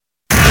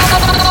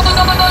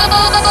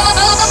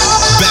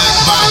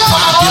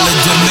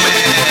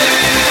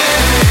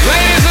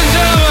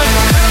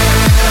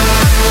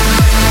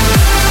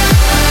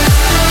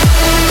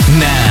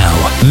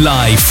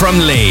from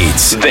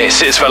Leeds.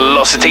 This is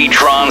Velocity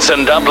Trance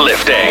and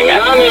Uplifting.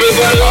 I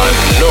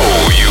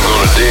know you're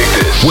gonna dig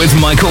this. With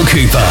Michael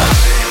Cooper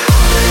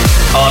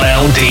on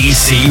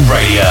LDC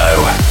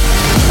Radio.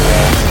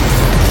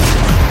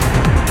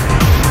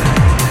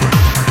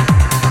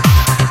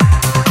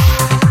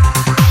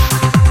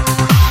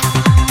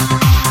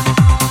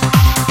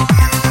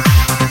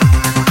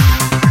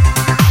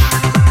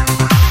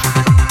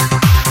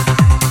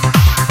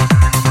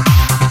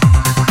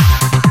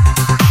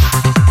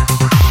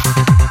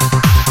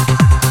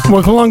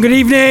 Welcome along, good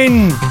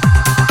evening.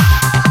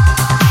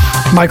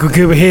 Michael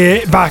Cooper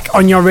here, back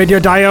on your radio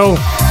dial.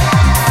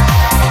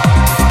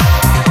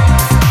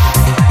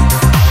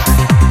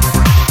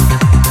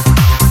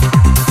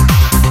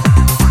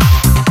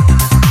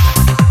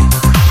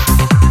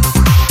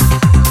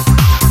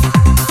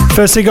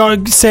 Firstly,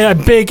 got to say a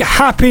big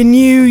Happy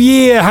New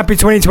Year, Happy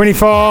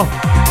 2024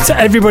 to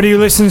everybody who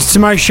listens to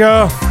my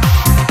show.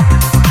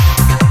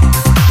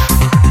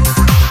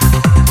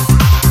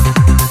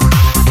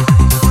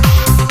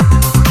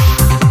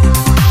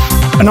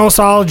 And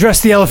also, I'll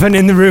address the elephant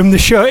in the room. The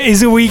show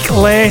is a week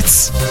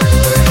late.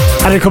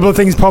 Had a couple of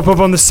things pop up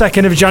on the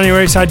 2nd of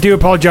January, so I do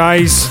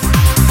apologise.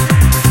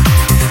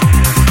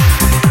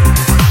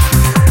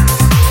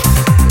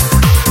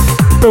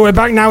 But we're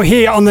back now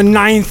here on the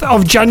 9th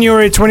of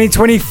January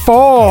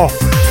 2024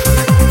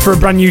 for a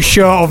brand new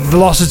show of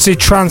Velocity,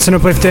 Trance and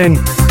Uplifting.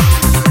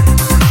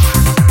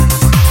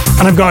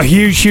 And I've got a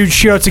huge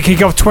show to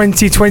kick off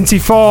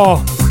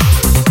 2024.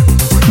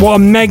 What a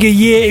mega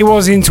year it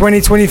was in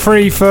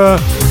 2023 for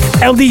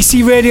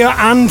LDC Radio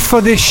and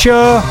for this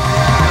show.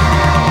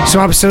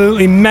 Some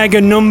absolutely mega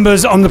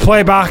numbers on the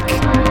playback.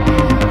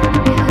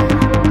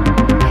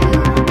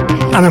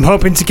 And I'm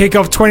hoping to kick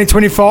off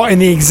 2024 in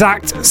the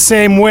exact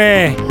same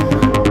way.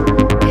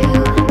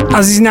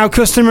 As is now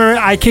customary,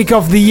 I kick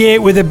off the year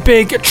with a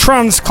big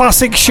trance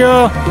classic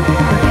show.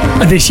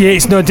 And this year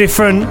it's no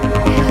different.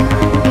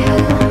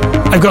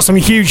 I've got some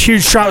huge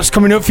tracks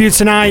coming up for you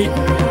tonight.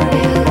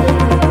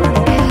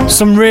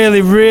 Some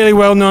really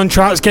well-known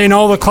tracks, getting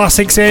all the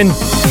classics in.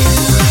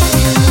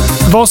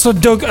 I've also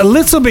dug a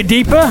little bit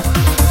deeper.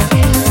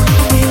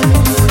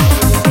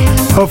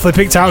 Hopefully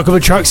picked out a couple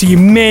of tracks that you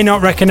may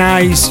not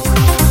recognise,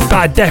 but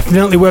are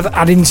definitely worth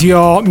adding to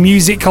your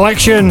music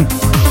collection.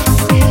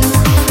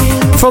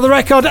 For the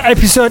record,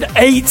 episode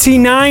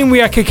 89,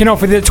 we are kicking off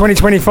with it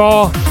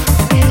 2024.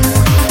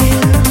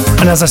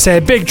 And as I say,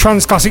 big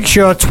trance classic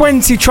show,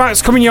 20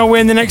 tracks coming your way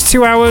in the next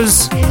 2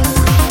 hours.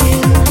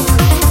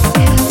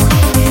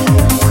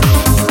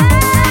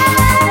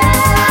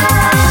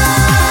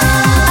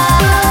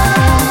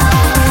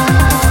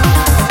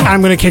 I'm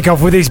going to kick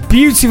off with this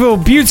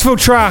beautiful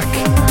track.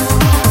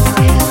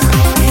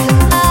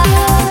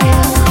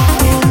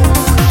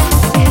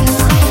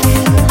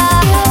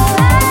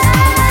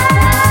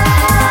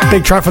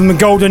 Big track from the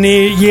golden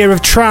year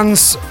of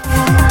trance,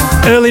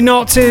 early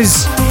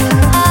noughties.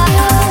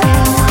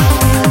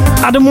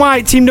 Adam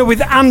White teamed up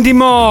with Andy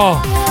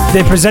Moore.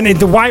 They presented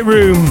The White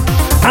Room,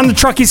 and the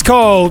track is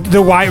called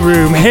The White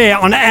Room, here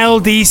on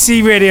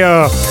LDC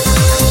Radio.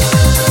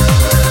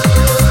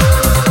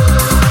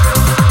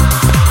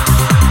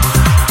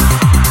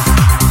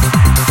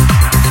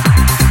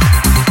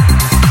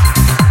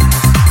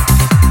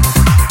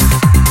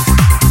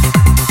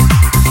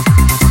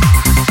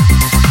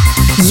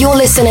 You're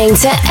listening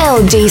to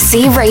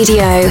LDC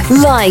Radio,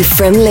 live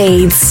from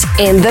Leeds,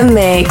 in the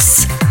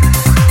mix.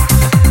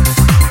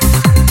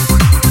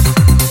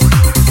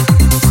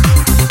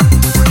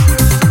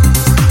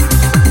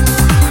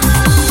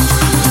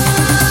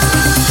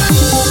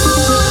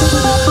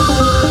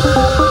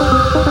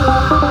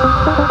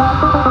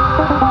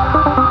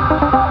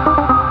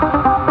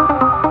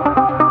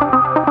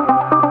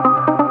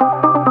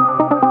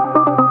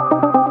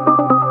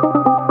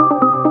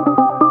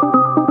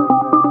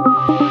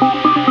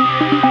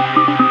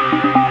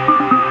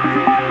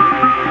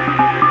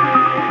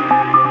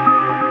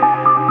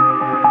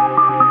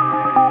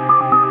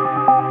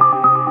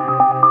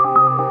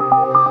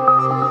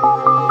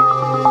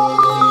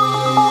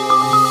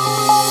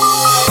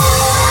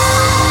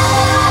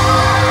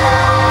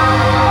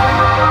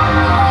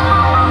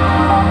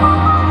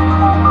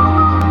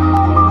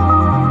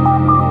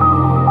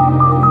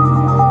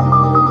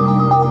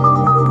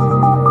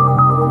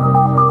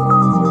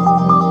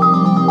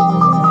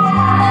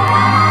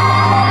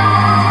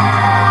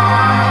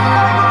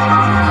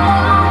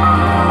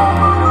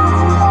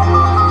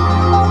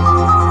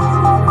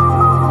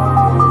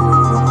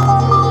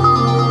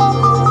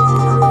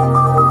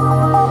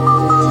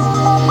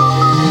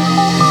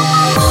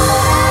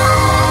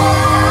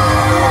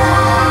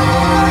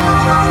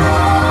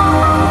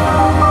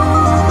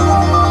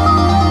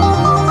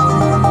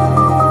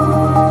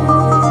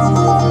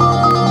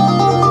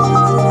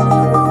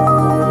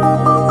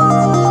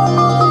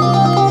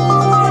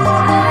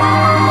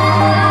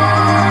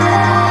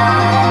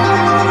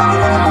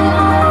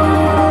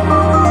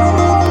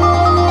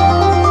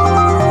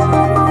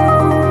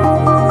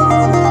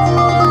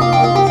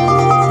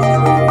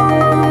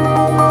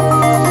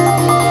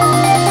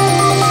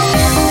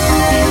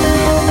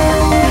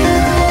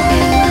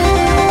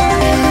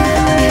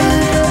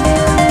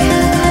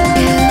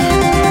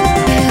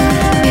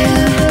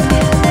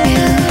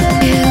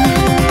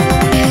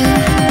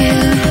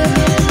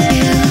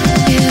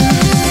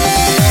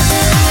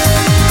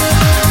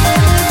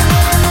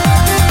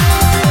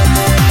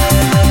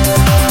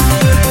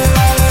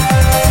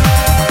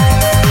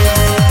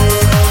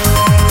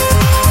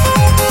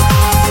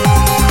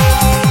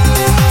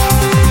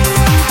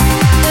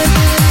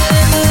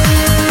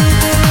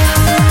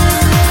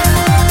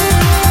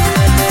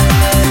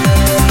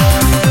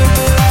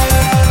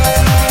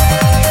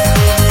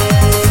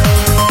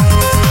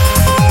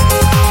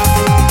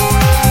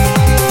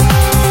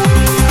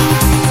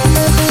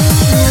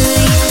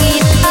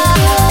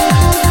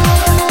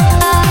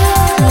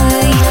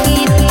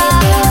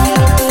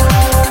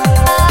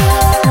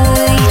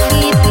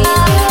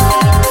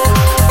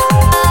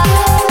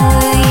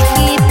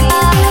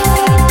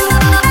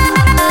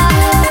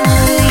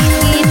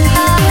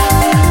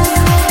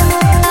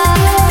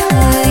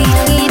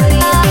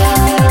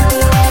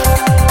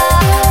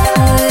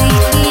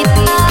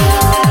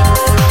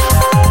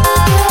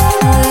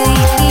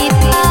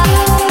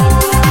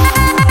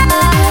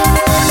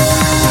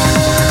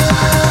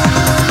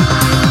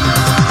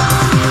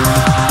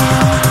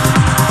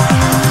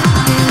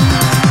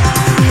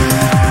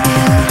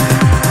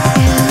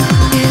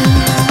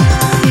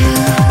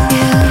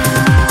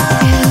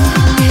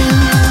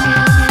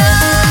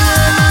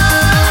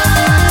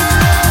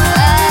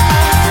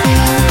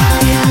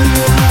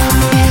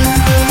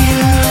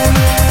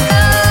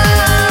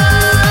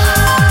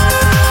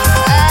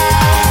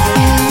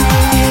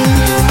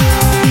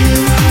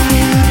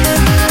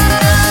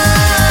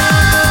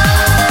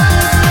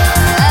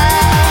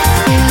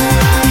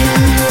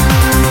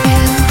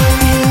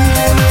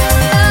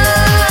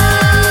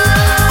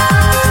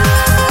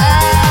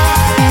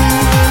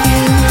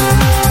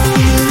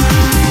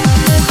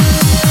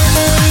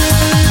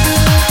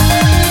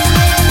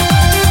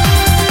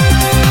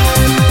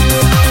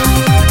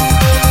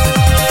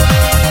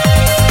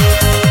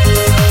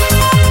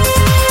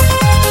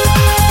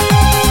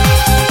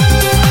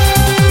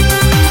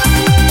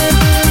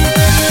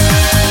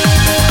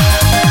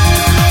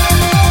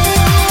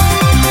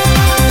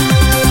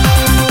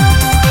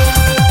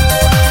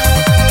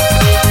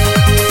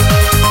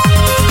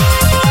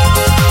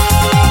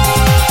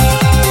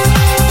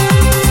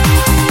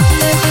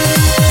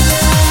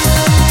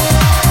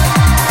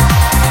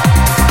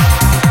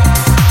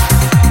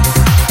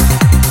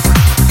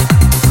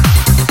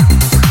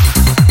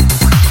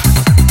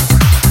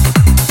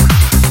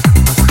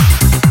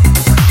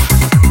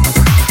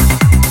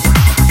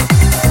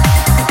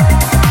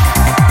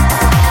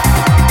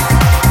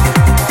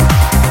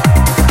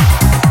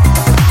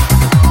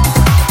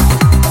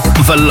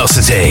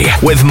 Velocity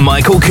with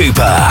Michael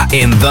Cooper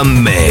in the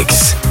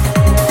mix.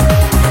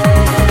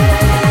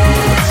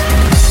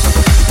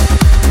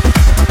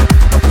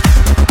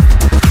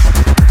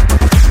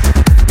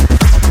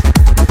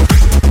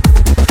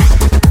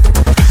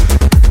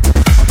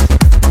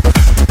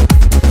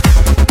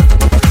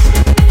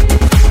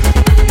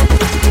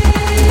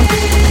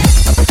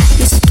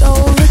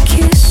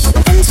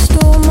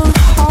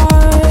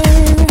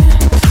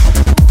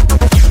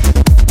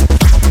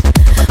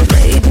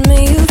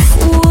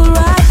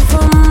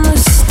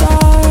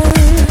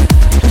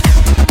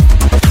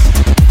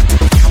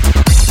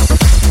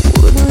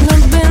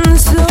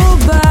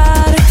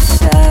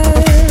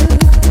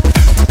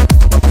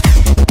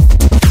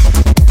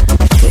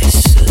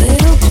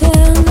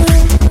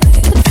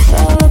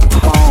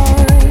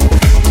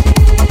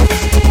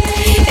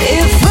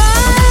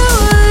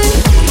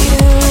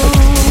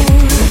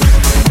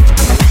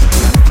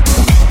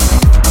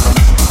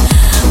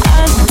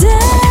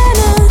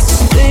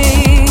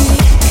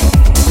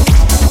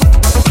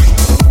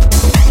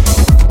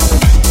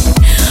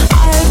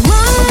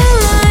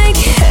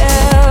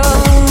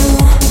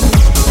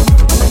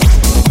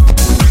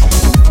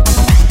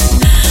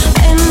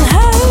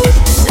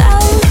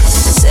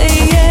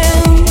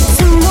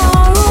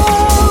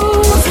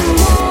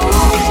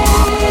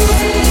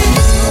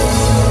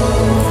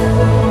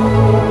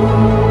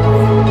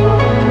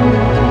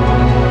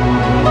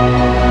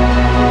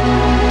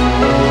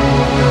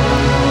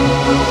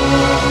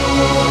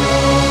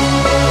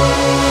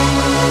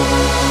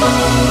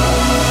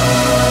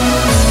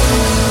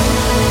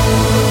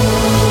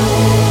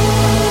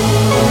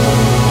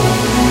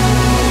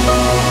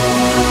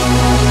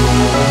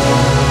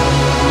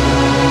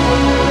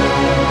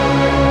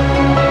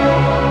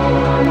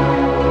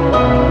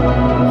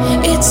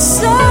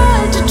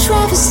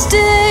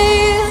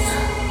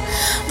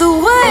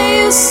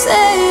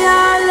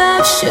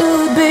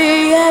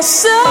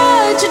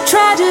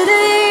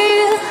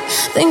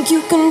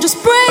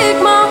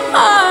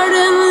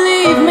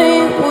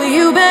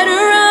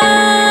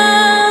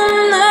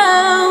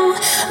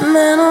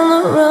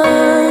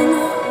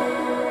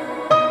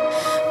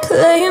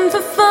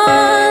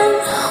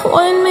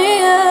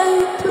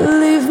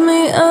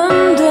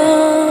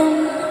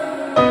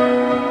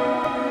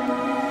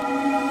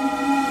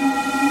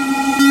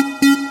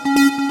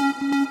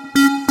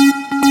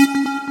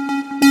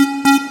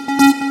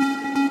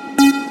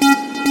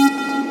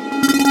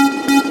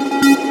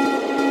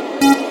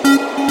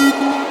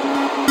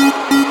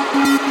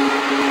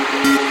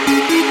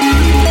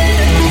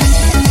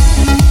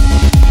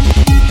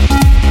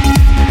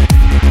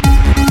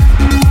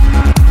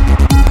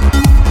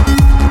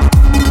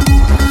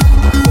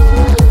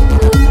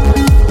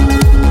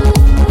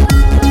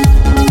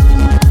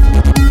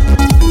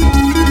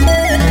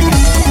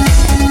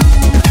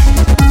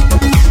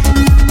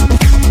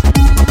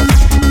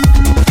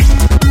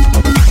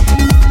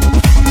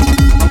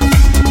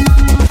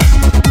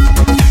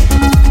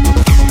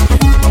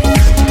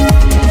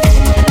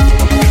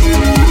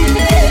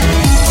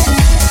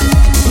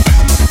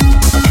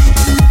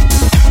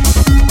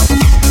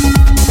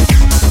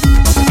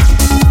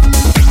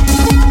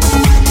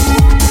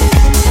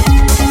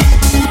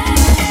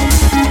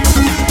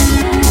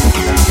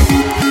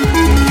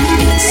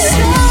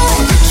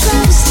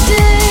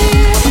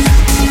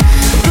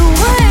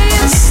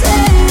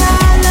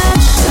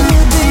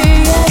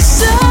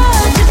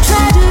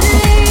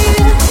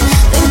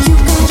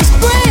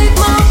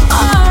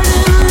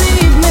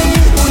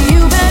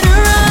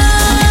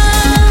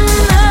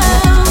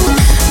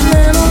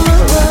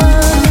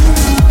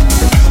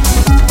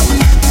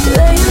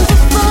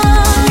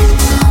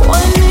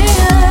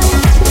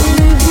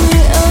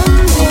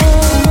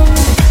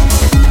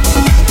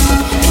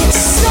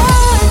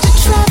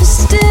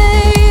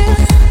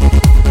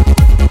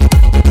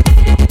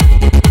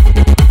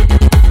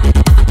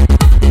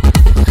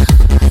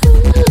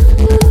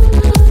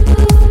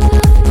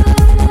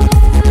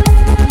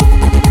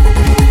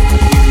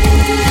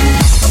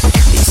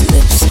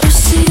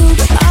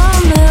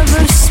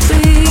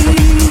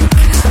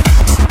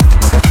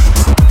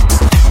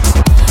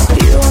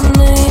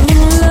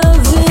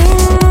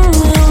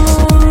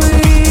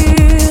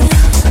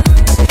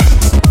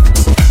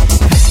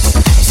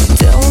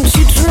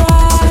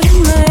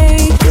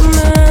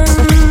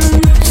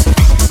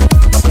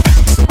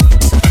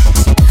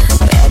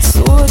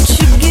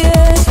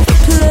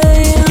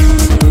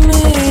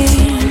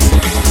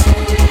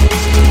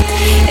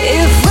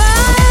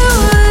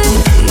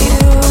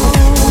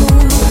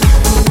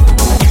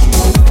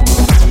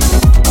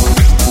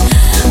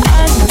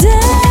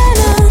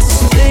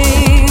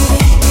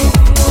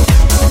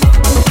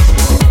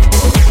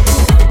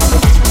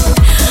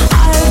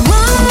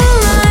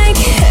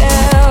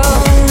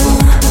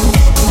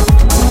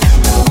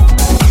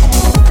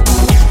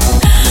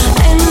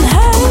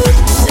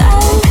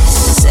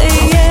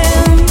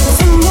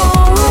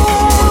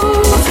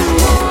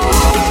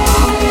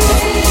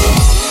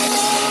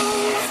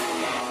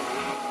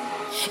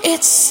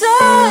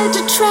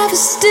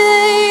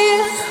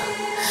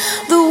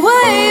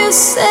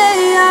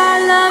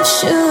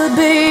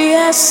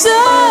 as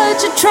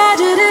such a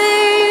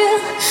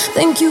tragedy.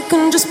 Think you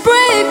can just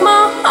break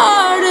my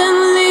heart and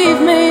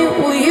leave me?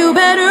 Well, you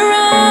better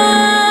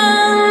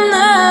run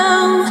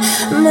now,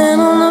 man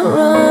on the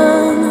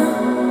run.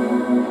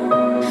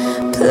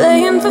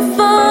 Playing for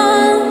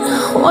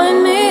fun,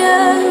 wind me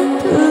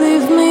up,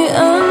 leave me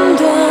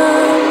undone.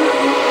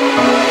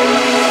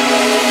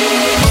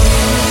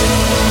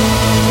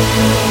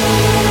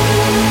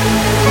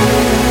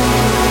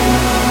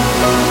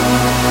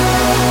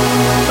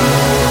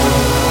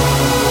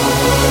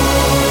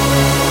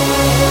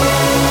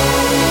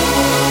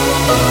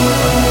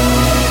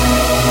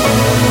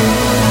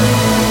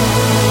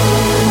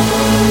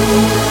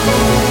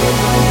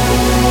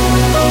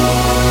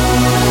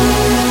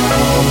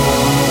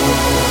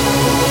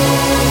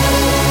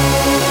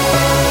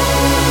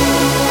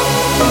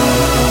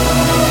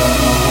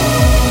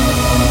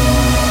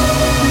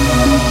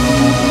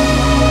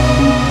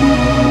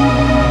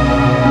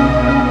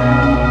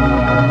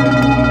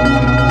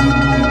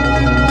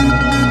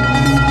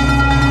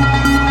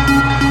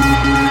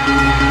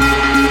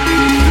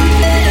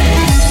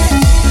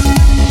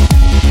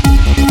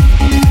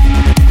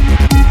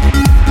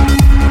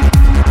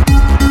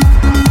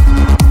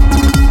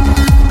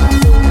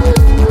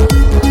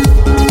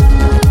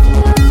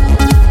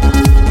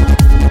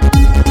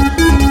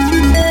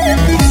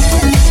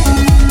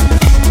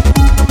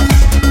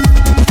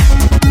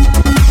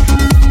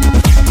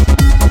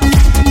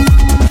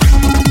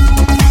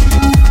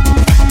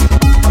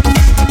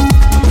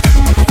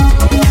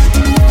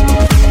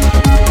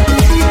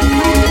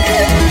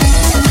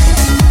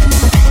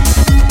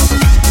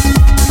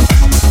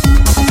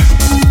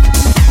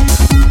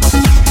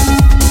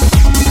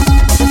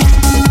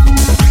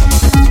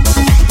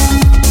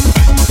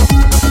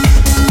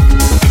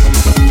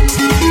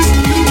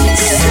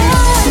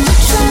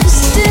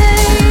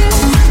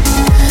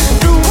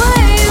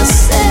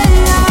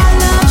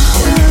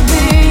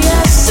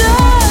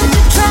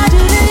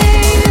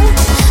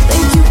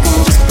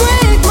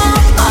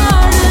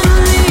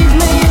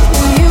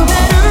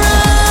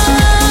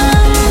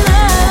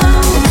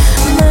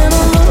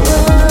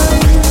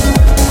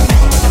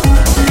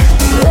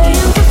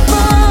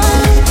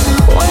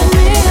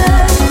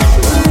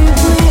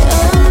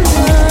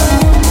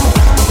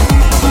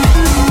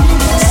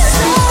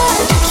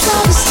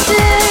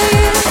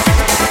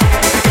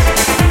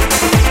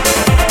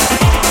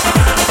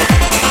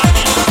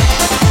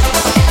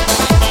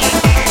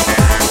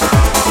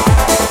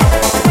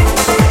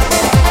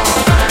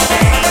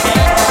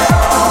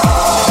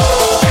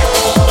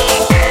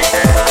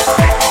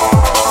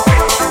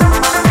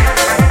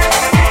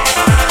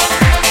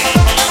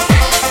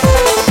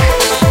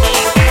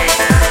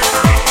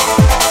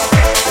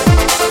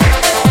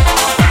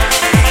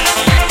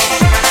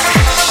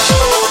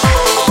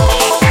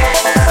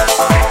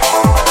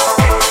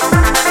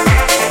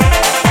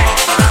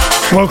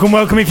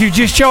 Welcome if you've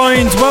just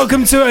joined.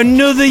 Welcome to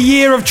another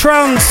year of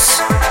trance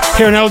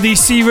here on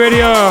LDC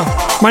Radio.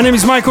 My name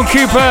is Michael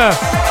Cooper.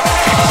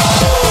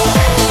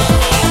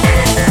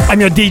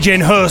 I'm your DJ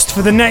and host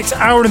for the next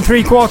hour and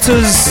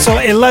 3/4 till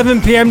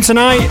 11 p.m.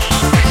 tonight.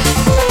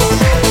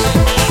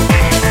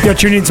 You're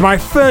tuning into my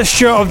first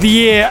show of the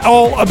year,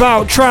 all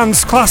about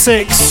trance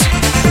classics.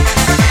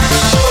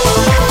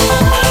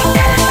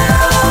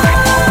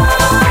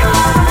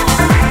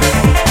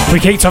 We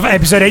kicked off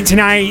episode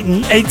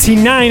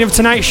 89 of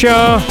tonight's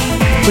show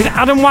with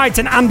Adam White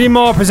and Andy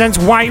Moore presents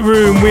White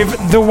Room with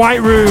The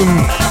White Room.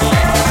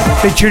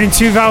 They tuned in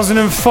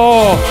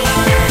 2004.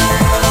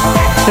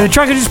 And the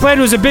track I just played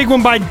was a big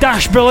one by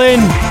Dash Berlin.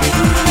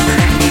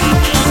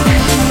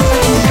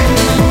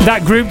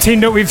 That group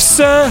teamed up with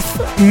Surf,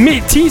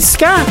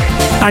 Mitiska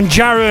and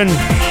Jaren,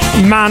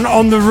 Man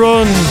on the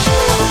Run.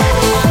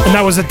 And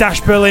that was a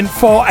Dash Berlin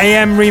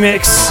 4am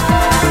remix.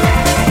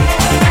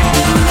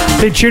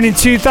 They tuned in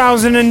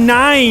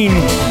 2009.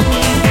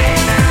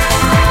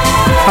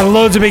 And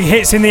loads of big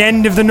hits in the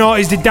end of the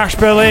noughties did Dash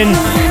Berlin.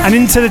 And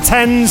into the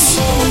 10s.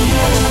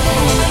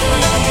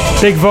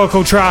 Big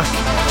vocal track.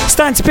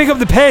 Starting to pick up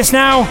the pace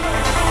now.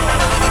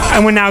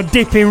 And we're now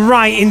dipping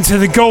right into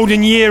the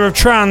golden year of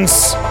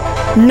trance.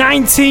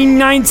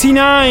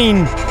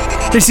 1999.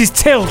 This is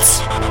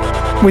Tilt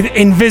with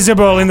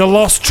Invisible in the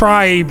Lost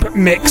Tribe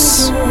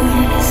mix.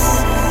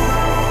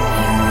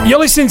 You're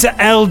listening to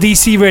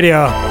LDC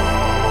Radio.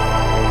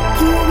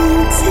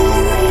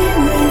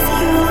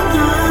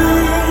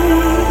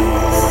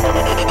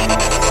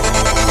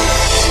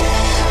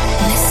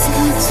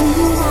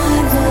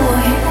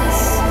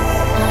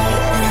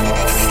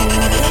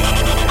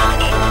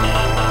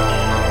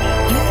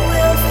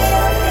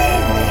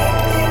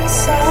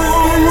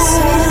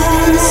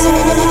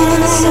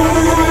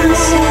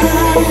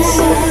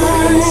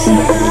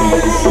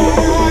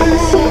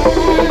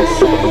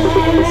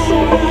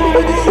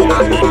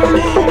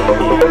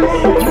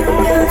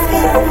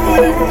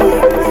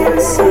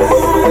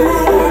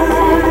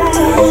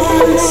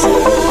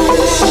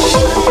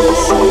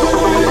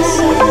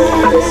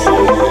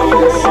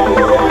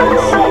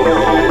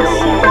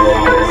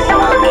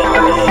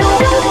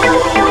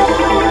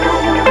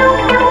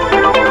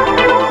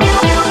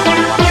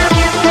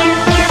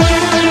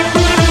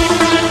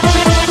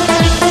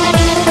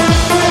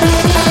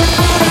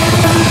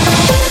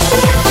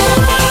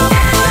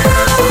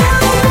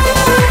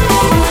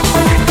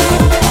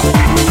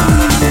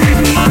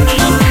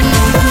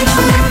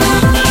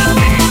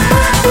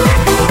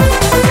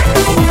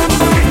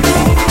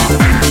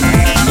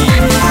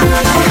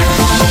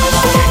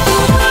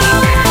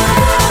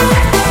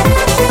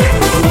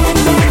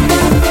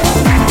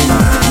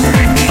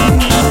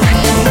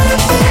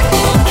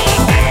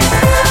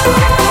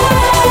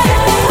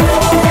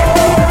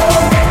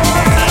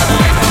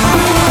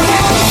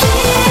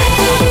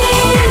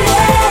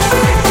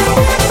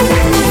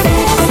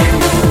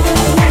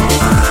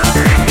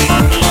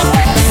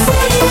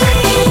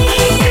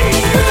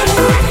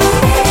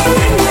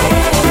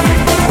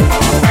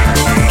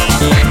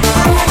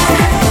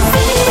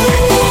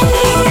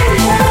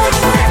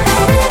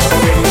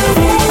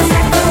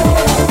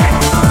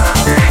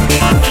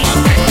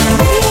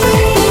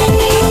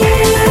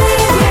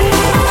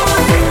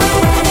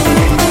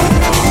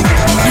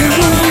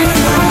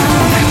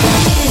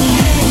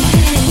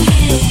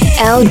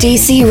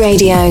 LDC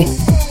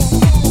Radio.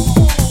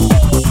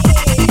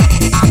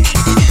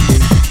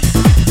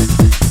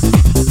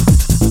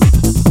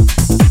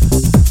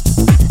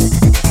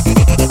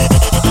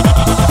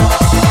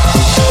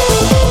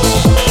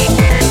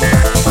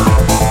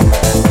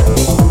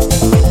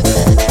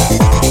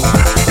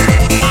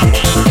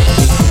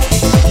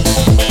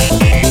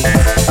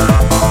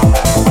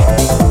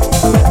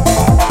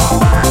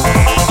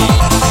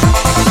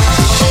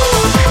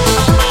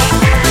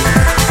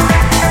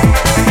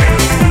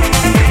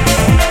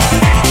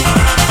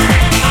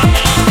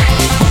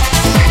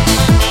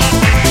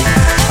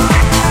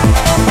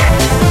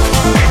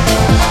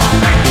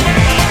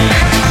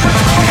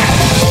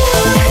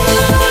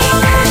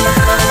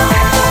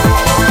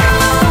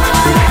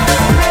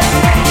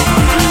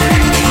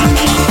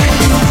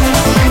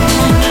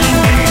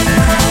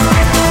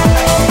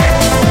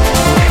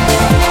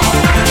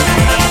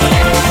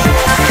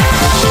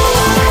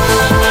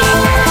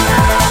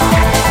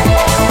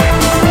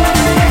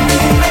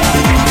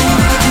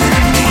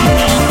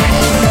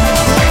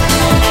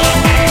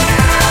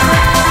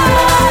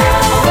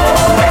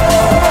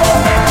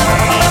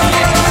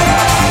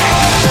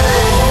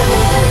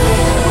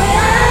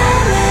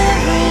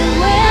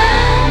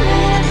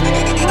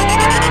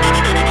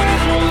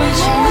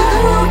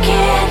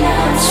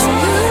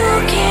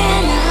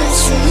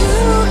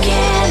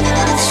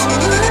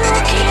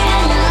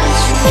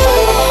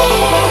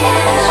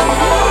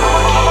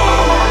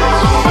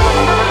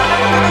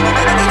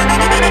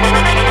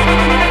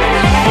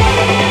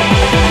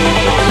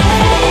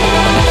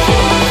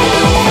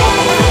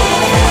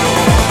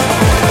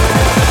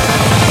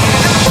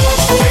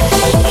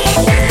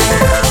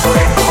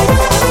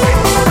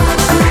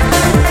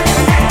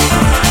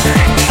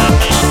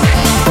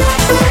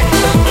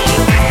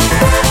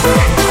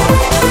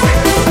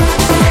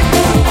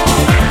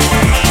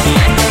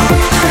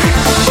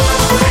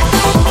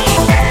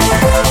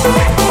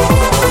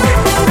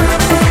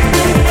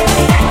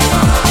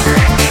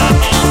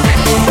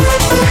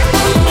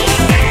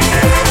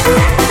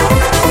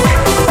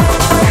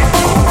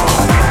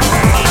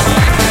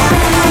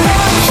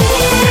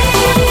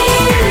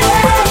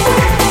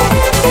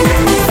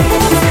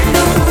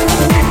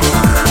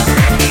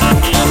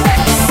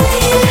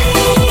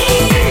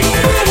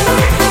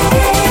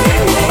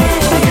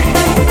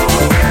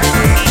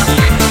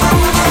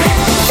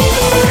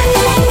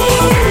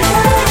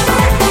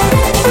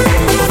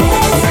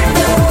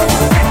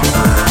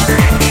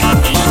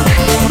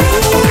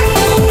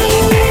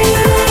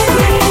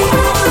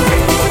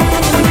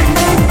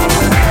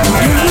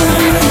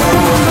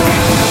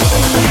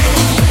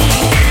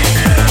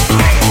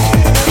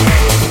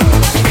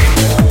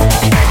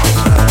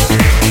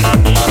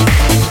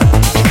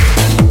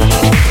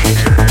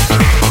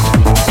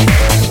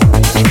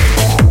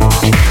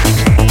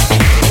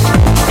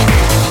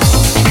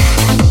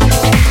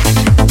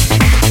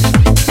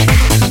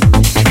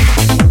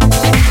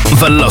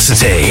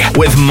 Velocity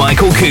with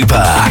Michael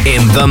Cooper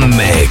in the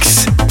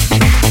mix.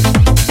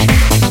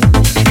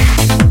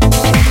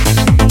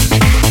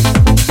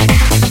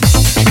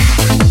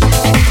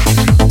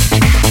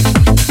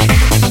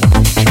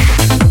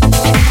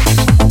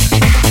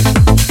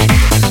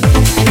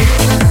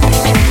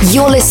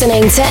 You're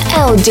listening to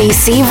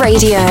LDC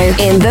Radio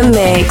in the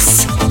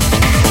mix.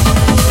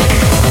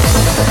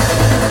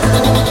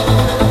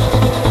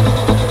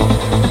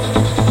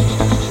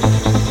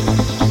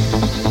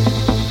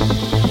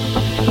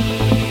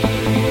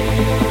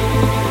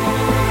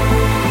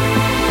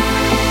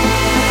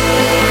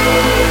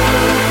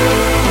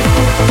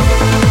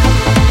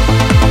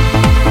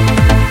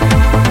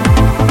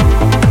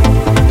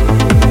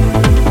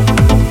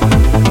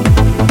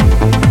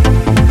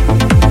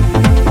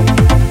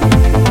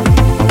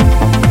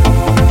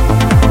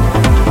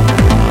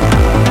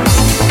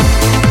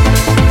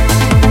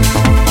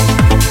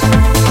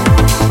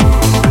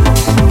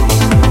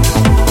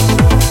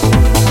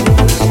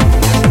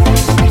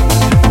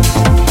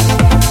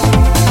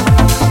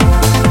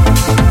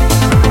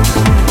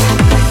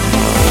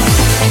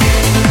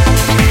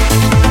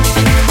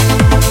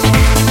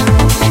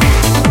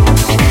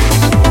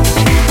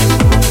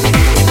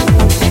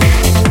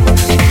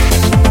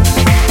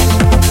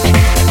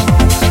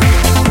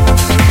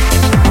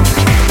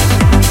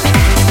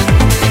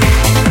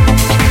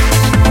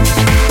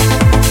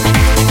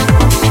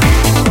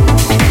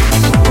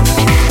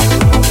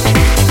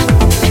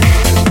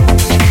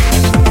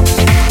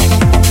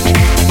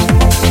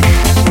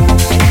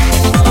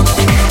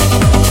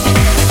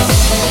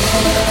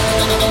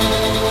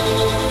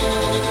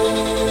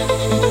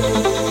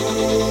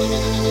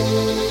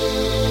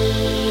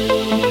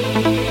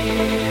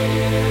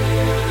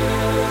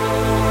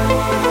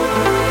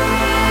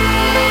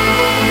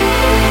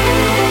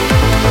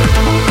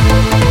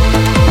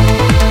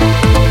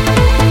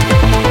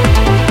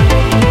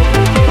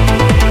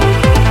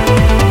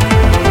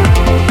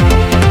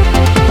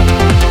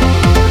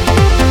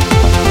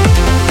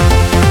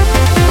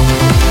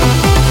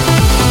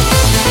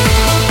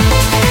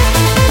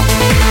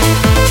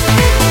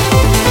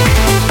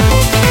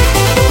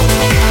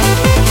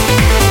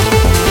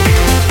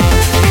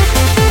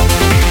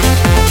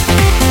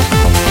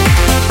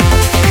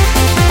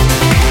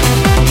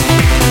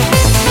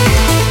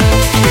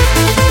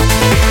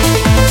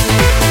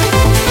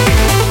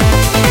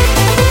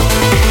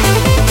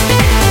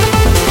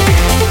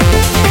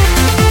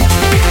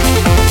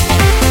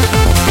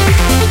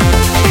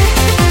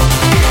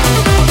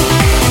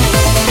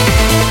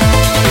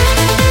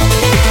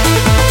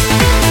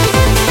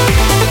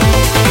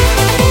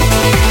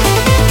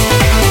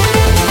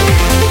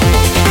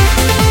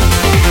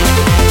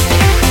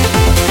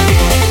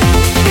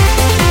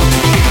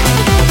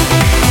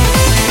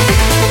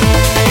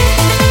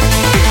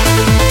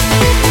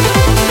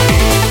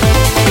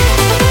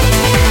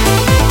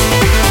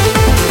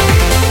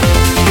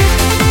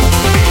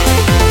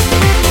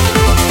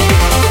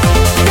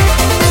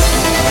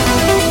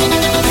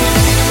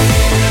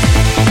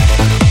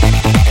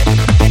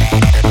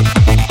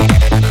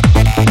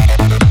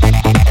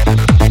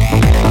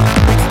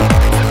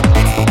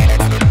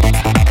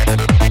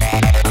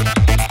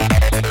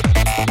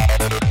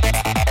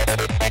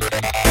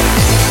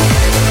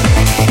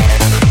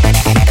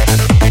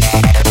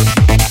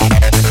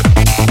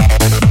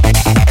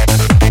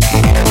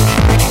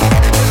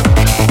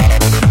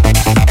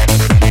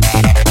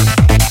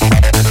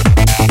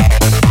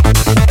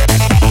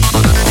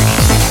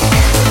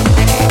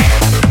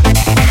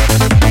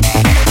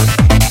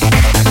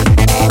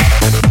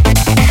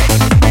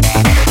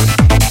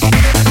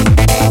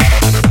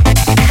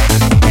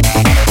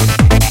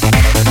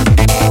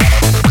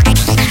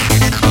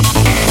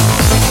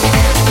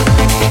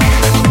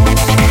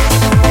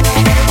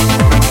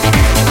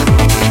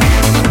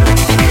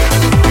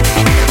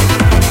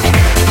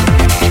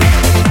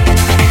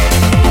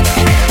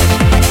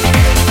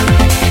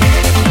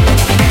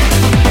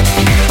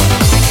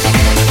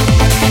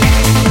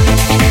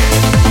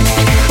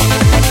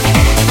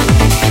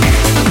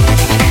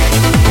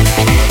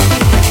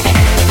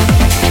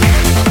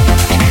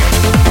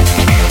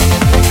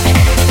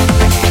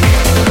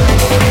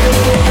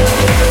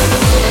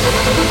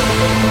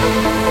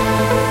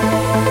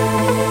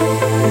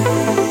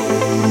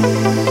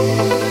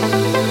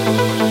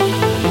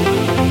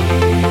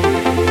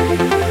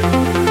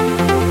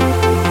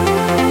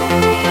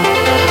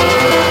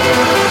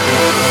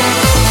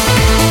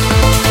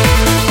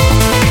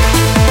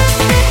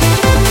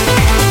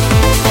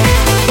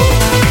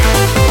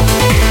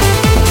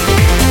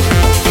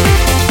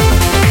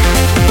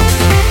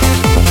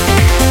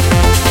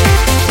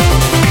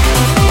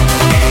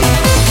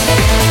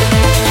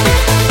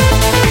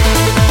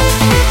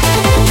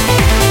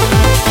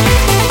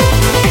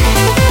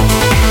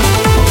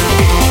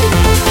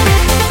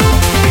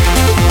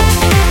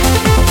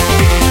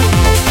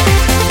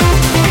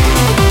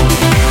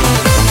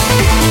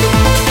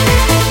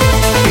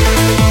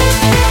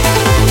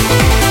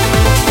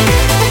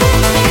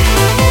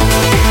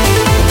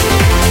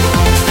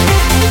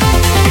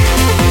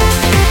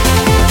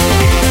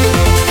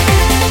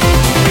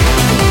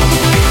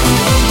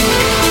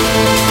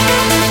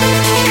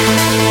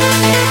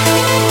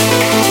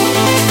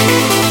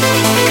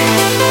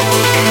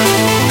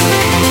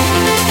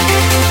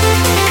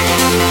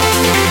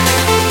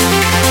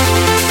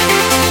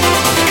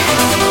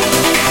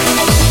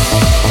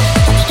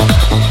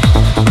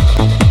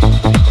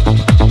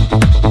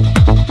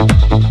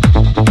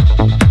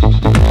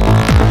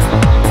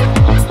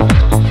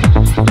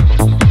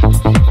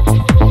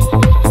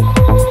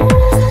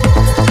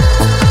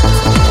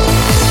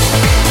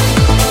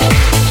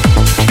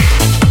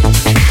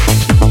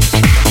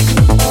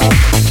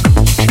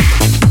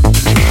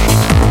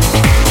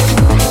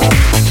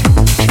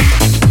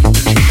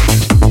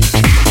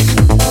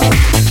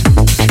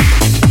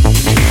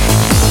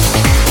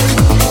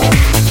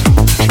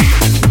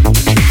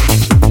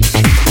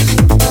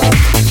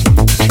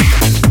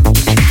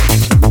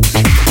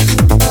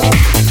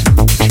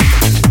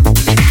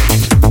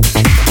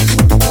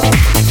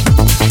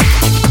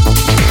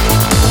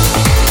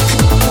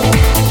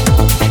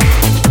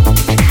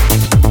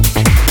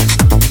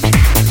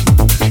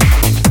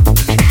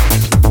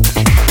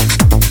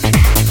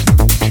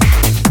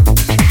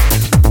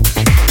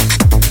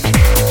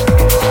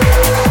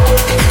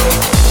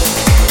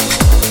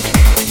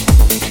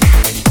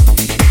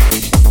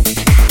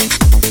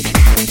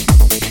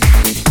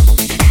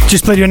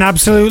 Just played you an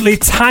absolutely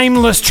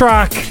timeless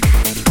track.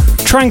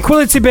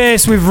 Tranquility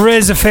Bass with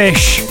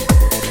Razorfish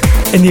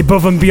in the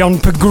Above and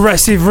Beyond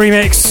Progressive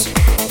remix.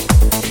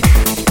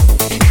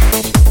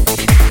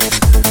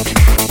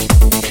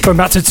 Going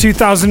back to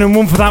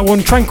 2001 for that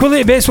one.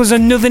 Tranquility Bass was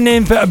another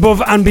name for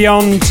Above and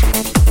Beyond.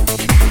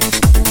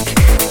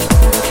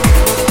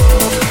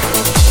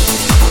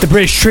 The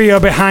British trio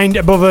behind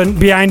Above and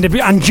Behind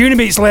and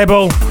Junibeats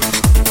label.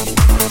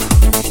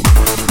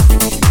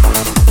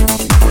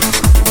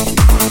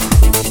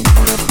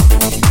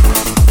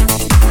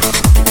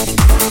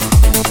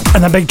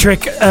 And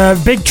the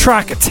big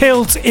track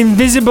Tilt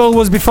Invisible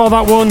was before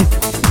that one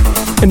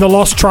in the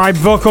Lost Tribe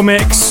vocal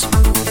mix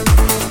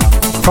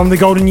from the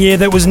golden year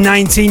that was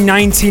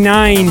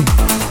 1999.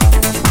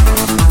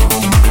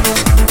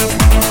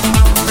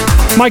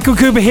 Michael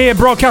Cooper here,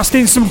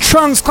 broadcasting some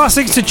trance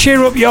classics to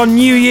cheer up your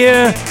new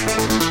year.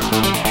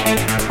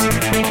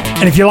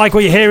 And if you like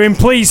what you're hearing,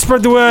 please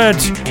spread the word.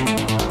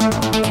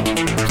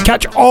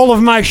 Catch all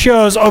of my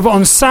shows over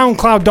on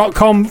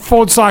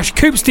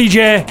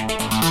soundcloud.com/CoopsDJ.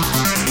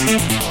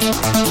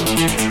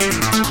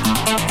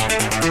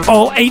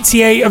 All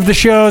 88 of the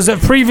shows that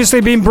have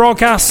previously been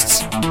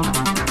broadcast.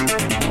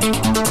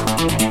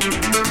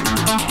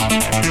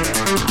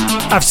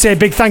 I have to say a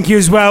big thank you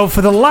as well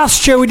for the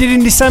last show we did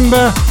in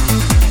December.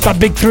 That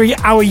big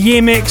 3-hour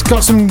year mix.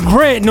 Got some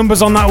great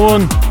numbers on that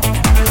one.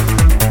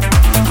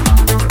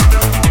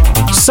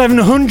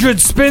 700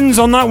 spins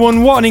on that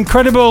one. What an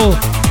incredible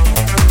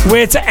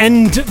way to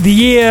end the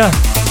year.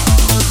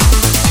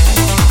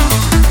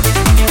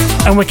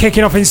 And we're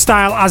kicking off in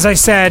style, as I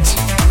said.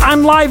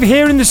 I'm live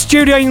here in the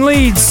studio in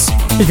Leeds.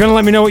 If you want to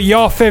let me know what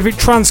your favourite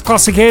trance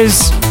classic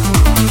is,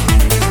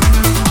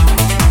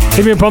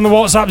 hit me up on the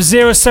WhatsApp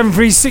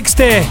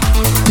 07360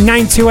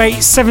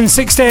 928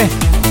 760.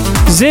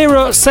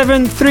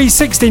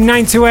 07360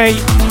 928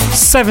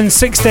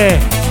 760.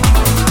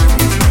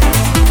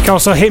 You can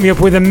also hit me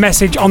up with a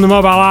message on the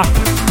mobile app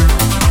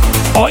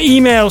or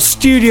email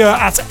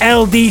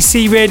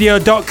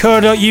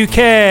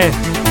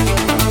studio@ldcradio.co.uk.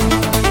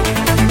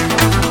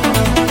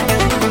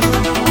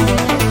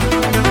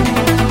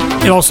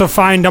 You'll also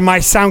find on my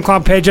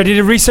SoundCloud page, I did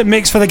a recent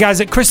mix for the guys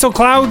at Crystal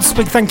Clouds.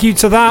 Big thank you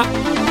to that.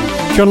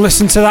 If you want to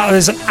listen to that,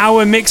 there's an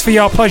hour mix for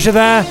your pleasure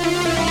there.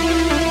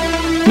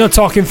 No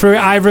talking through it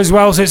either as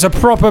well, so it's a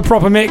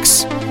proper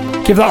mix.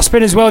 Give that a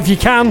spin as well if you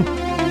can.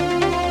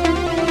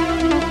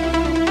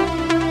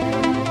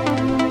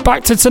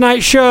 Back to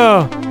tonight's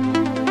show.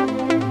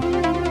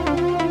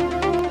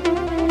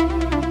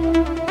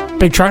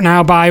 Big track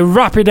now by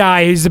Rapid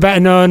Eye, who's the better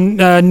known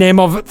name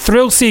of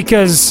Thrill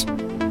Seekers.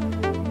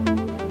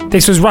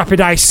 This was Rapid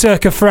Eye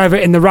Circa Forever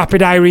in the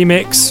Rapid Eye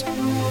remix.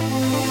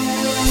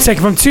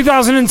 Taken from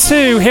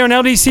 2002 here on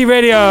LDC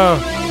Radio.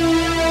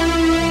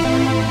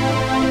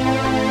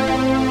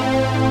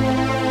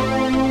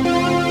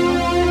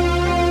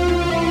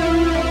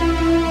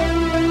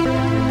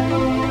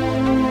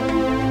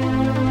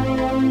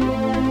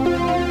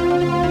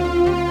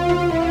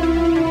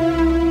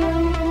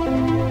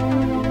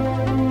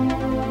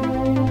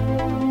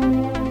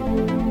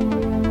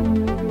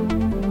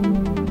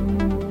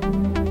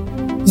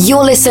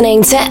 You're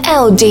listening to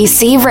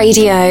LDC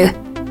Radio.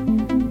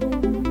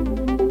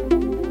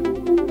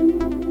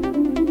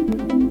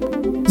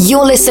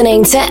 You're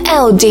listening to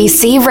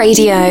LDC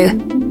Radio.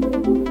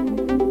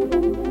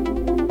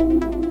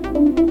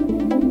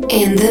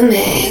 In the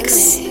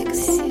mix.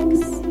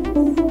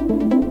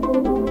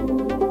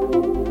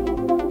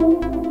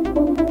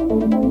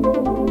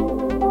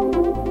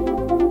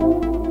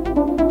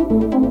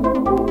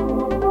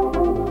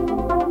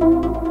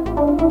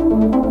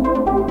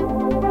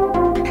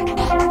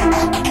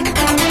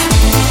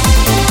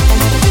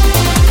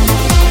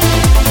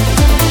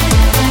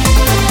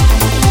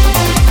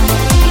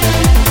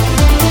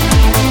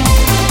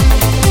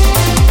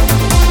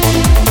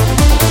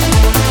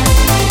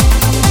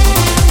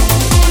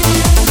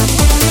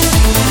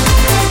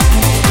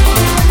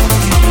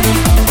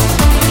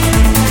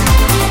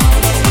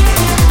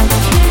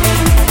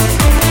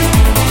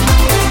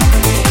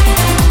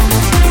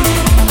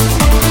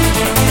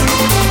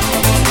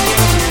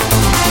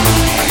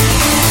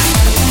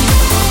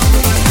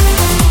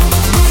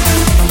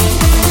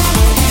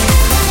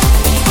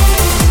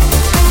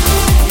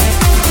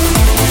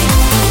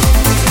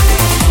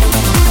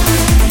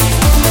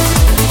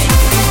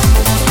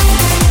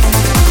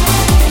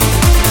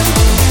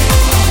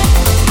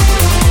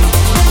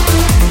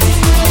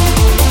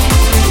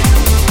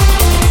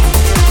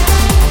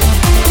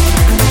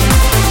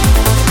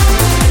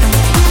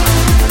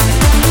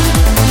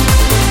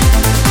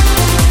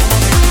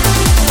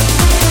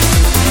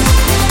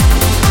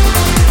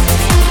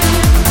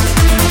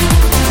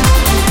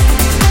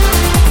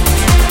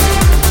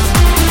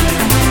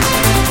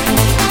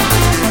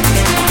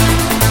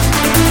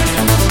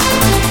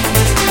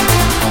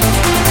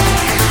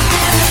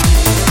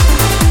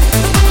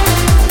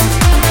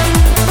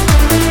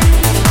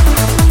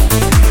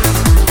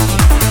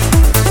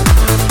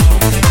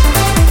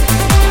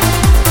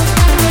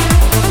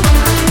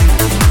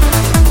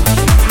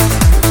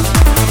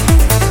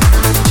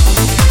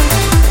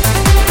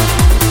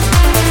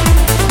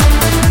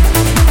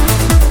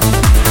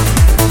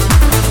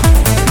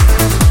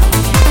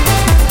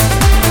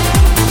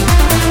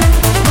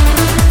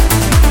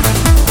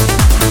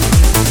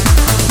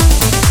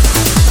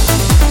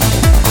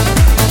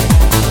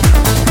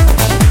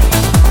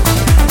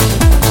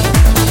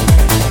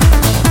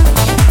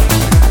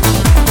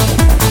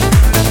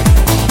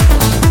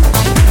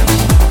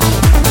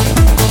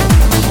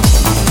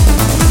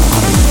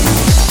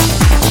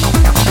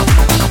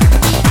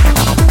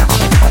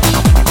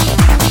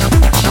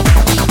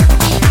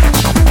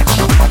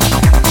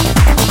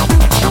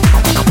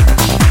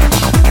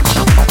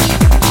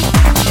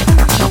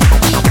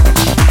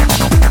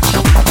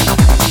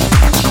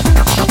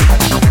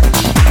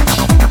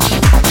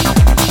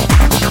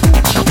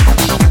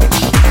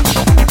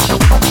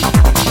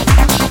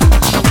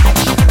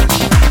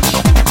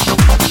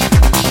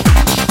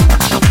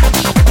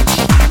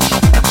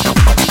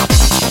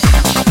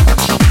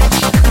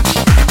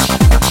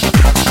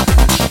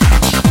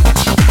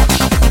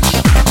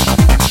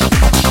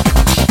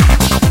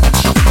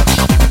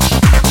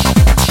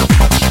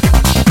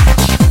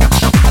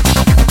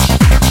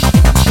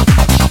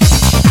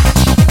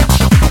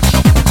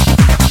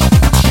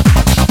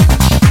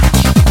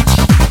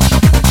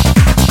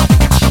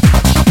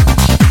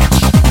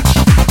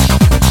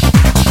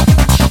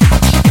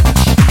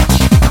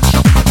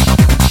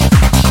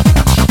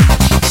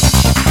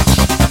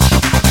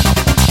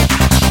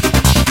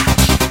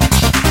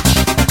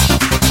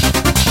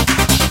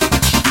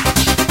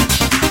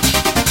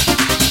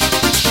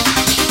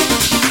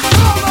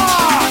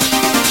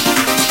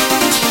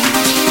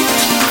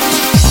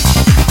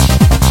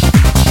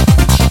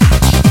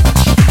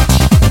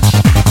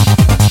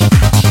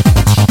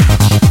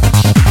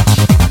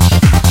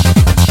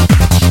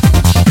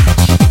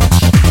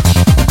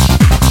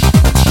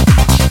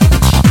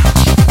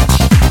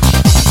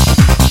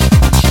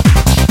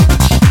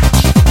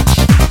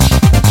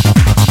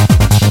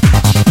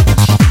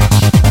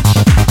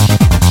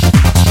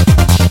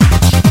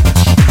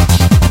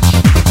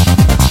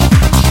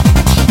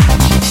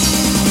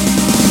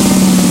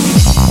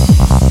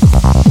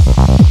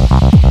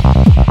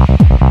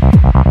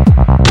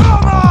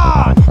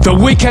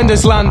 weekend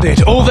has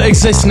landed. All that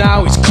exists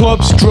now is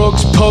clubs,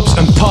 drugs, pubs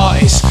and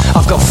parties.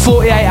 I've got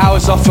 48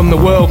 hours off from the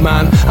world,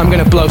 man. I'm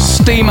gonna blow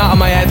steam out of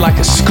my head like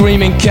a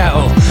screaming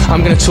kettle.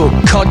 I'm gonna talk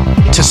cod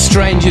to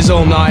strangers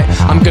all night.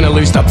 I'm gonna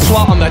lose the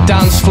plot on the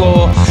dance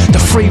floor. The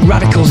free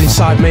radicals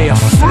inside me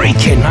are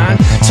freaking, man.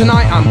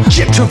 Tonight I'm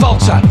Chip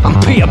Travolta, I'm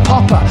Peter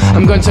Popper.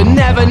 I'm going to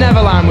Never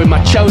Neverland with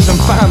my chosen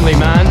family,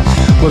 man.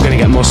 We're gonna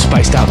get more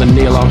spaced out than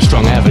Neil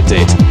Armstrong ever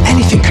did.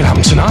 Anything could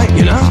happen tonight,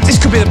 you know? This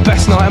could be the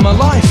best night of my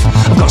life.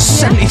 I've got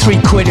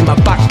 73 quid in my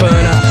back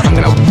burner. I'm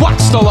gonna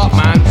wax the lot,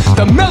 man.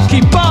 The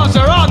Milky Bars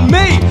are on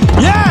me!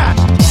 Yeah!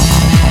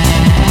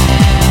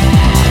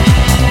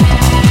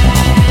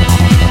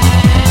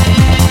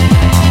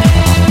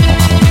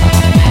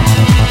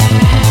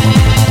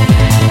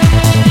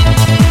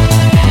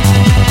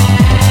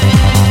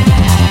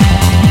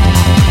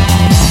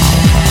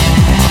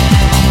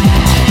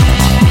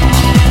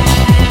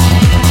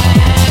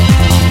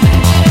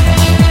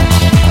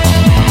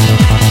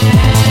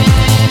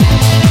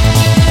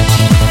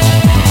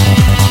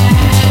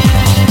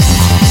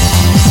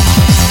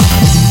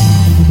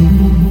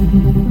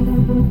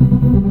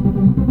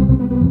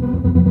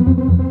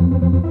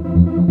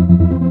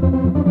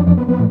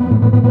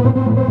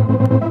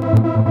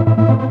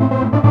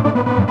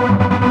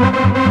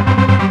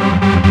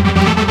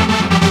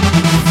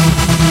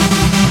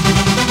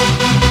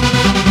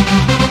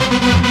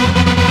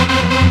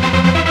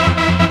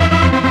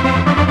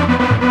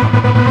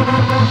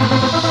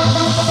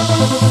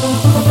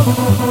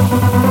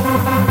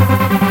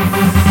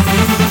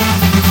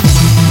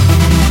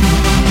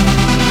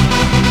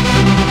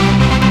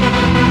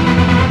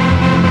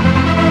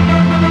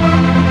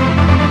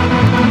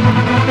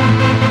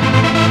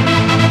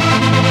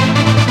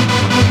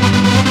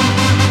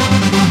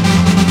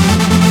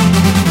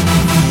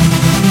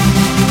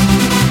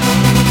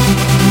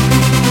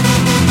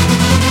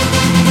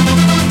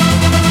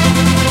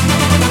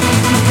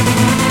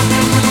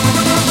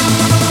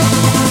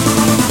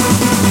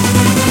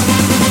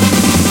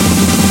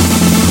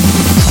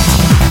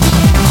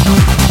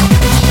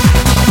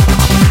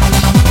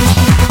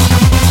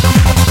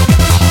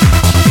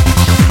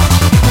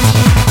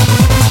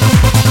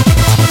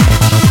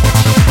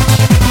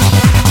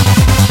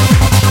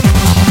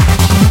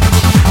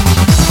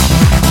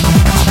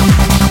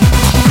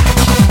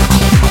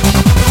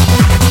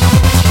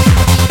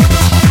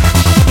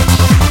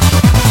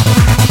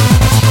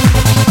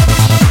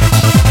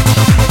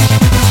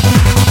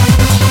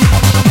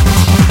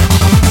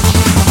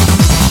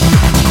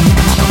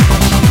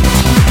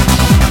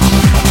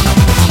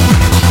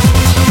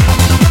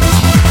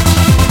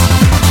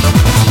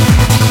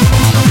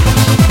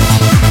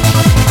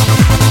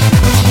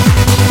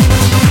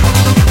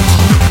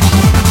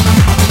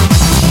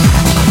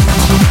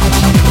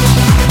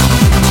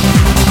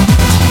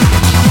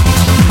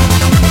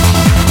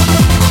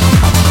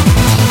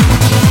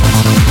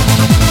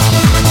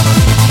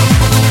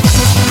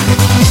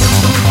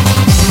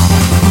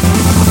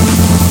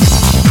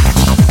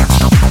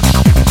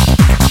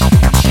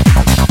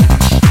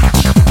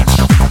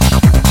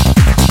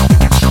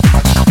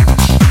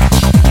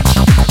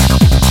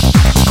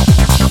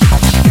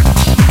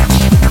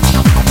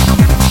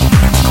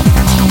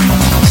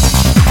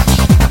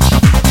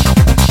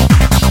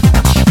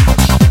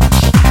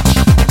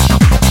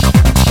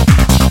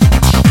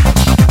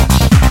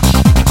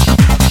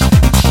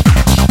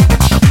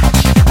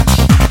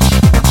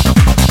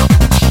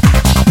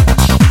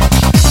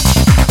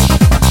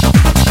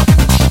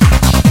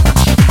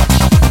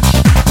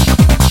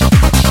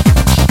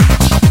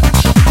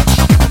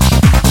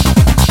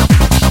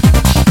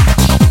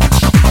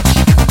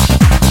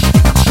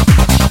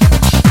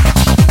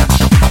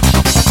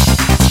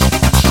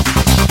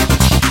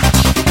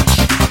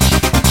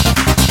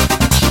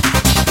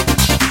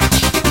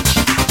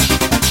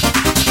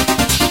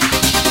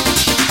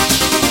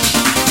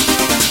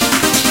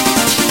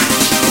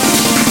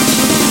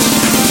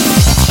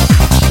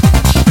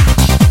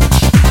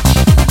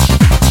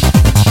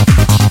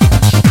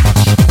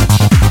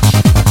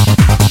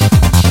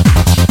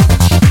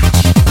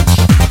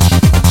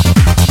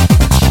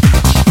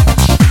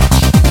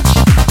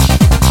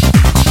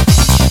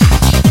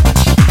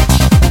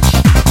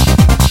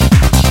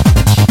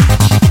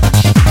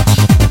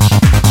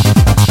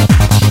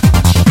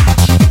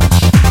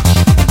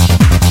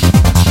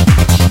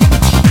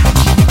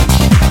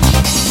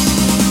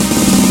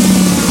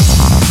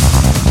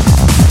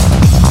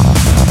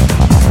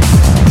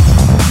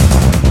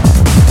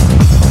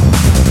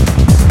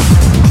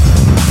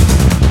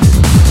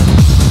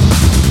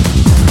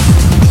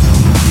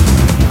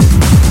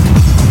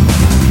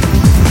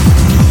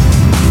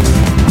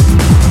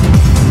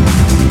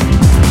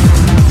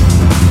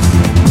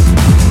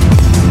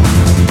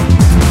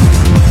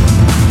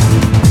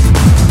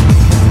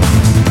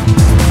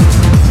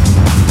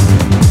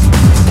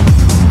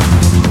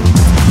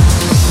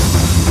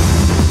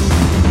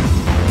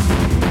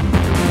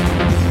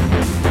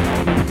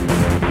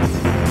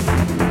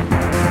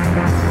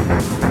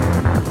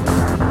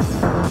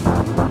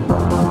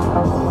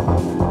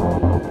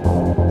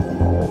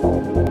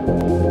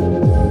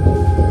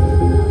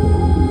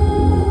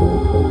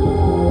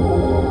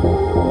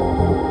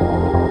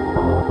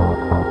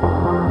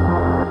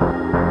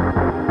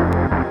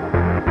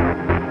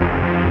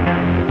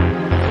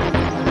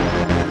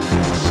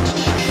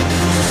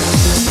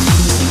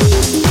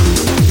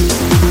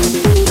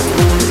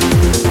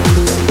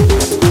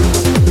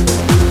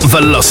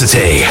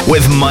 Velocity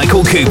with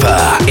Michael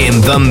Cooper in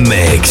the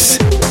mix.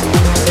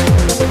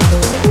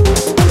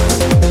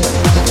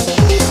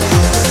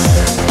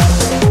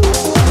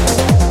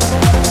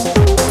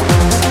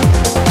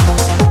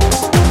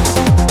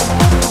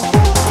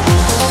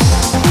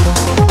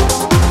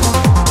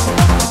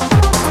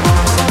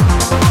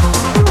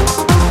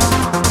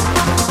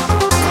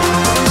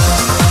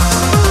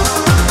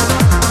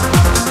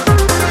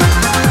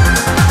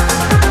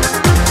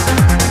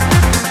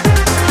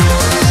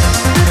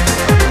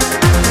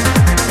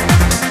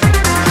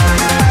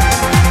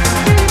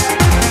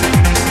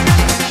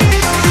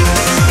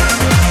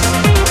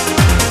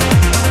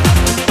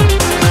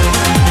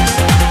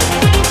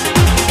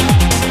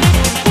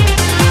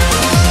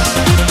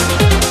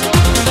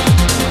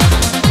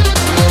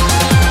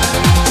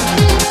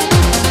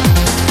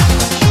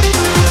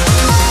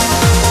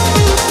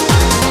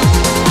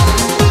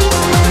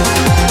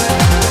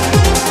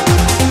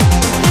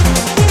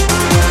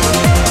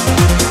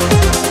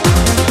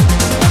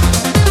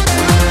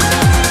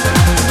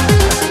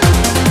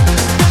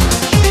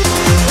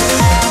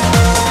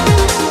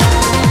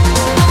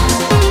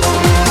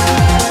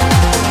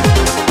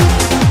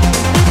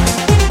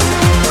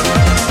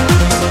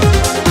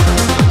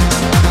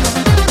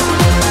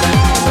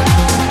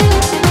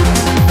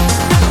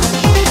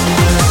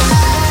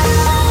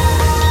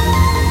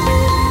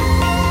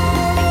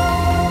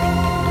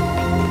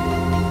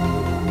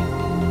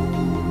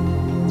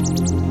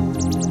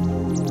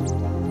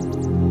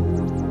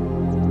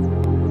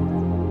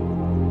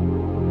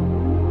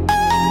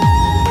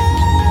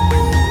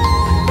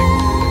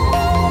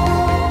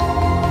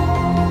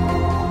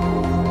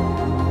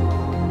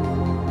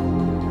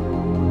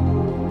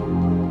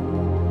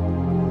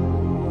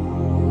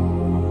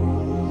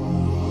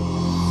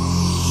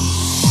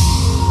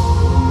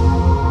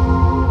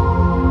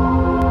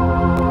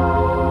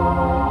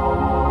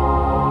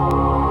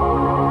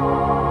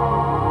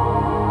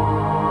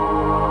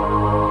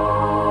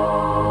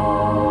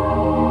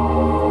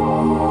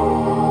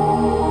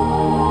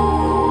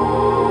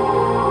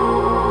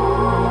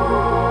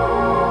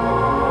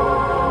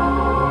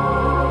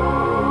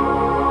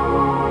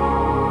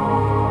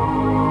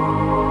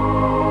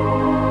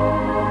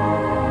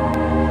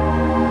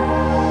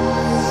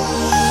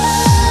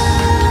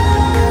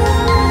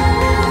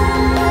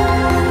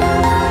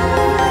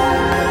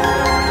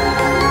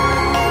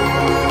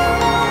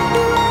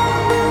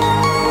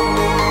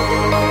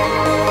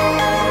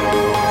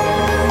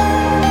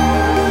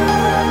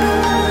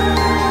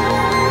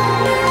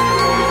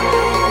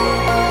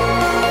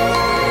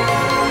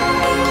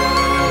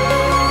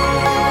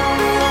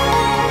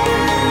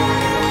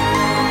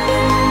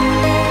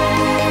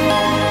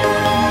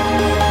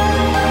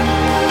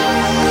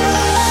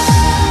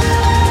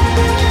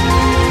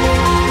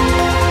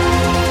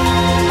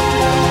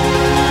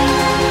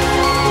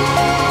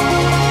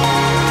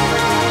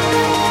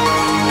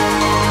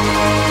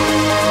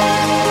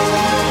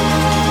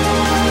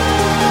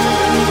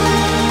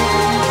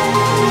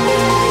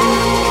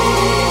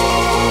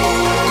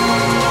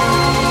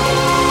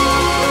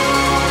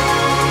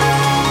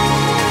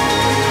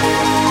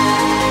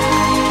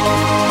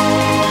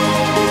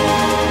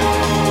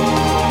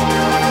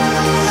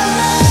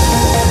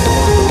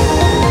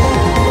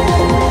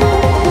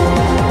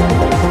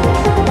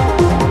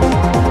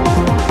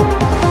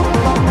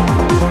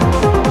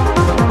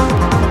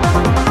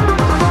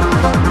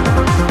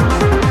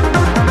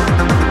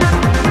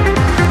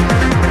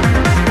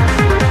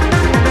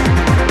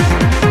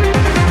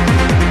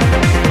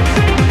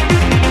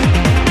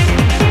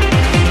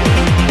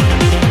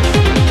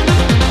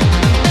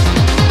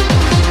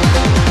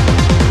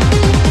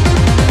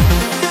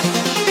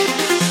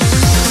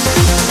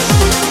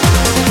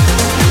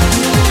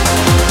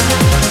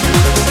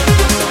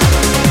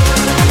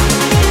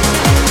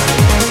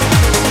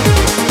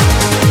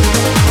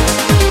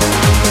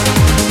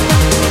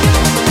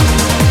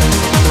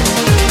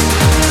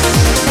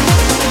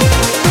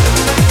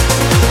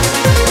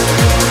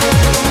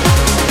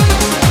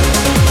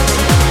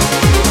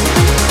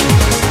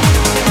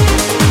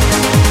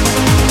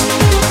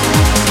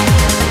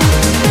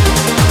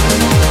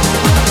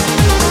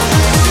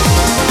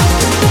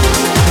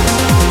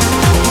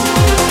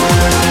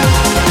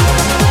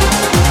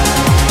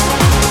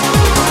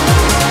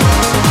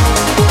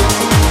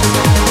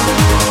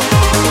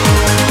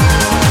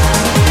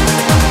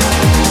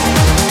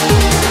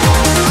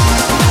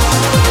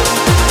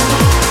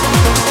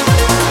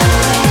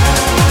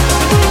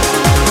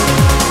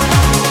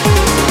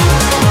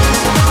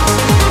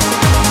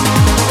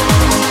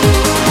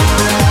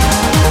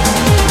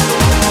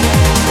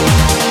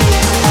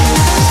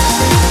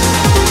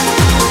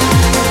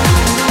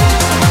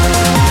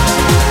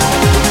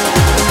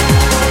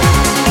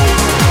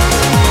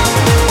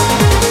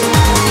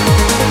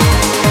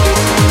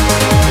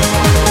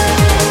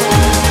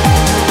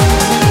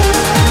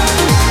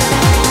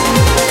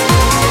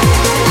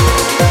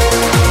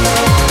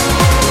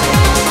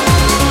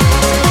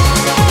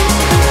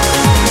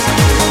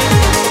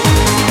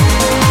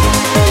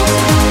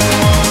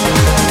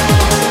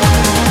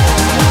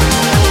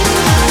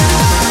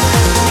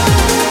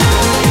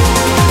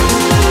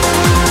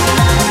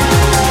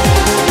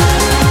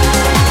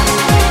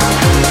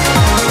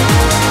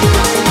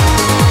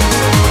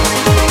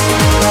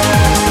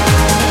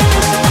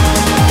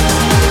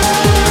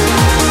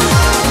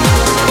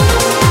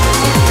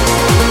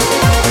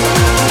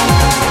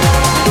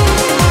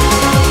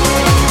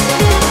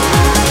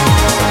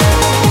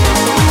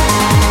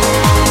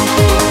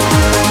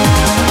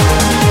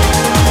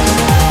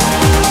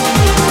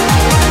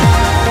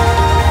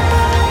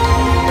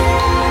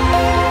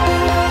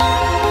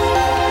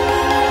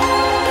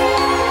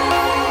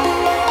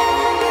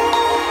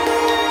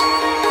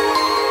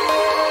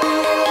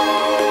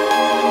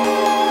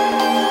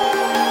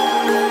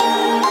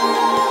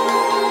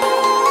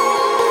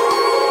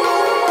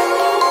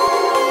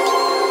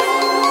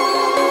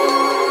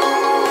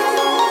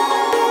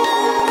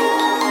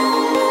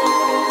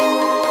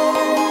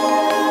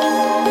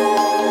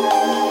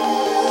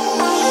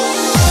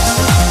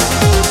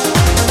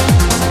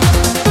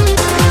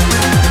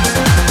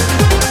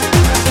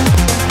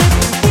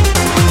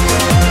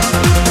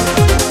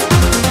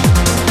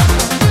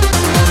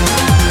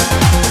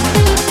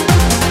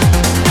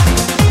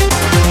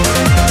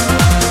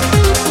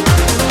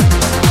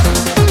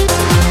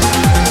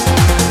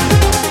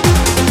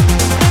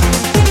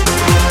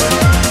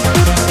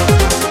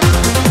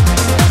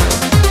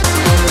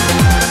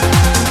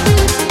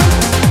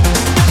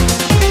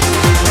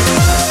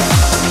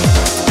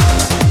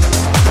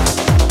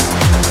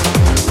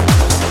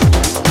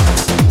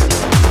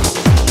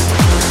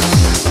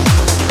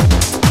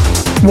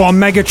 What a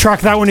mega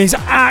track that one is.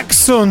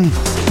 Axon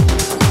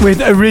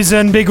with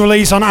Arisen, big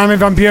release on Armin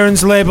van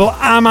Buuren's label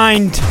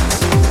Armind.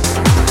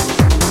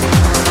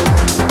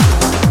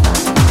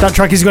 That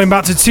track is going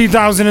back to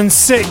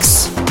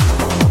 2006.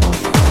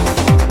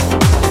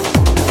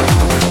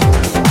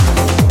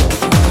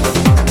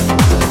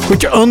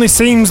 Which only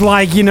seems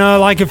like, you know,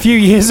 like a few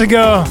years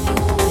ago.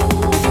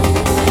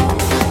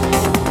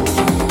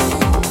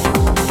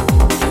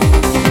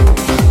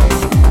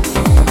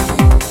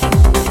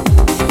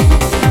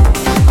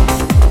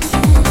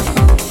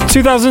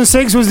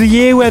 ...2006 was the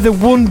year where the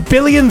 1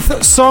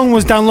 billionth song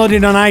was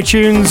downloaded on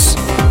iTunes.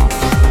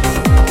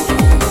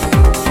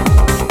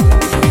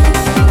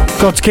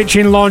 God's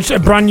Kitchen launched a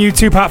brand new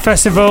 2-part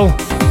festival.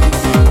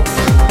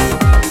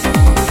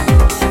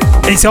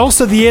 It's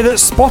also the year that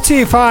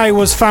Spotify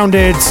was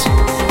founded.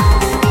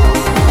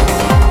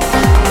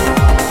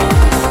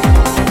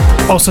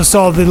 Also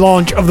saw the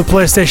launch of the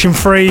PlayStation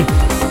 3.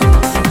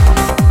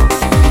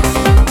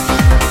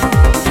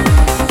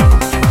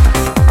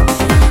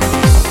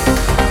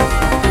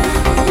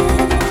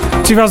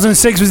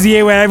 ...2006 was the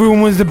year where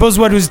the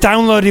buzzword was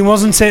downloading,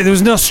 wasn't it? There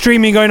was no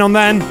streaming going on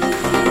then.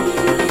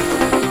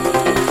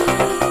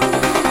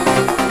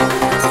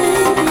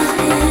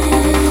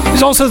 It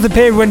was also the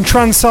period when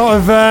trance sort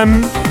of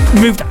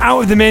moved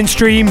out of the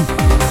mainstream.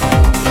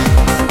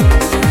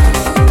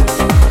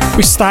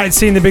 We started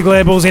seeing the big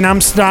labels in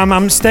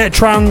Amsterdam, State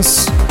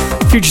Trance,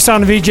 Future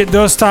Sound of Egypt,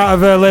 those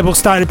labels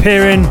started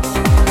appearing.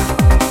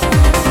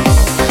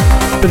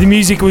 But the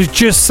music was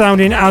just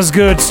sounding as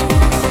good.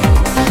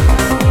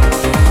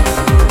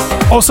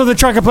 Also, the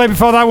track I played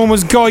before that one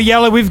was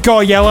Goyella with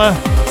Goyella.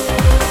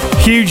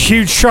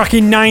 Huge track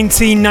in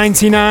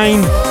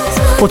 1999.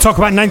 We'll talk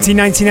about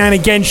 1999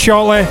 again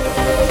shortly.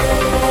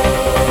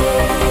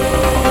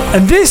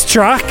 And this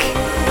track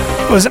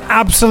was an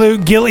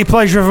absolute guilty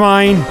pleasure of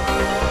mine.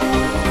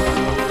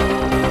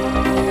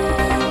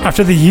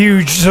 After the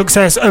huge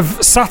success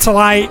of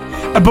Satellite,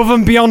 Above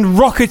and Beyond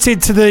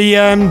rocketed to the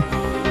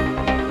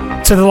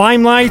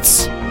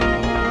limelight.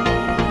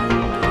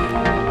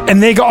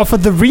 And they got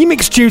offered the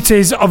remix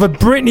duties of a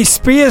Britney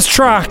Spears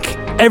track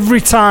every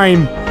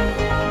time.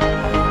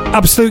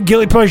 Absolute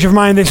guilty pleasure of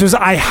mine.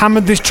 I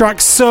hammered this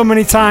track so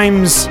many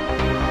times.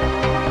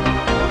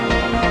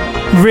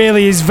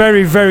 Really is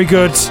very, very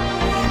good.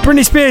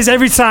 Britney Spears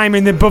every time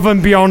in the Above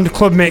and Beyond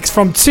Club Mix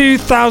from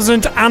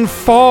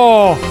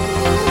 2004.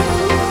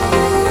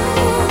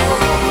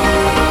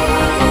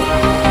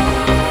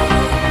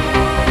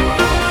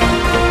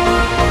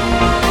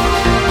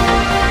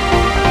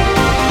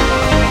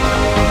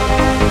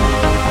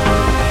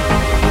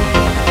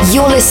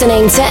 You're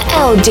listening to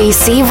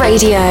LDC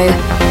Radio.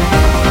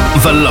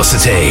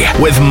 Velocity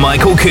with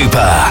Michael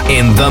Cooper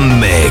in the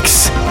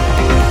mix.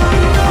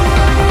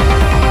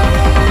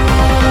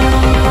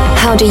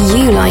 How do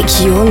you like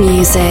your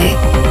music?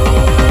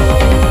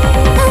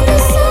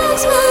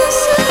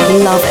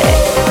 Love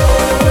it.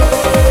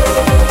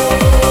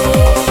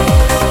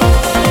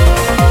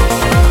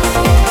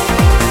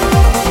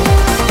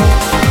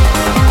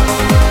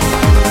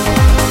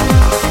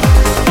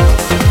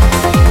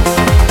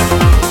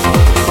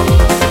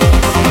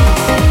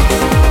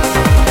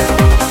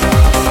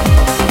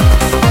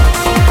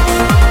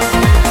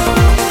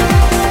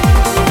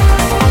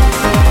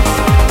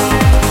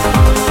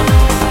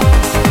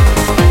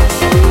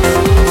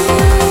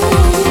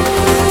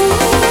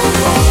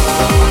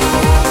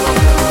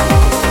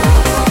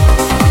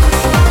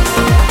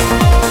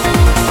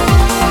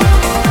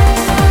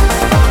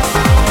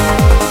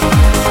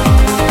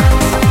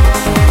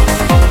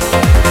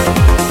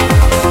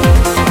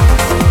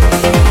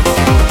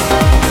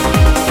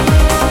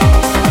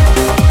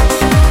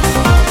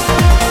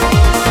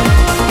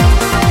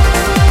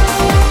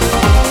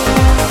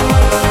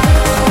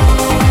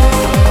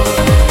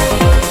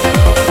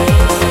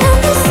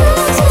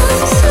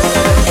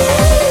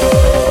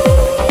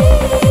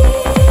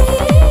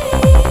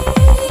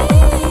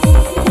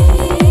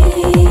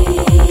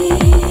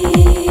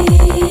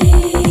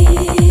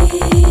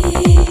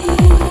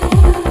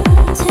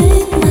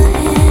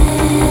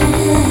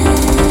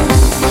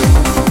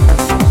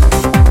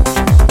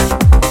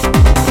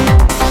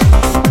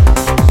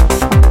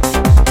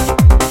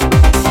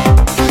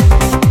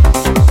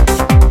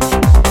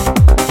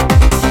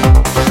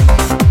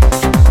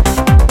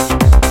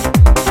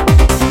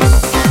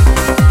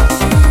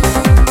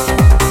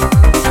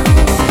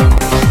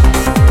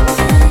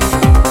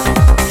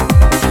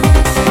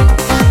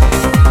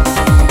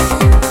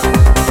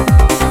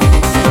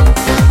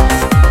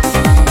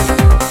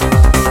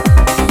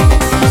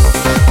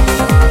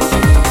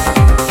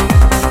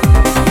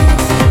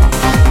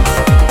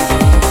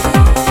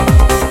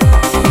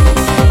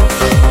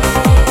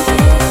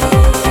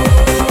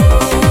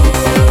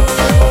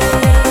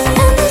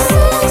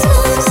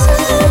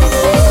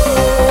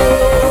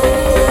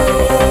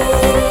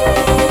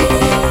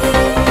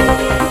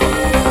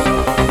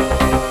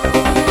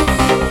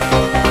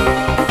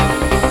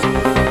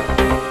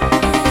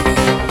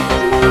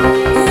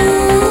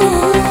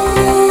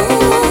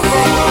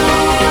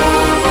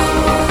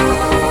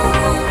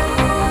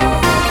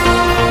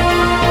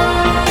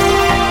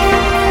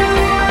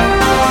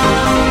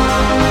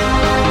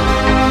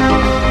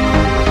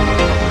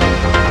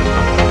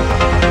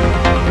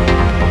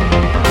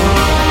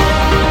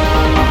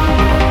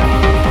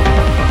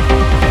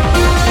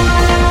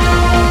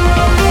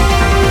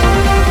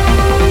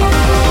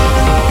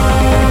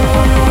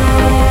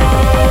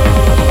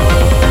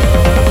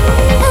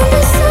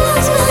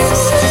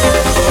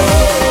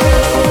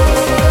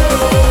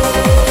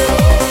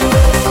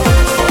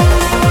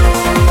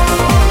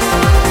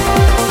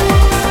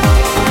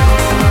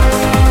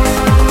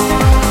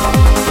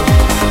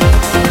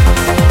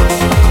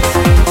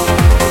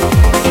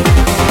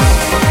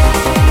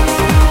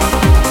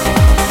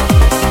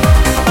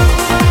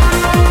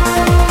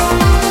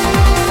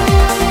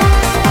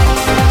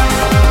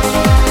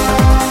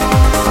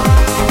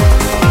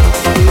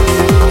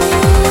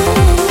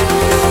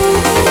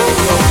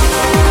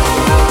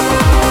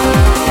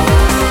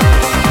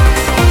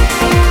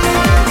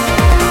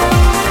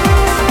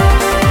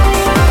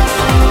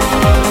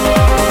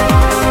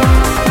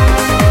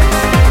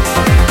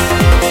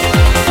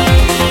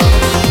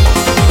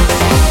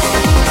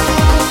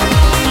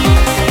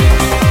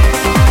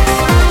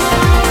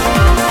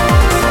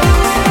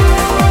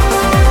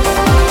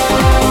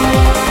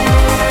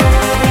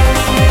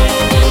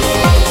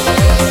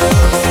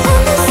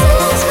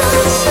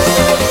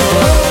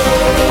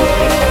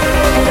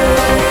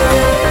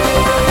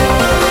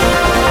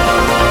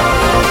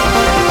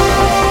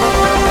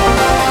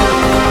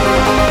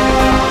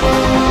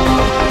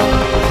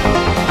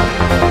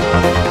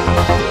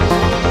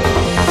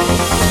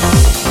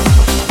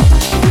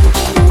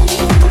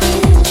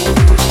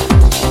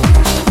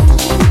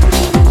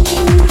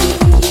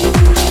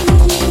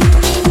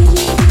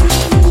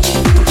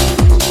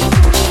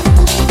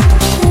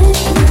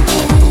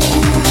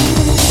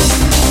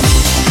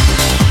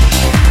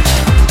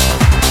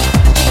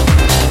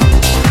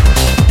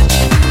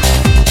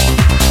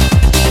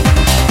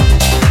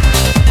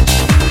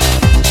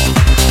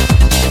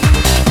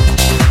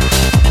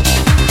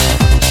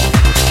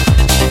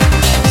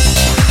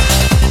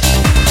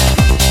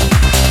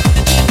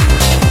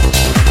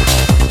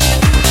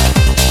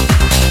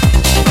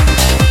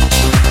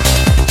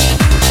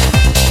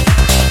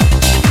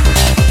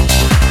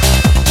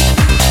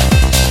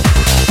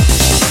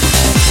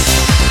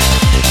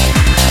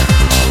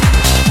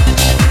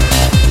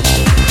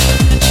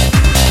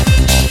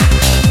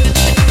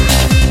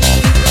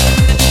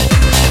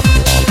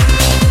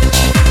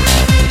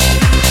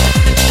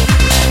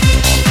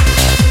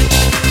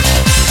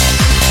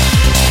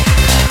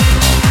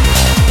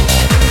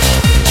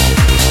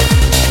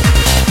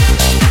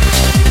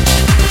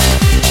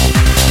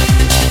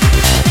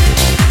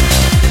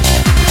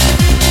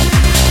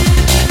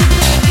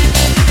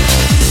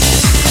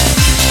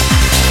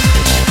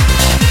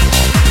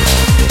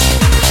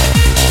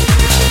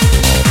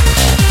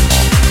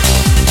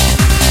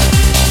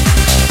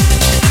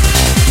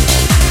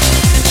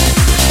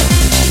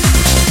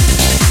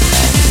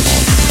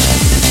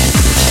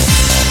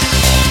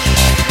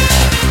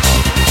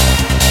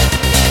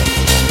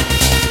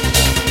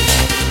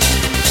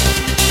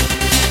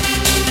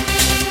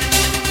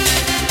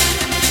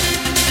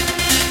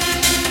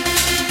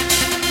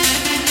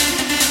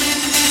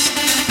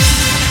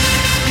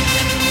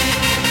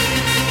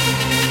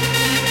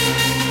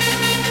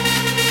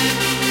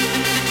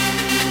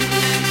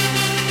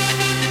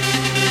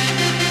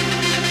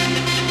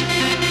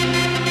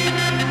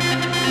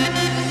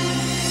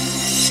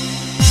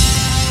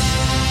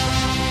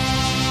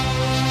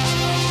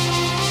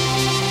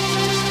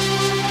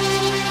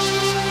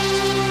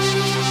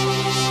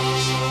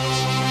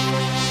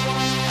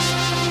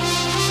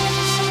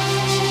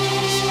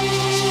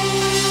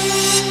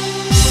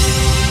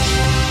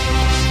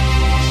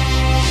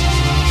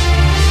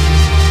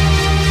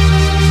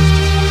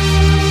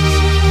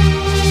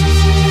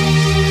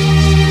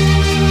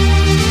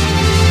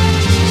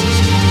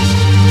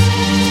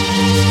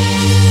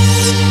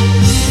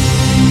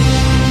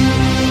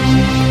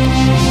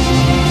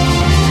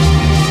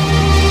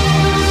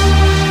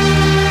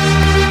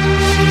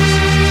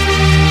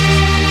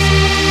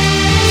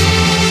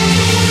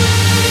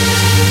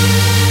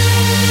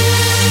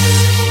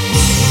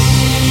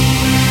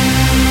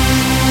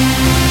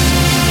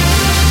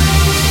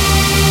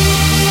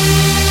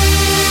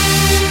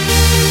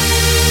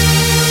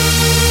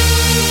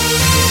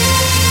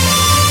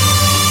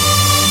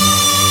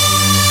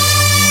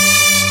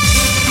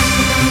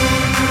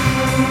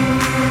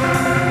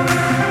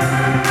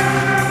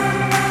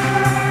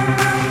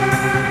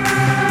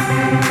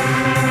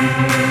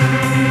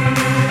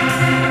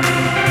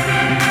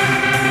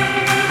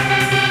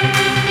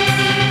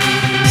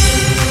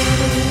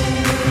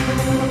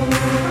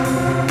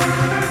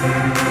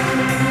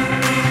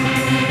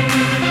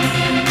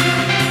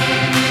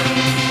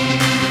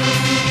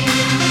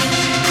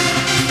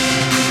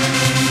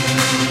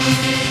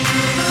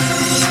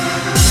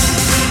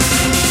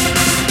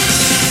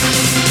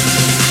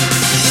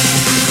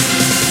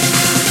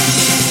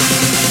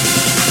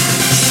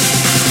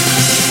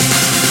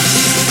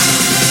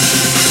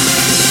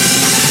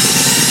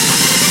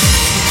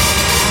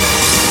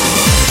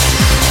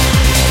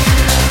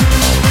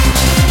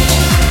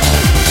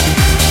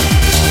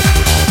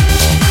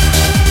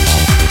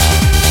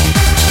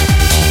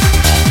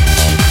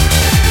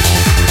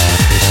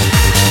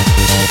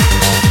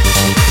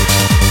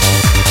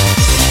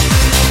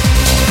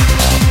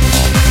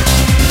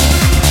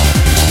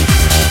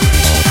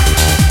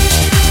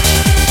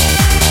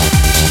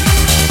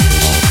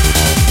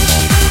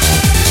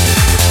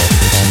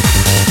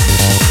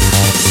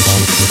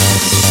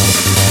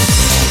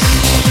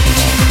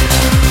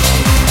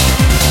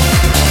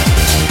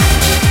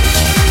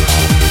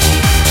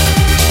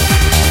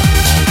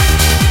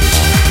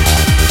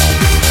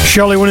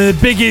 Surely one of the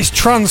biggest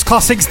trance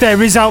classics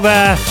there is out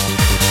there.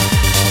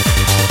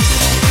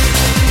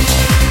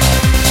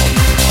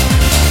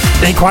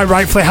 It quite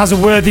rightfully has a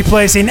worthy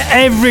place in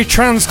every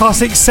trance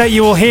classic set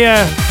you will hear.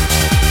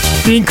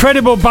 The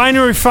incredible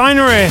Binary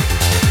Refinery.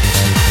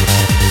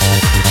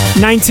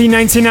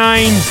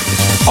 1999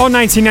 or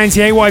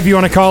 1998, whatever you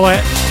want to call it.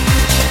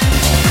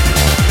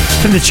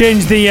 I think they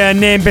changed the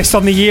name based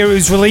on the year it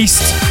was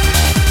released.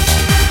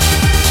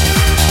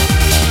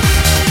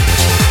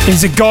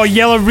 It's a Gore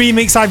Yellow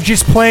remix I've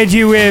just played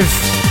you with.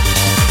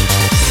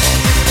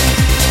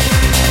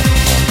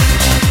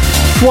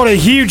 What a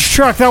huge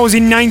track that was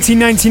in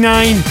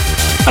 1999.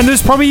 And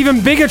there's probably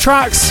even bigger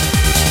tracks.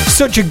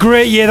 Such a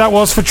great year that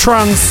was for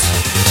trance.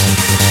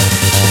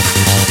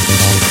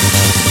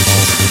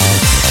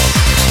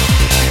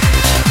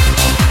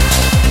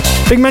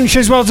 Big mention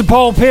as well to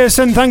Paul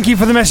Pearson. Thank you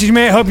for the message,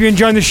 mate. Hope you're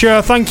enjoying the show.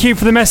 Thank you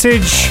for the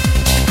message.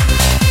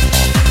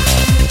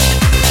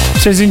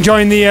 Says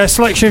enjoying the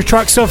selection of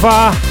tracks so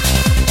far.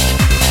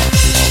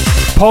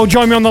 Paul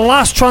joined me on the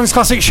last Trance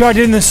Classic show I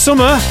did in the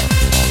summer.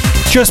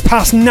 Just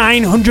past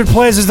 900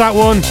 plays as that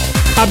one.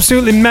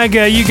 Absolutely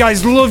mega. You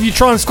guys love your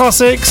Trance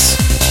Classics.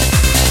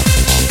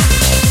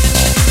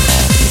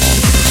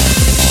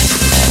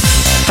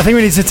 I think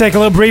we need to take a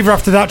little breather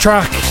after that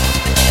track.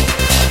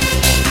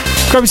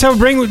 Grab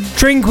yourself a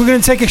drink. We're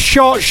going to take a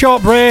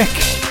short break.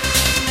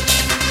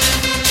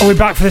 We'll be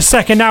back for the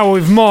second hour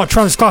with more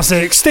Trance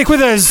Classics. Stick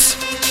with us.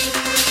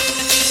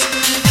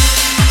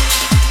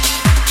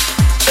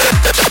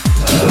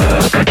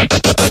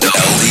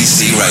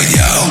 LDC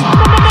Radio.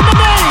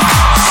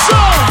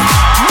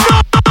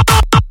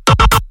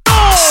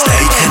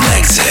 Stay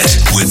connected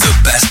with the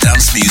best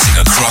dance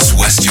music across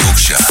West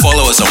Yorkshire.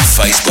 Follow us on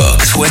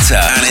Facebook, Twitter,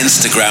 and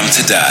Instagram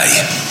today.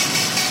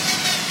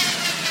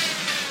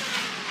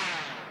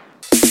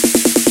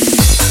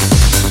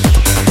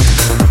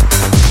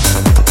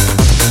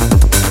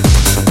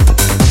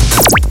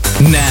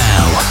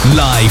 Now,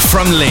 live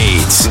from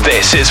Leeds,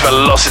 this is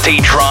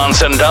Velocity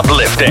Trance and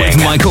Uplifting with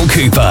Michael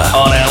Cooper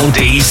on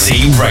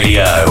LDC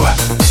Radio.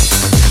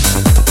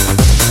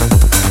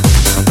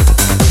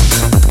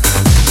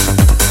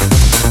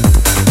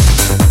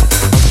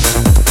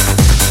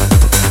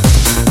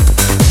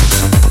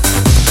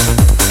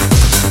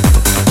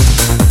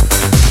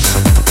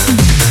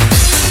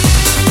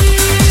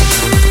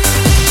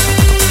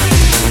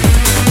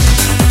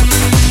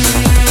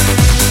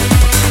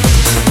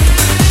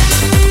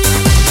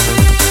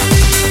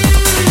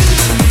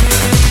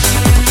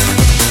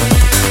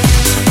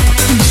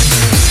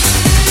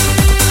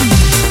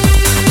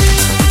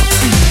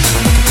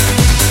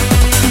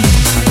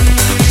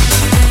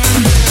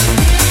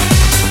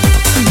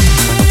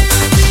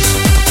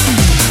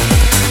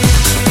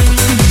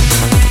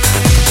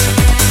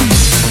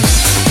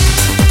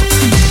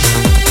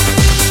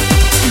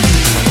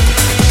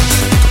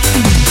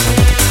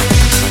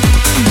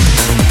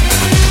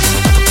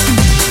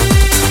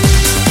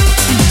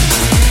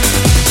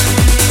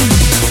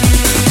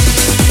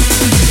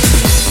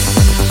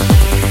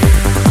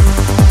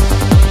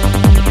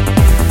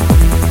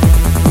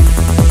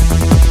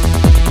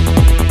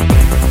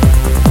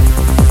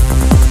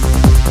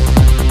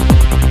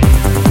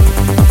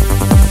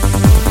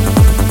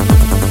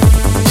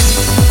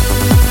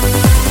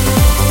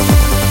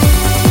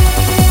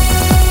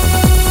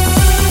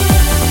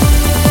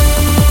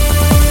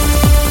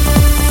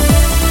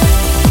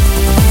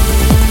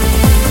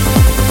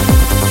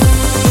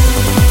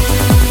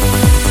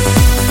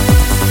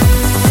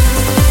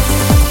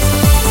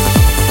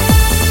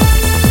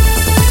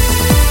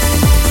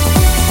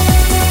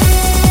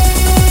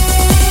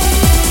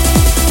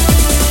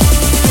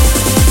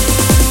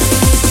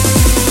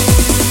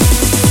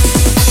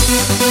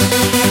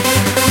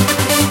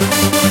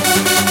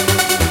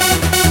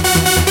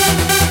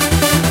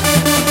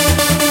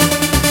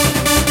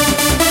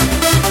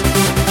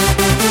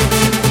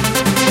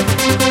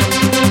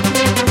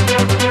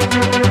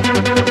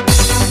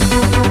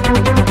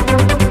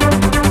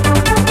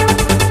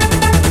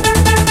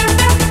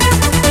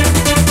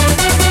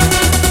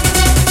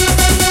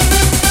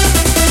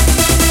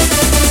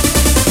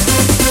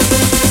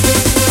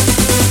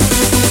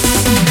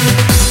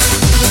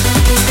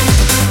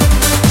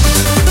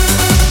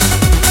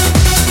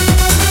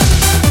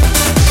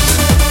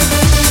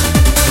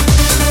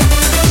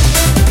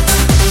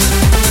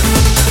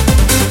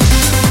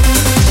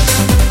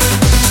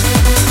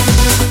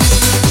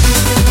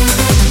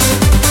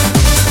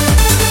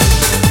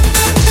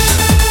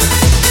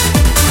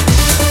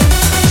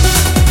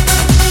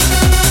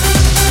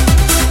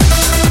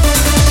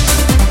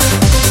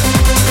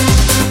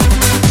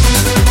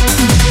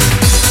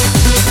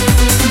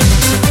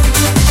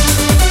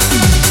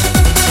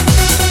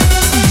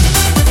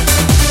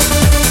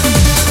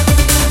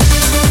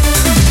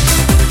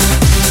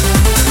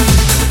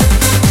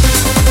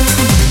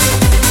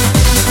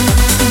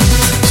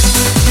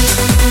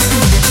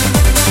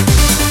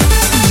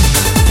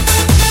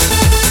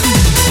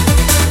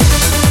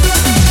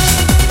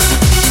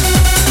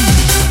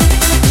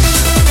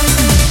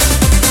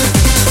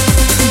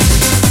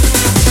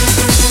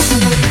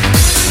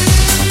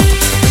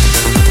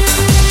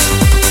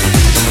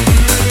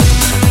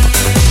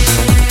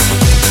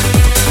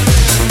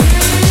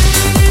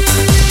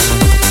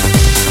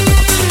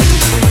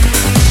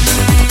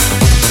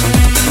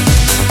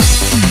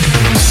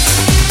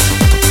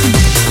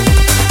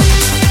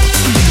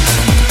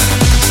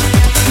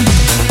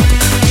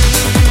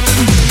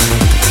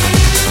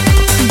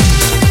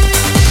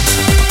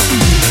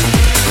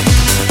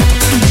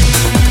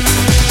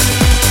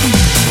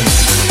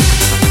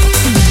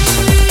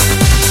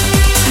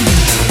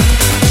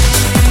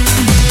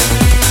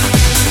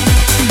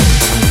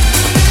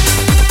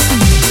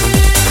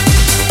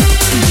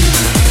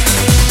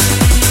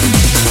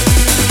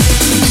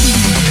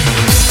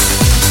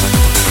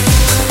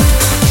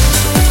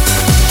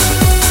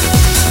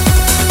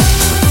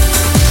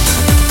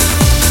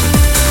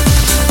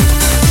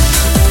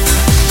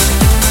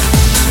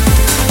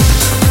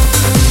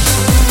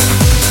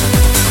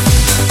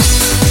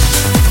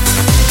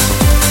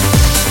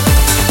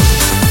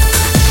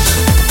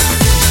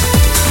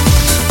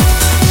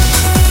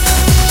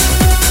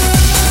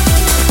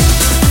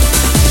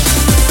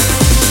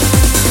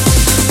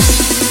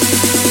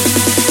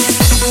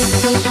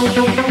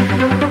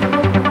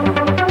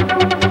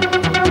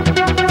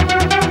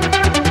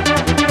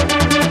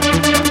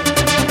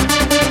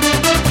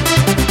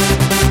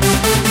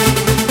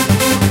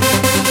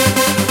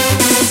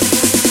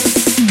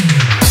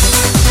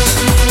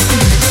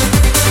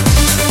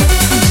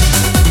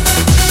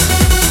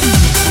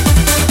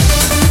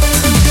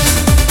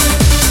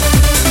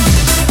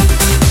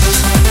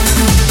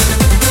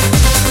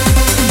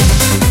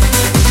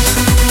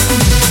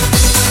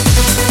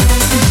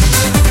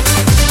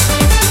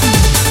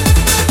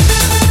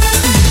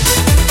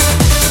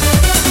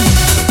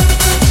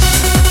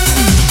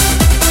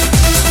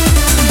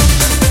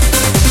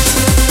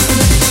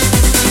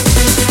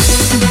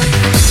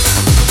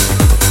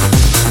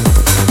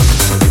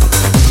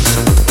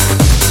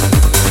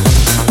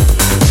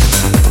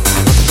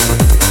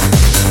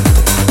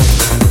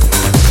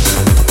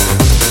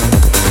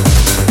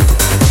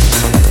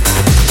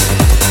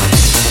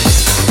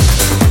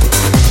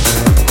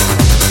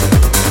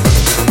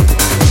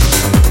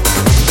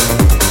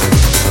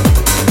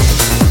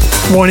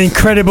 What an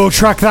incredible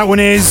track that one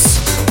is.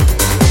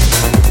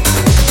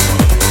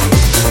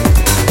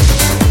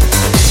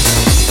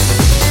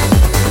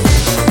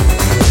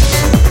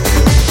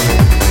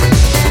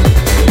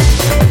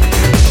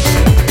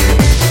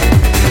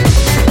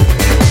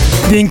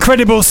 The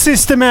incredible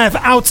System F,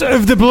 Out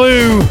of the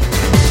Blue.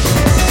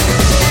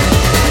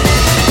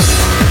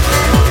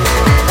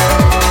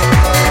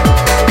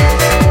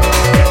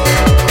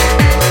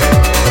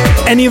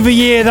 Any other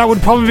year, that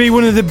would probably be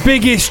one of the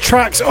biggest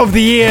tracks of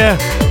the year.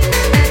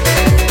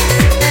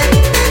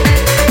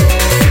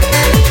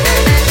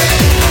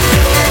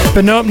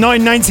 But nope, not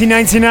in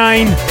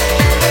 1999.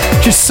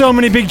 Just so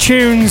many big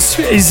tunes.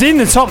 It's in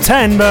the top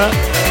 10, but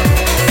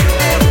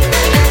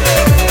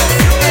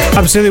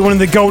absolutely one of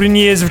the golden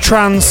years of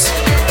trance.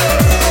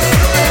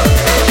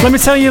 Let me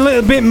tell you a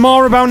little bit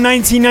more about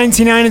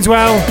 1999 as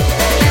well.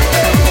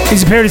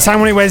 It's a period of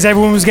time when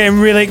everyone was getting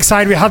really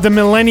excited. We had the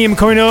millennium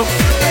coming up.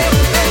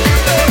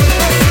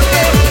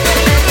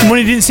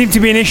 Money didn't seem to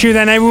be an issue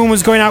then. Everyone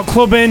was going out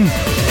clubbing.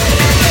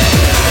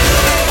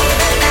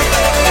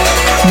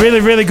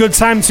 Really, really good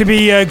time to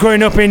be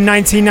growing up in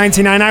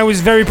 1999. I was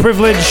very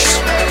privileged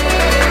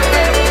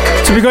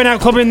to be going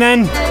out clubbing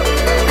then.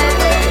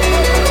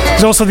 It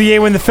was also the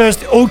year when the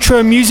first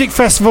Ultra Music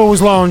Festival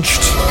was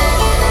launched.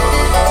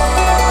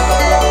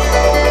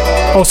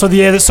 Also the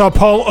year that saw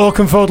Paul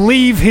Oakenfold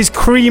leave his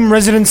Cream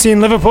residency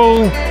in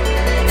Liverpool.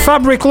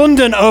 Fabric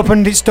London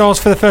opened its doors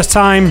for the first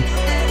time.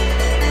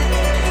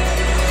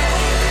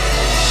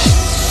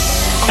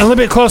 And a little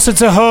bit closer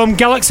to home,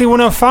 Galaxy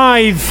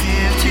 105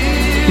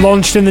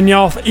 launched in the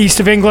north east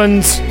of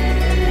England.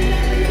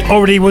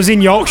 Already was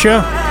in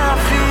Yorkshire.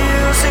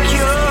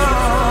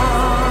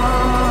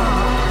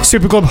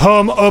 Superclub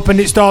Home opened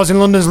its doors in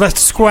London's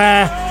Leicester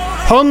Square.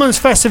 Homelands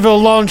Festival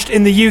launched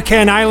in the UK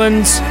and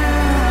Ireland.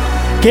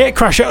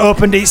 Gatecrasher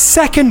opened its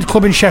second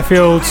club in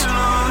Sheffield.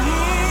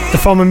 The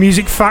former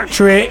Music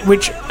Factory,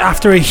 which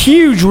after a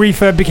huge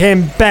refurb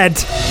became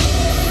Bed.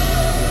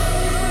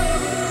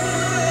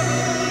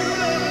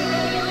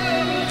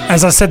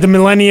 As I said, the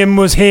millennium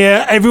was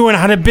here. Everyone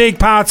had a big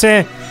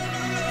party.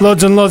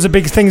 Loads and loads of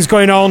big things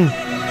going on.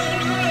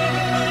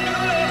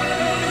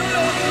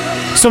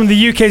 Some of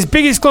the UK's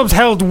biggest clubs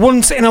held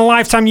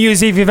once-in-a-lifetime New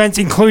Year's Eve events,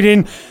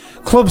 including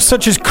clubs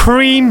such as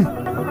Cream.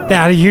 They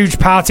had a huge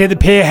party at the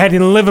Pierhead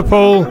in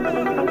Liverpool.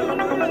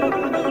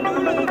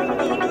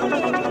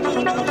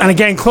 And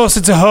again,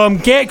 closer to home,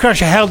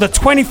 Gatecrasher held a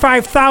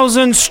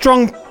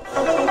 25,000-strong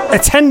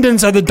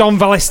attendance at the Don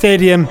Valley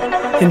Stadium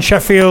in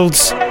Sheffield.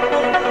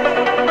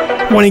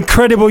 What an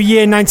incredible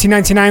year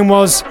 1999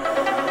 was.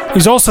 It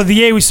was also the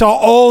year we saw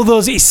all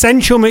those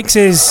Essential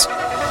mixes.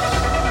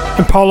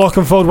 And Paul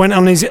Oakenfold went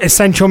on his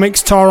Essential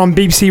Mix tour on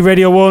BBC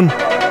Radio 1.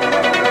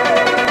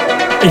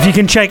 If you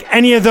can check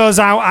any of those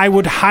out, I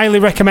would highly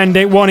recommend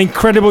it. What an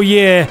incredible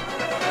year.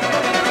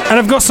 And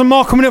I've got some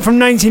more coming up from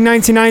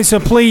 1999, so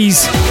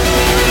please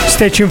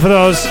stay tuned for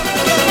those.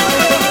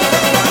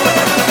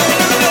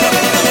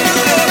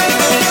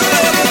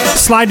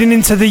 Sliding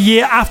into the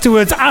year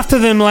afterwards, after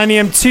the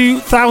millennium,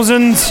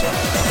 2000,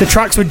 the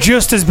tracks were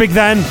just as big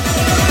then.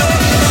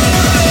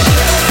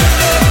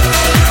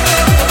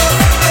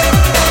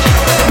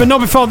 But not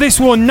before this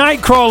one,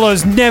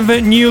 Nightcrawlers, Never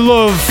Knew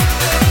Love,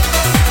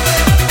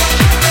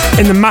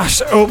 in the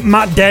Mash Up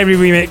Matt Darey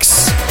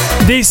remix.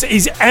 This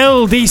is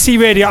LDC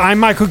Radio, I'm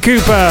Michael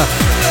Cooper.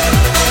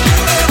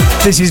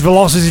 This is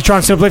Velocity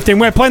Trance and Uplifting.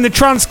 We're playing the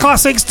trance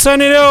classics,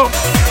 turn it up.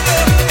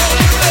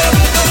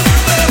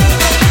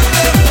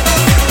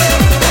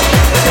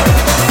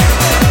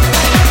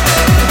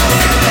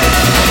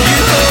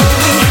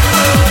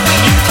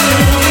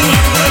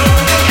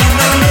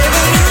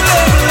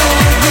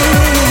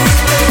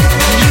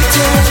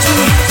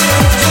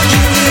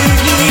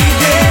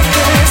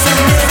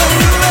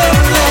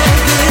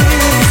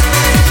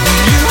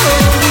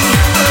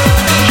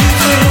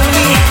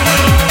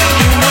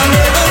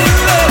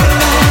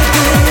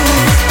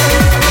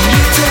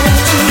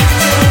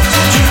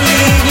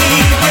 You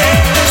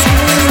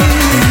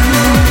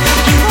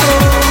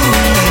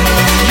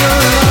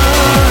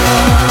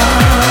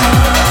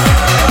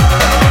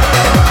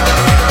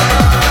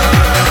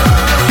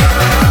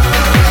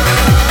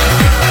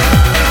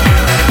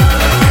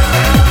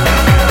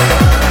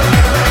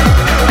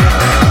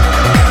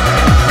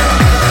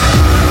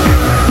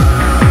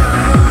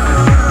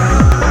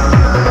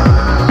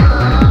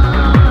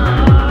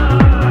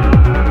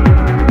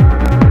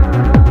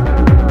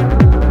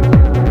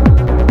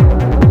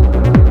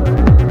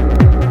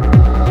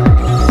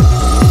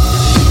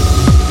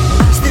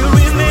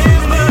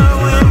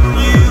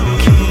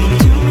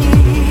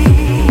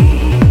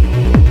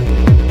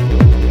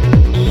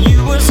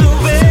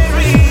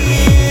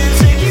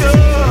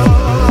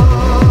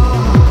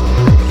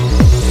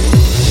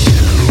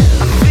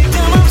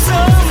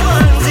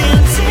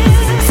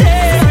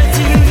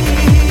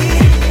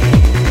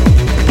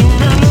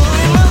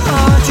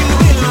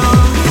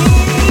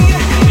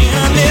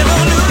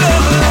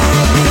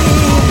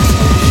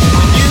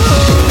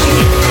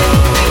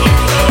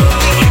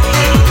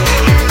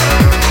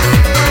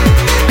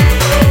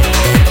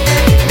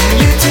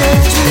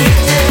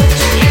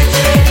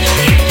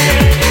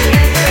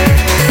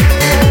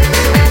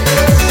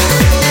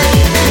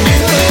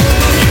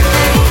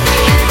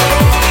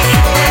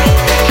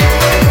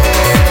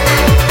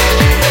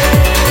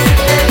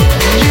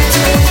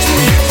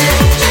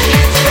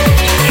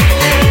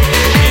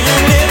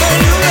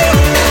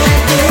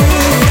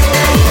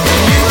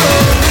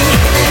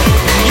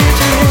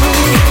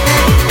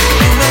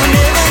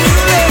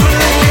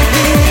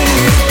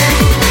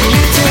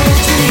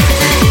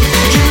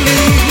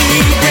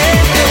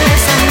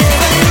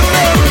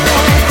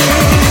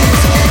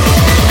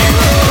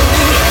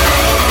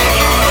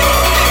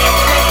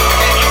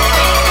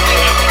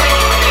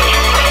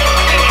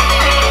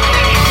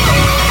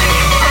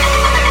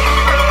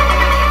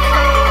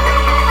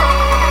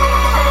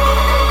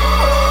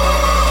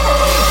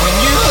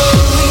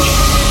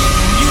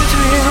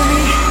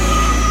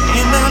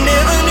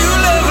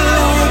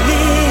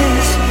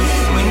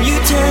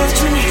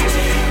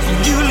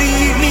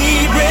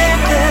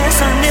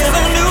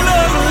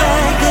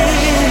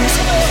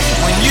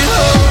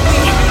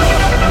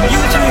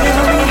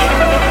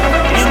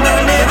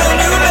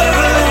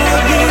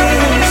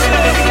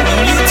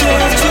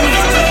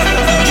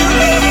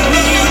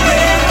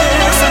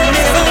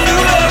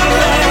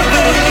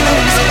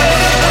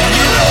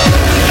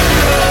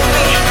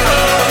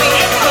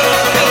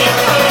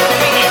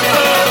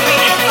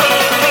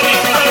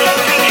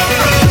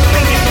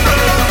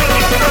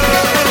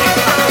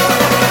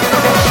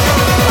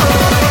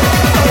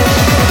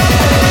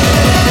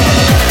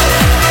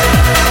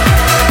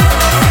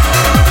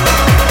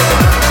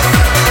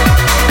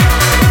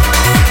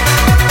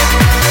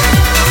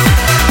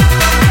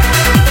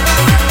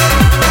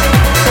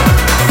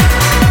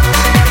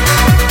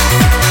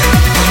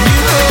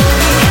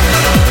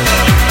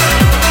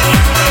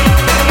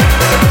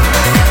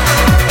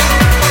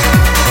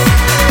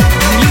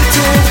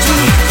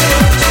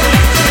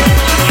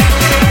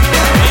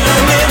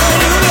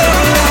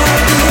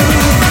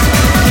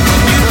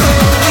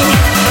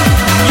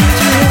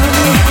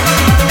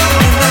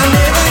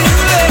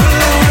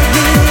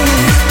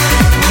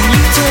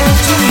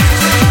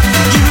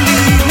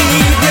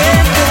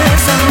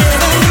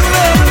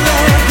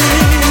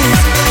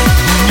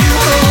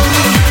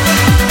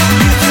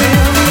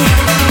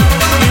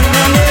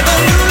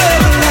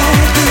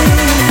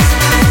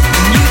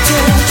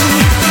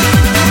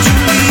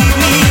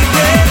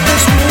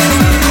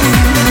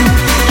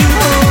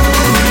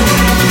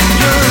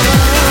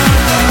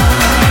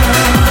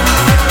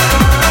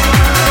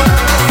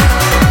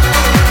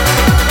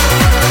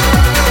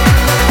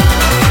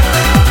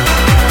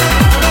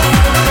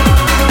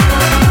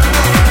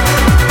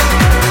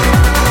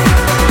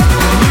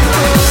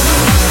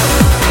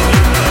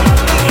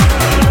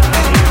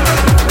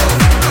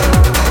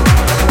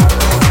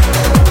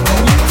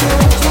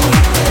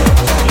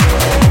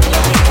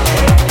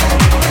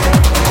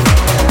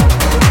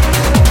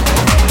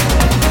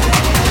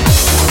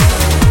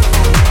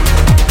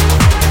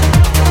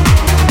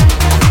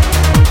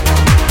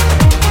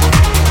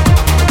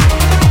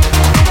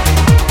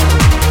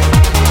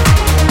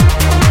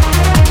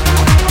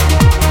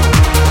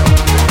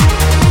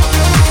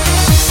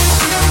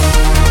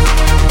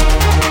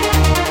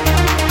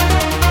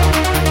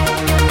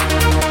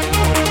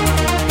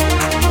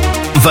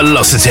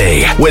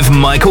Velocity with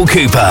Michael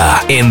Cooper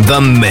in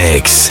the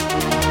mix.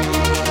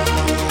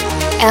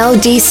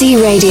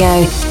 LDC Radio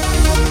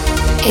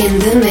in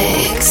the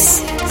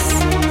mix.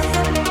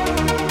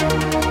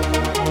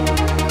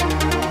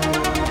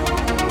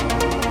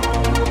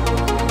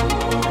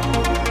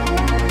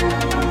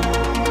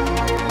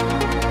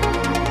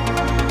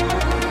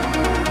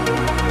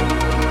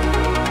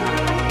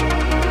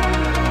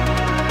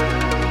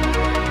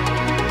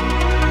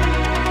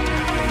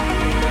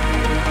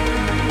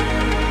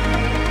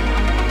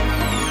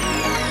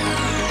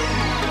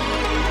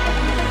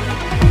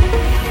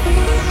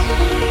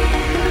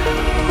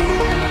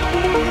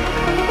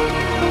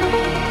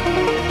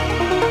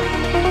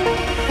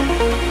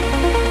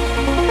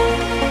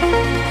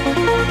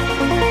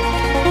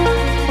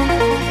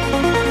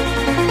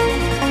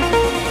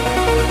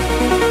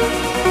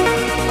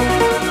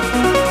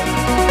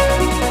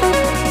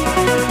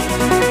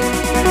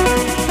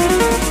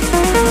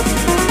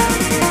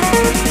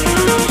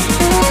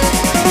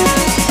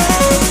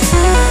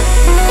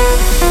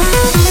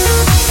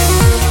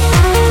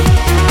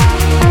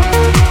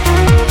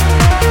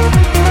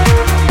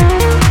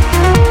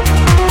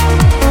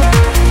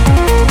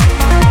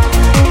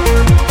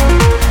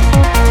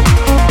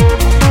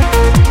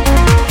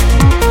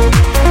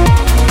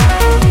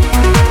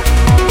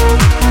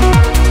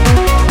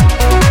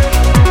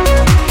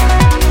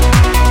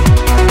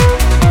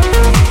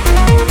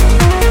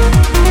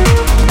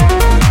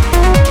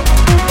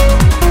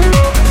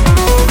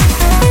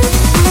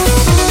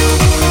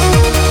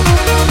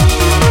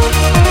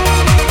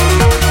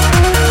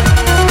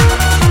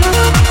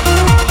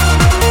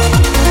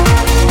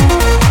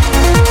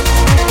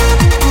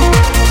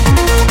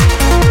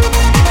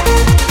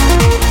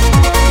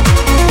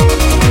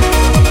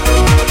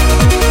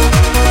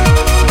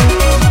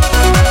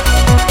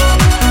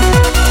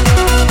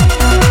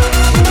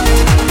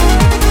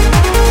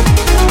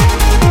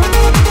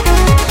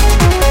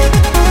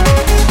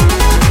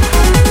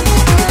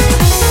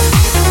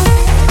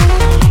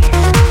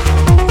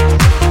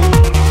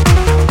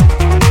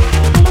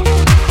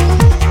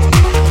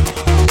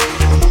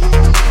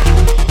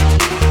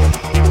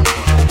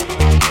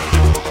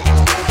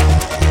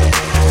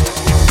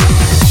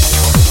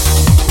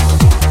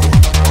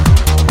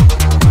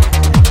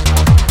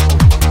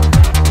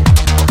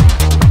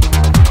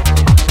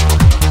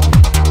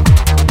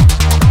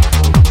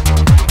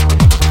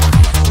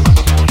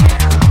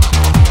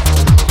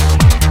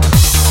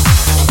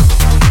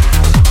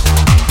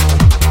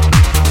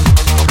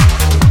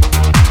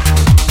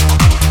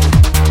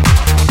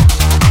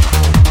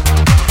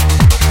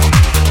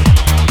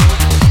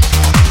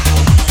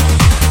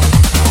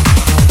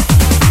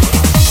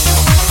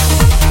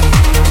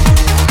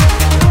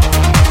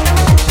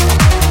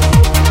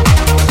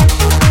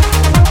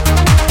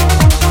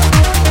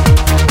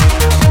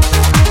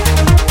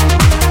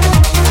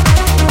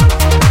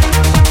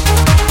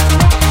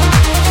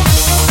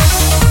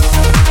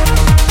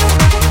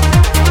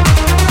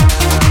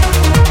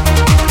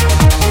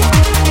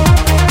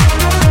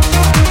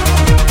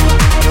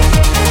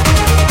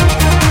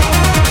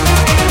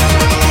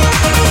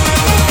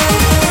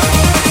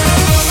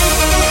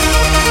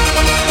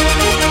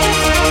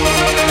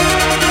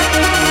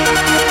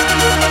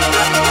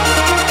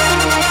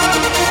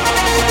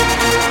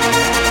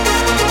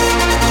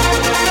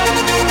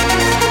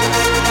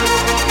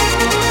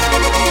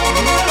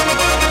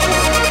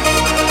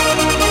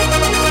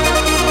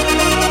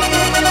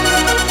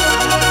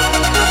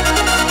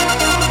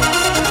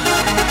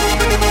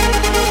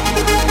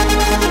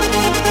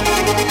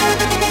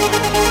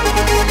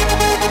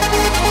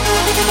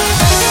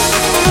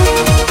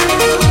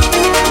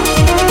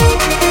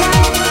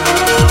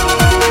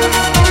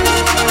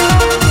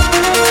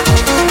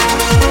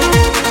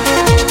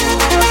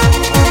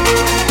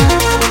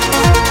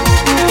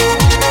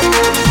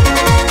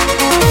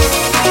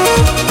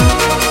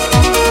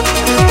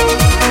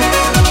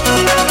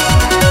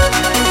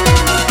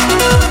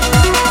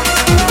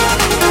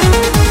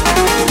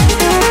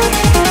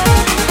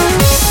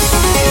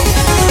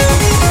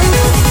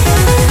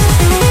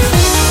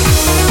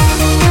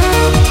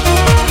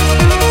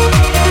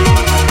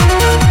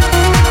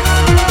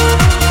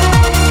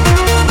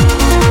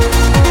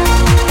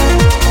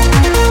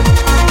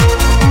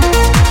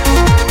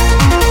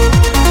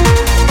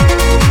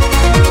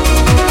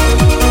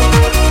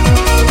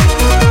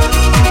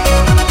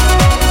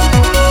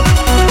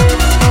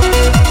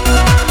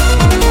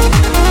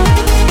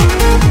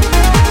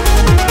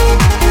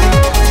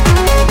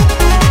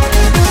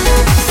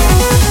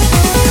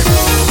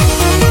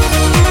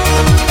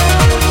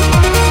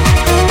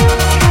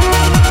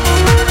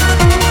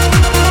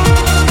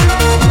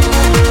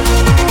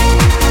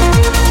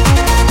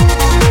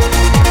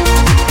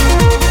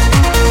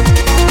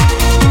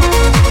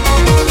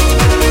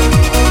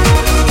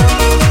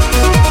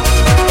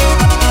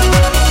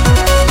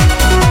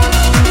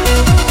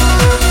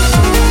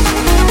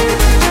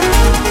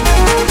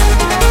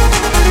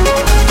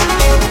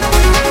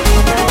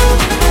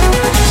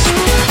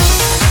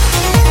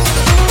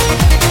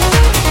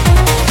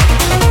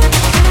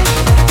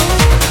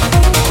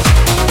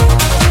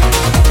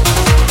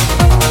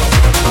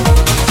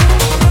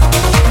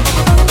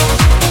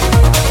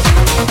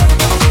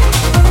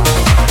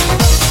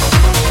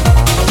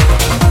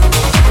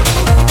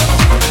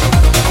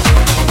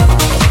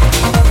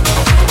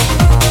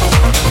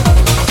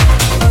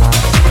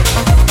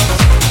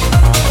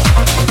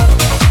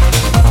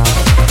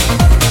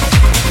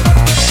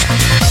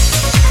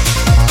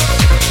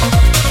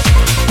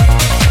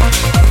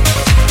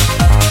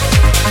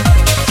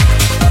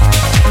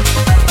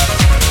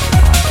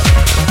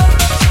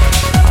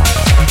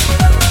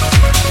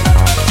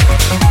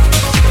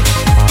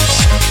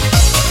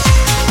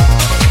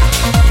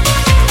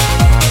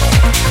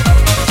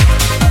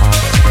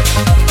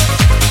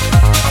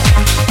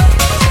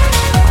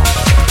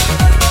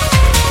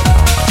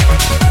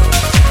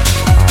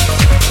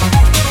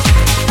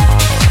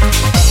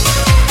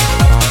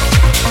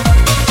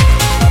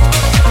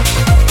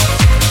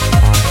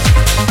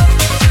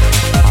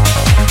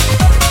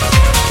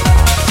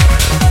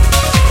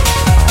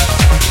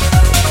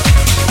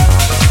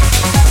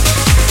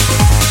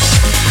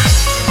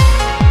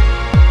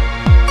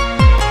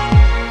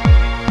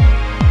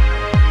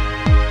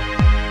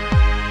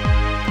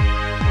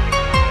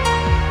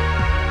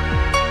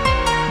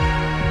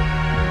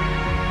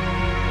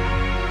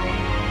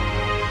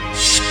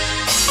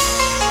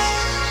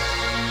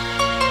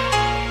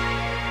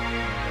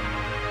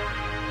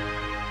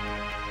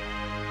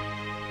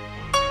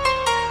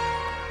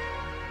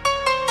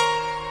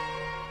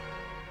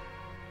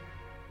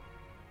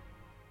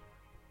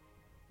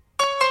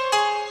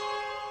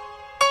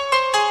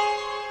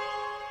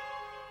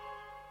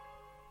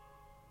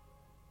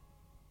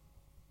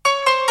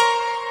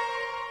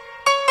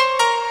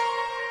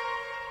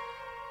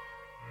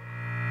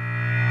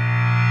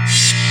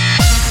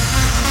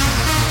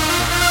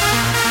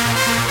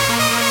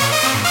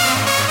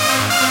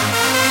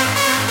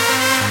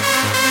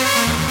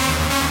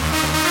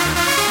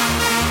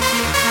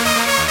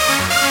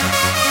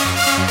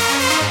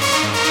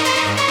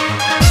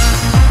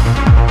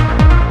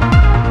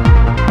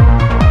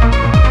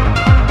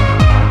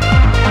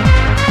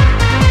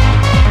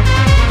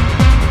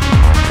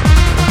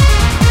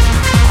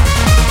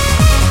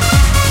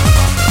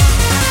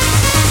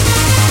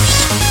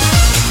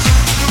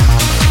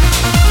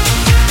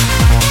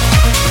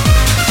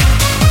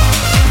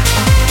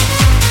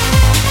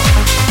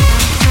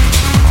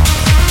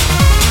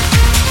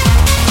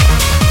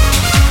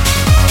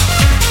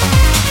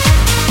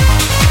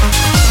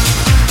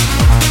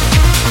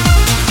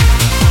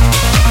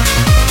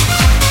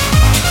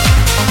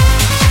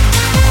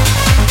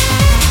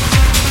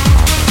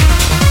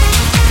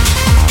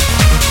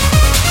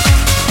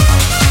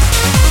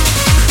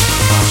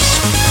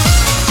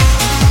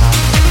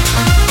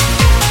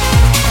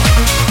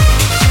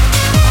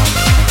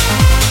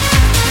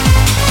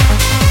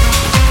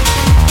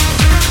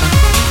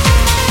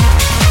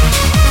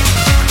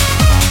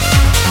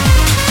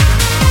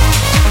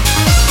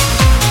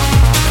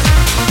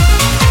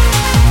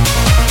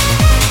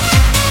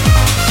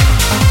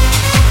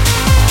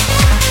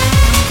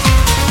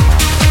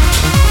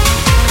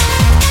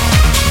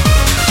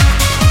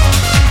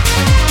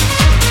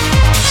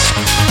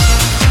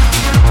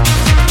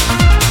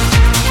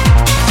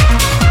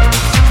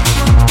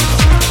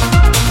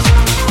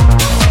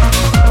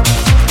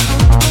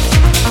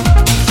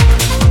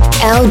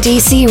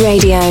 LDC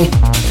Radio.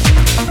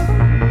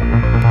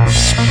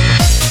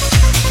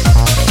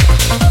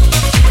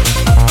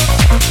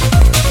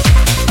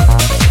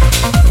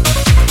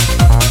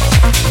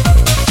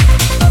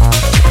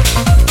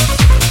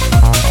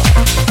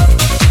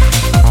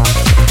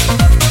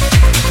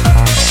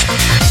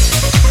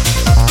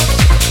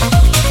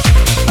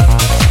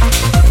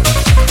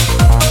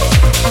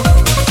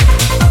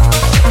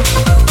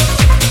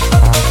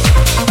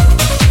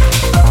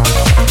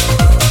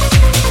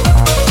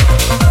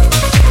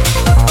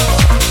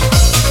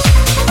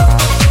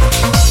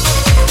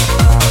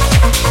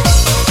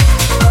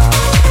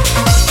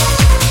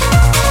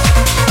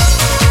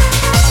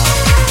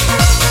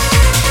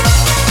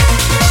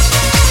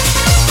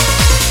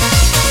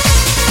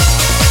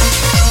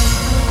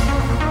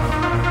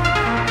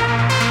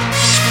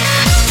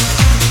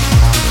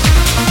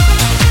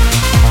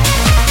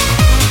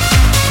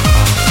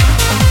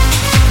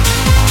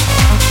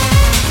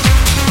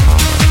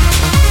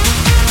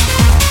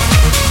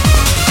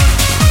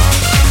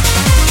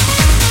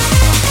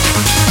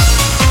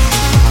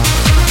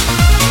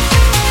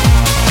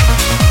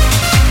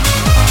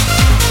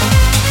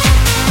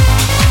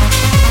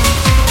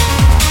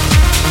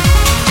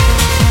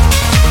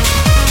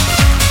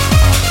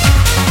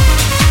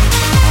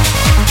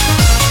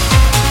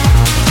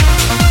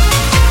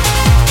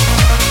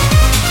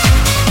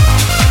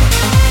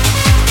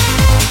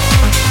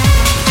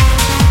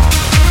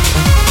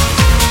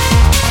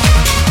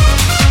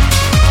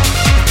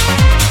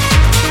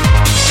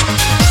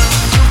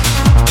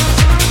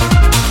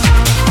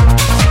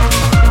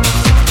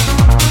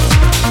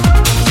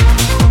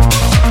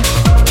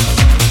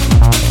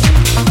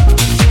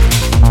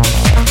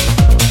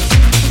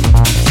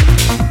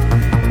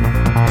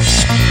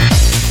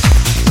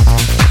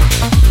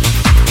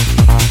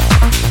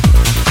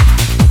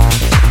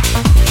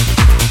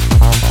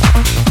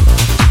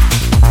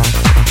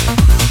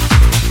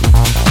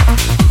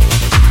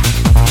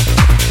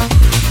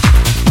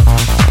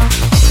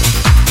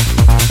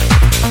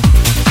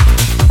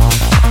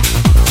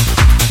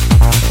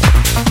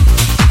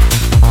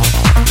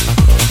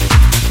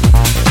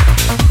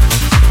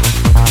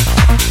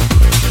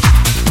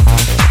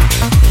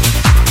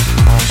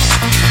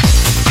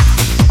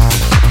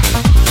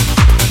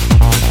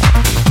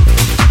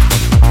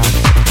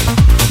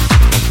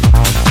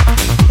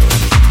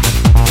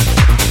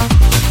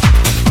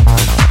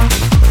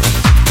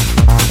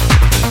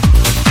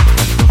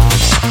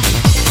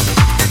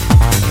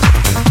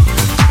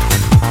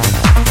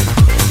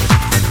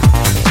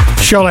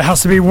 Surely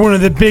has to be one of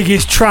the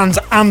biggest trance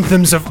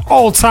anthems of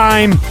all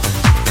time.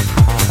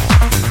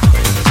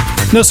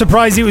 No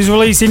surprise it was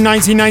released in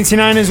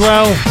 1999 as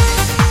well.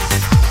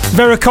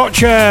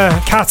 Veracocha,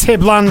 Carte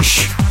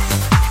Blanche.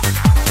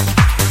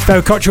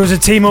 Veracocha was a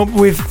team up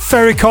with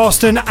Ferry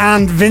Corsten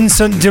and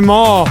Vincent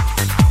Demore.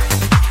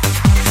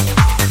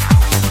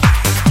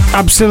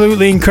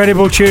 Absolutely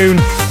incredible tune.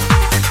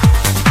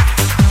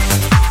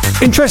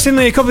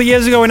 Interestingly, a couple of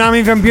years ago when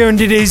Armin van Buuren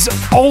did his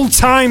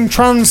all-time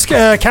trance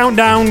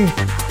countdown,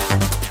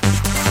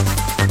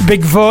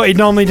 big vote he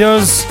normally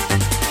does,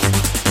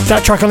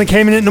 that track only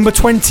came in at number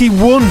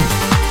 21.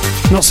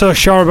 Not so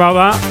sure about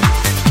that.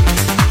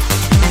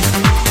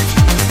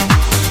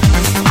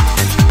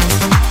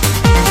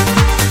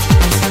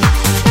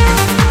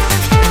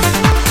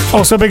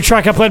 Also a big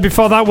track I played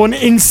before that one,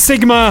 In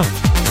Sigma,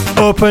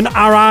 Open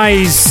Our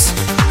Eyes.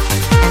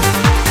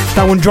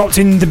 That one dropped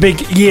in the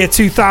big year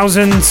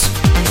 2000.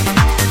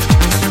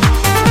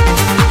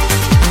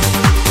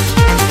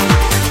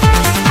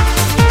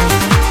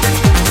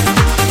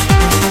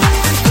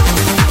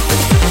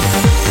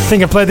 I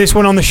think I played this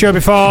one on the show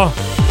before.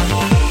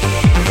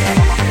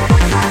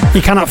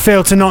 You cannot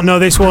fail to not know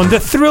this one. The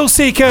Thrill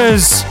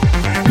Seekers,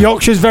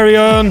 Yorkshire's very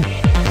own.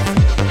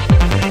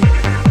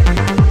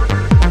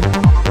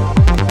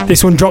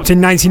 This one dropped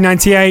in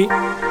 1998.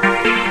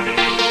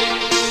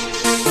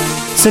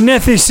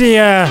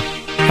 Synthesia,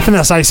 I think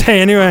that's how you say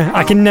it anyway.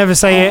 I can never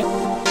say it.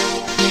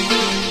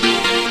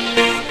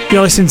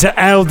 You're listening to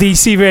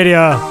LDC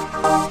Radio.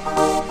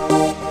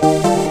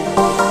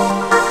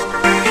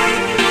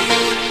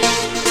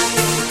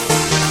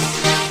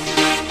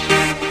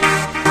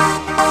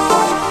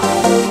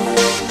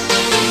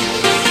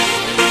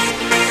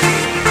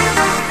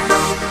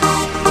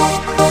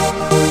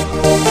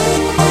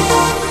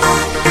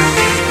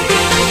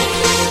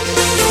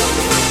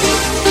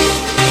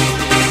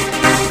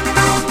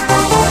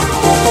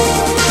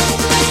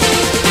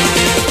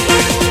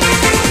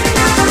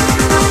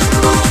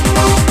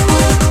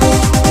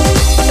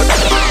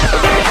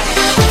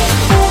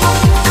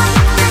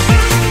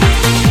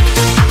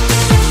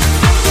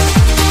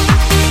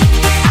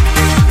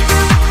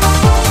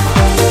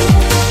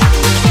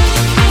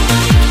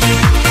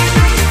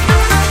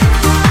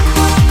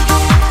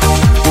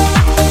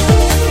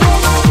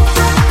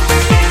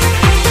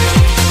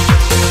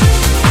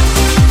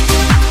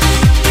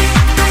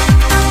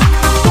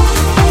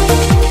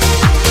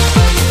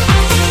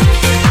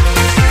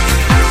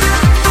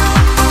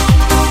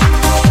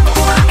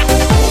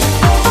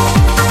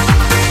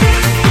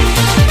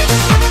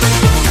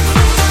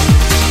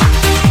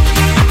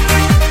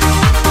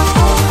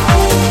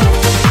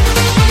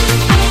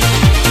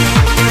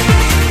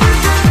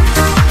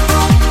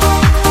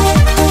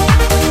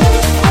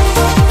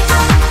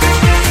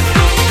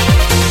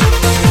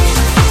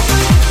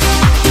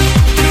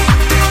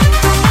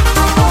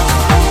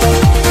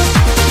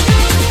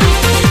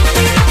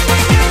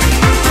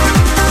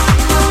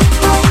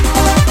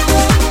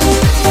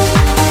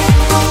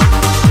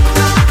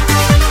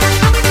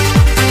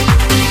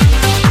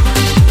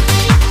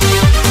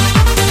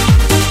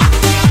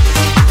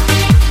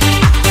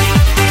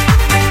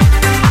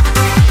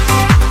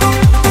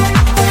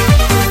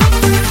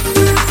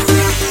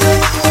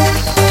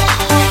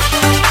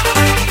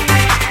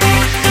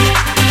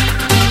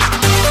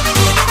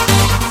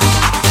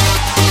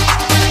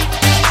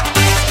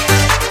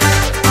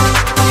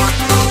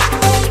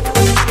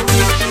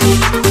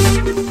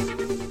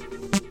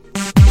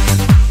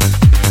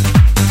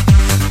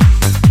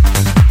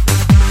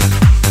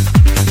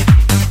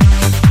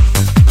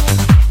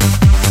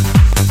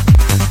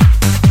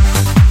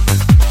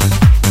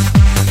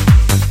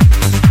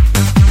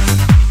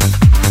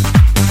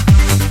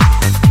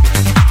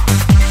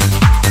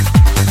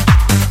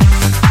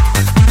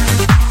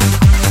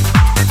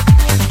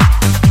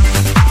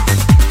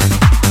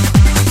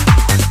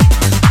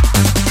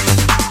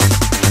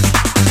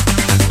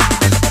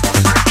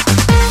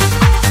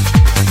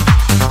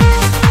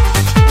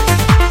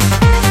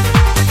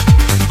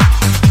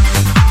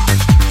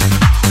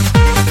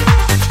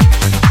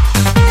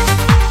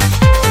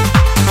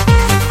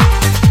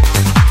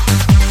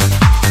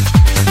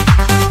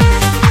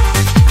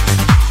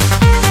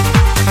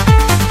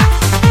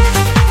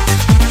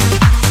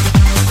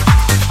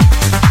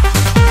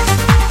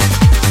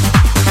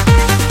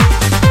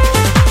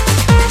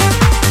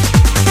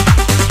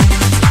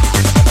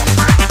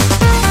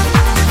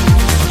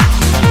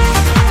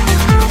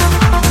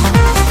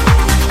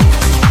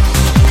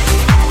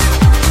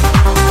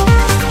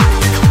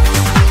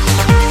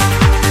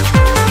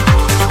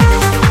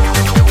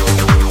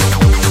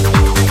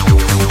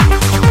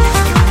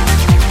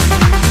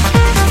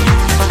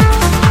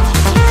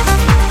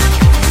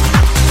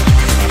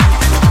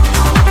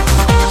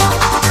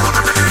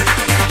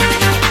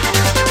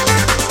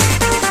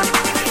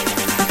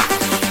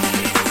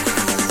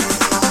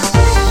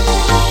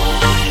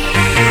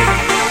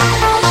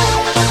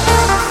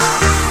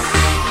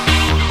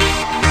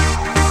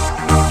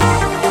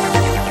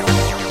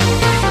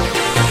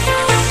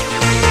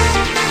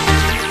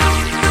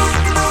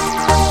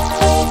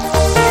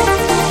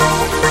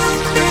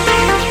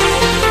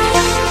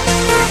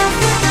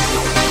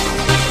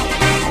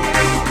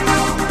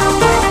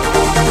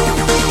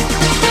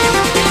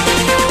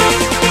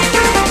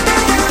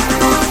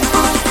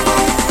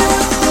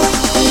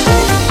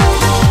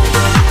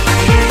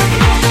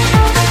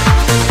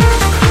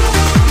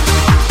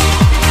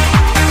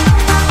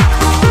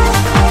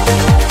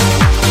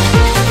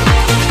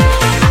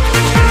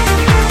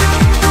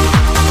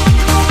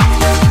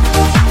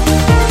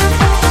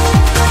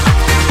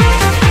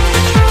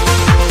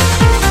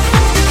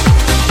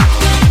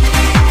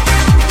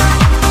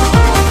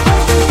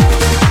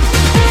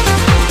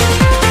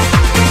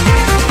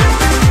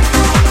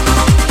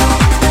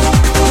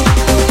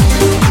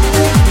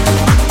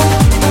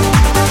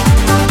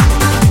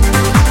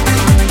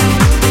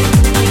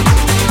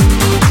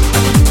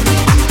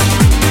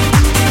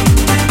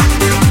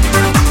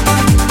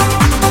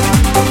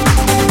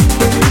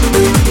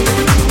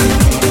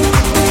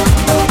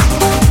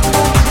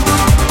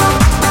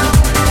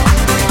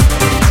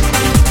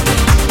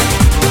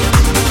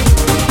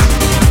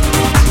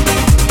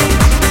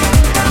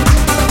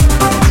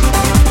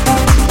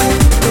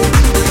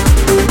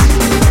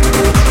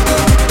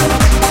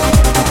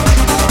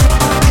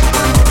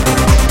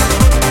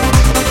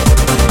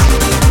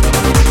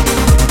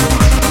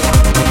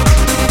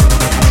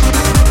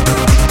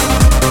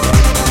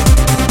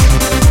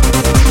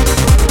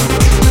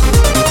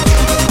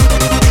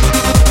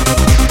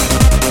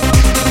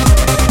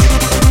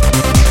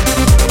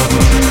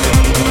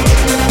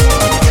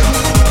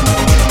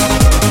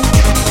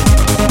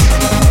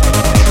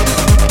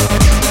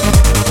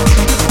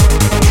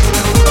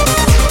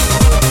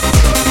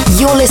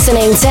 You're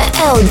listening to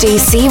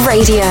LDC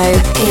Radio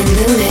in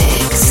the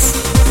mix.